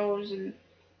presentations, shows, and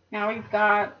now we've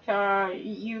got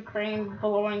Ukraine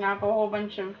blowing up a whole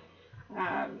bunch of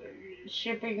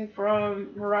shipping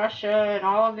from Russia and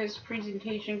all of this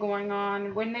presentation going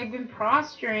on when they've been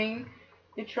posturing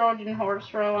the Trojan horse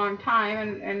for a long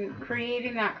time and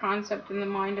creating that concept in the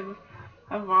mind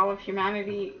of all of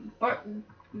humanity. But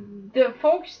The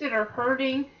folks that are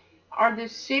hurting are the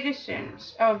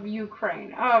citizens of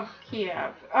Ukraine, of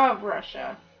Kiev, of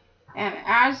Russia. And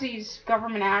as these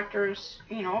government actors,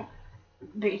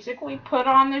 basically put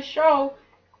on the show,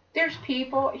 there's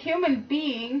people, human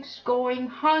beings, going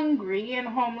hungry and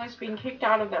homeless, being kicked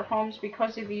out of their homes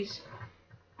because of these,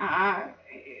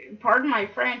 pardon my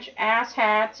French,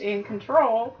 asshats in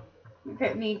control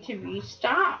that need to be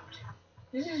stopped.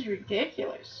 This is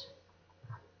ridiculous.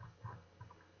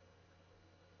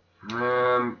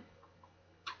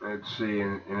 Let's see,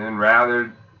 and then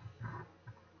rather,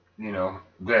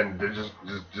 than to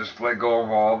just let go of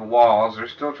all the laws, they're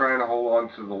still trying to hold on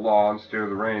to the law and steer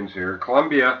the reins here.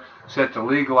 Colombia set to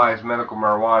legalize medical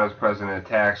marijuana as president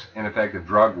attacks ineffective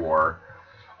drug war.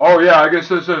 Oh yeah, I guess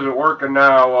this isn't working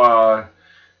now.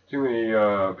 Too many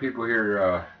people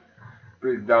here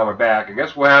breathing down my back. I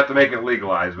guess we'll have to make it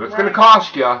legalized, but it's going to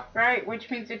cost you. Right, which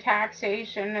means the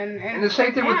taxation and the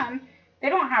same thing with. They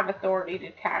don't have authority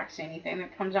to tax anything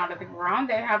that comes out of the ground.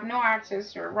 They have no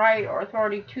access or right or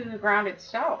authority to the ground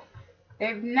itself.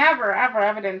 They've never, ever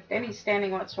evidenced any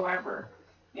standing whatsoever.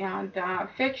 And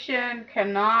fiction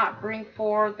cannot bring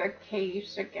forth a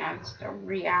case against a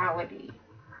reality.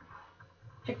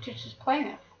 Fictitious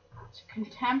plaintiff. It's a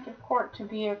contempt of court to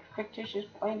be a fictitious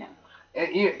plaintiff.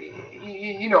 And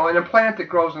in a plant that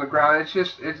grows in the ground,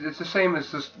 it's the same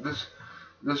as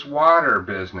this water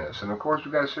business. And of course,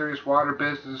 we've got a serious water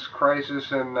business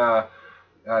crisis in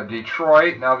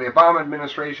Detroit. Now, the Obama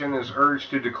administration is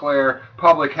urged to declare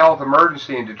public health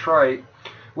emergency in Detroit.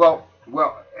 Well,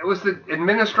 it was the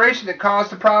administration that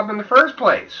caused the problem in the first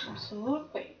place.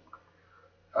 Absolutely.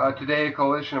 Today, a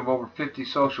coalition of over 50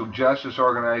 social justice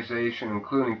organizations,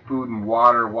 including Food and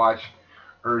Water Watch,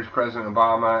 urged President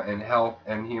Obama and Health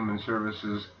and Human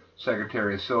Services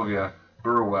Secretary Sylvia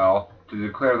Burwell to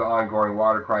declare the ongoing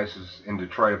water crisis in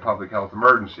Detroit a public health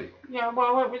emergency. Yeah,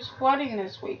 well, it was flooding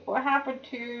this week. What happened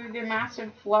to the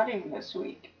massive flooding this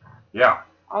week? Yeah.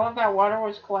 All of that water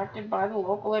was collected by the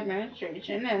local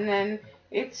administration, and then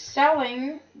it's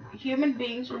selling human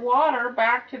beings' water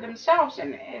back to themselves.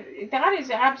 And that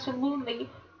is absolutely,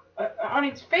 on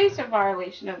its face, a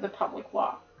violation of the public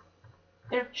law.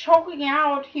 They're choking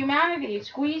out humanity,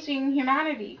 squeezing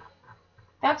humanity.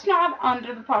 That's not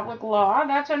under the public law.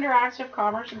 That's under acts of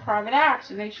commerce and private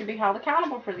acts, and they should be held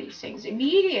accountable for these things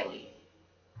immediately.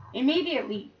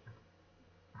 Immediately.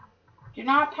 Do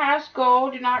not pass go.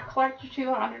 Do not collect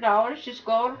your $200. Just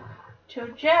go to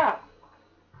jail.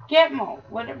 Gitmo.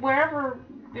 Wherever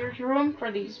there's room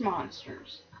for these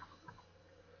monsters.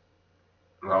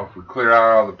 Well, if we clear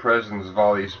out all the prisons of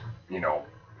all these,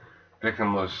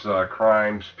 victimless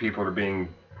crimes, people are being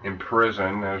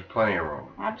imprisoned, there's plenty of room.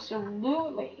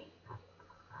 Absolutely.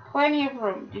 Plenty of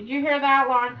room. Did you hear that,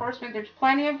 law enforcement? There's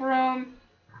plenty of room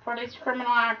for these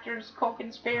criminal actors,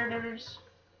 co-conspirators.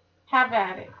 Have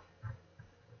at it.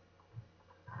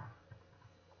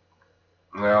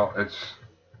 Well,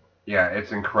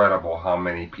 it's incredible how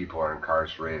many people are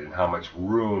incarcerated and how much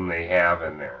room they have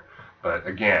in there. But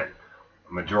again,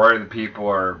 the majority of the people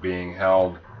are being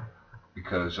held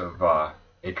because of a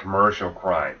commercial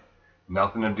crime.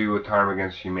 Nothing to do with harm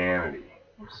against humanity.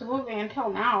 Absolutely, until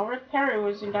now. Rick Perry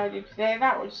was indicted today.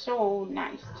 That was so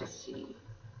nice to see.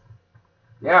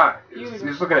 Yeah,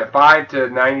 he's looking at 5 to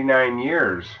 99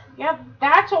 years. Yeah,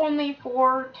 that's only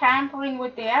for tampering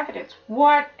with the evidence.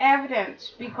 What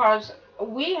evidence? Because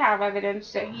we have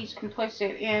evidence that he's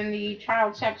complicit in the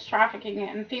child sex trafficking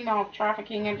and female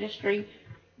trafficking industry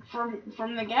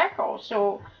from the get-go.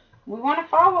 So we want to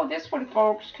follow this one,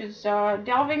 folks, because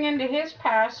delving into his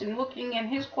past and looking in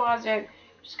his closet,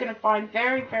 you're just going to find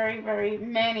very, very, very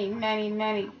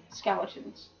many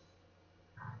skeletons.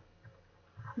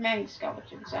 Many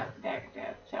skeletons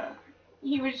that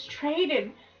he was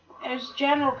traded as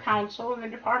general counsel in the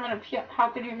Department of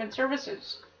Health and Human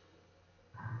Services.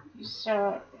 His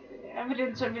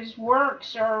evidence of his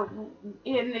works are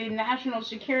in the National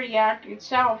Security Act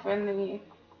itself and the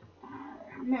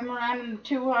Memorandum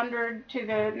 200 to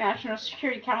the National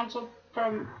Security Council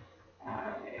from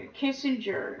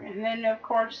Kissinger, and then of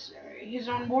course his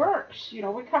own works.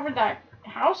 We covered that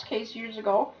House case years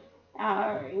ago.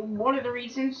 One of the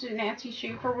reasons Nancy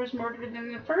Schaefer was murdered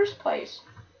in the first place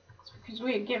is because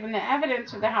we had given the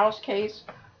evidence of the House case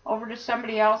over to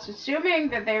somebody else, assuming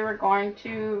that they were going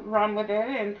to run with it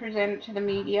and present it to the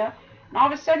media. And all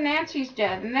of a sudden Nancy's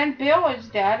dead, and then Bill is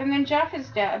dead, and then Jeff is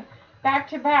dead, back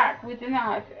to back within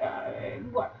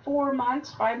 4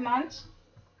 months, 5 months,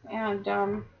 and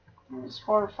it was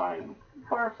horrifying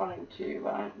to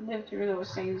live through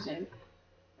those things and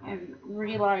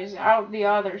realize out the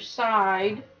other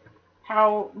side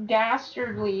how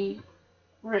dastardly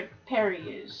Rick Perry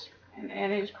is,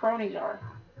 and his cronies are.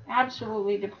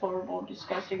 Absolutely deplorable,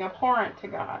 disgusting, abhorrent to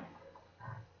God.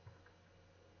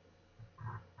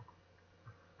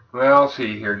 Well, let's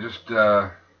see here. Just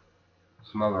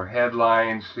some other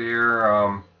headlines here.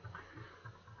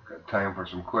 Got time for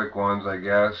some quick ones, I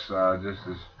guess. Just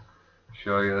to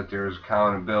show you that there's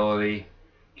accountability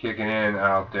kicking in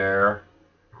out there.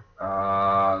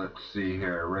 Let's see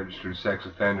here. Registered sex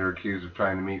offender accused of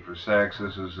trying to meet for sex.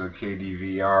 This is a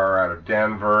KDVR out of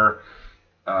Denver,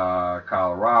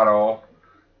 Colorado.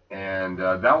 And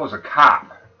that was a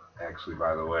cop, actually,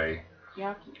 by the way.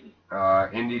 Yucky.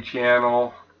 Indy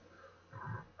Channel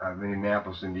of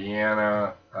Indianapolis,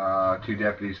 Indiana. 2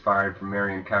 deputies fired from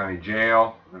Marion County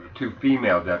Jail. There were 2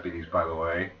 female deputies, by the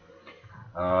way.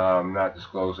 I'm not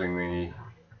disclosing the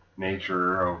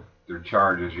nature of their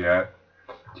charges yet.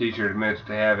 Teacher admits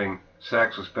to having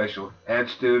sex with special ed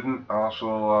student.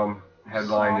 Also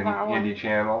headlined in Indy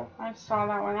Channel. I saw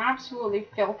that one. Absolutely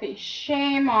filthy.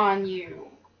 Shame on you.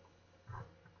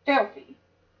 Filthy.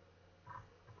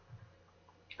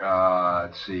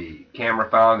 Let's see. Camera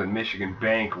found in Michigan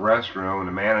Bank restroom.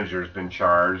 The manager has been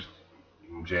charged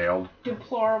and jailed.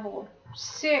 Deplorable.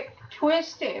 Sick.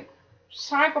 Twisted.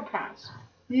 Psychopaths.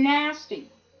 Nasty.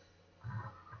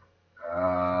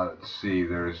 Let's see.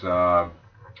 There's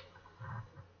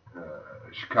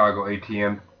Chicago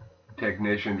ATM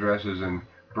technician dresses in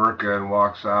burqa and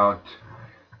walks out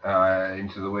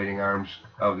into the waiting arms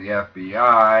of the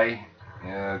FBI,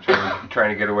 trying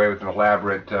to get away with an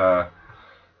elaborate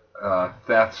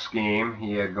theft scheme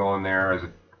he had going there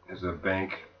as a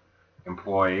bank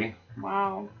employee.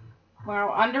 Wow.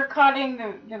 Wow. Undercutting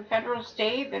the federal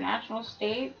state, the national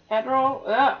state, federal.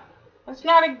 Ugh. That's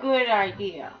not a good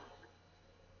idea.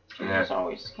 Jesus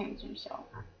always kings himself.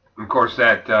 Of course,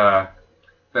 that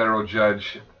federal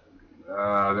judge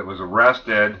that was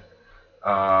arrested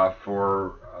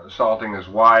for assaulting his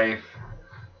wife.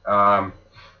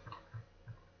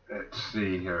 Let's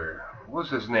see here. What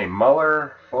was his name?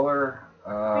 Fuller?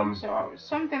 I think so.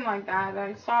 Something like that.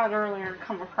 I saw it earlier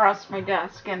come across my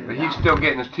desk. But he's still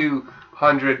getting his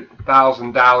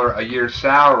 $200,000 a year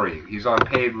salary. He's on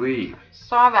paid leave.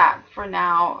 Saw that for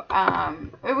now.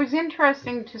 It was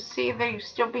interesting to see that he's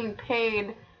still being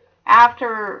paid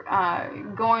after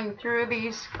going through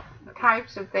these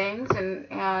types of things, and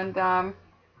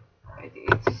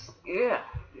it's just,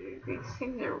 these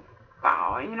things are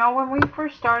foul. You know, when we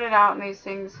first started out in these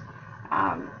things,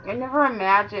 I never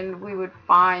imagined we would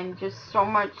find just so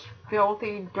much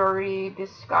filthy, dirty,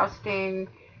 disgusting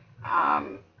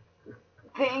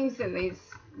things in these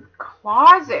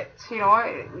closets. You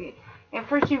know, at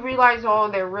first you realize,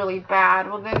 oh, they're really bad.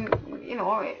 Well, then, you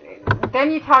know, then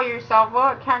you tell yourself,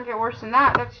 well, it can't get worse than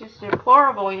that. That's just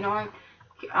deplorable, you know.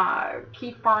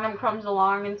 Keith Barnum comes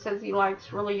along and says he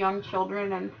likes really young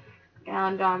children and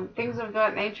things of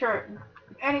that nature.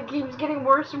 And it keeps getting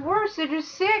worse and worse. They're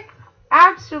just sick.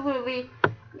 Absolutely,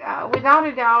 without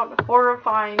a doubt,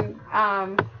 horrifying.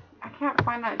 I can't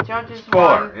find that judge's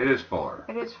Fuller. one. It is Fuller.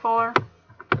 It is Fuller.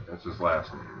 That's his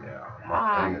last name, yeah.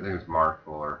 I think it's Mark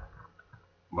Fuller.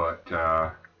 But,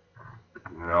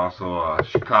 and also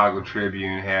Chicago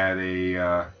Tribune had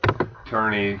a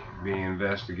attorney being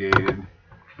investigated,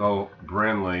 Bo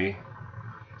Brinley.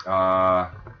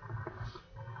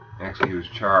 Actually, he was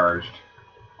charged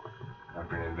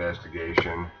after an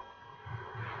investigation.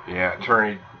 Yeah,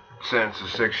 attorney sentenced to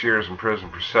 6 years in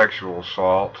prison for sexual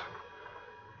assault.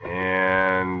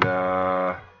 And,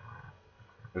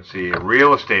 let's see, a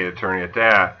real estate attorney at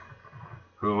that,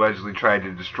 who allegedly tried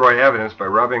to destroy evidence by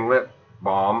rubbing lip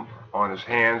balm on his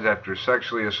hands after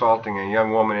sexually assaulting a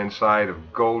young woman inside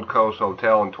of Gold Coast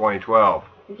Hotel in 2012.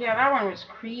 Yeah, that one was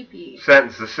creepy.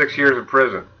 Sentenced to 6 years in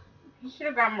prison. He should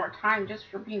have got more time just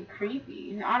for being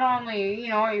creepy. Not only, you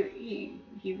know, he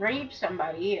raped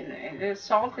somebody and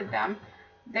assaulted them,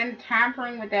 then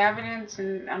tampering with evidence,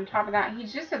 and on top of that,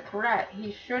 he's just a threat.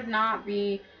 He should not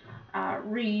be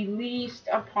released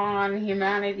upon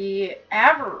humanity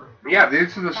ever. Yeah,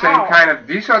 these are the same kind of,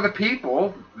 these are the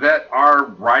people that are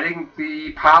writing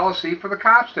the policy for the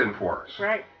cops to enforce.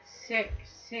 Right. Sick,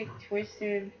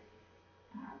 twisted.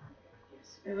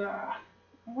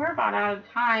 We're about out of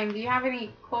time. Do you have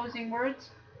any closing words?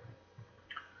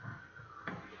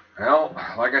 Well,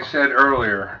 like I said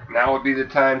earlier, now would be the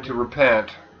time to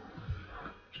repent.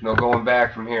 There's no going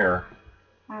back from here.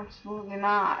 Absolutely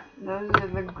not. Those are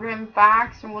the grim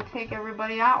facts, and we'll take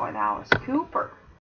everybody out with Alice Cooper.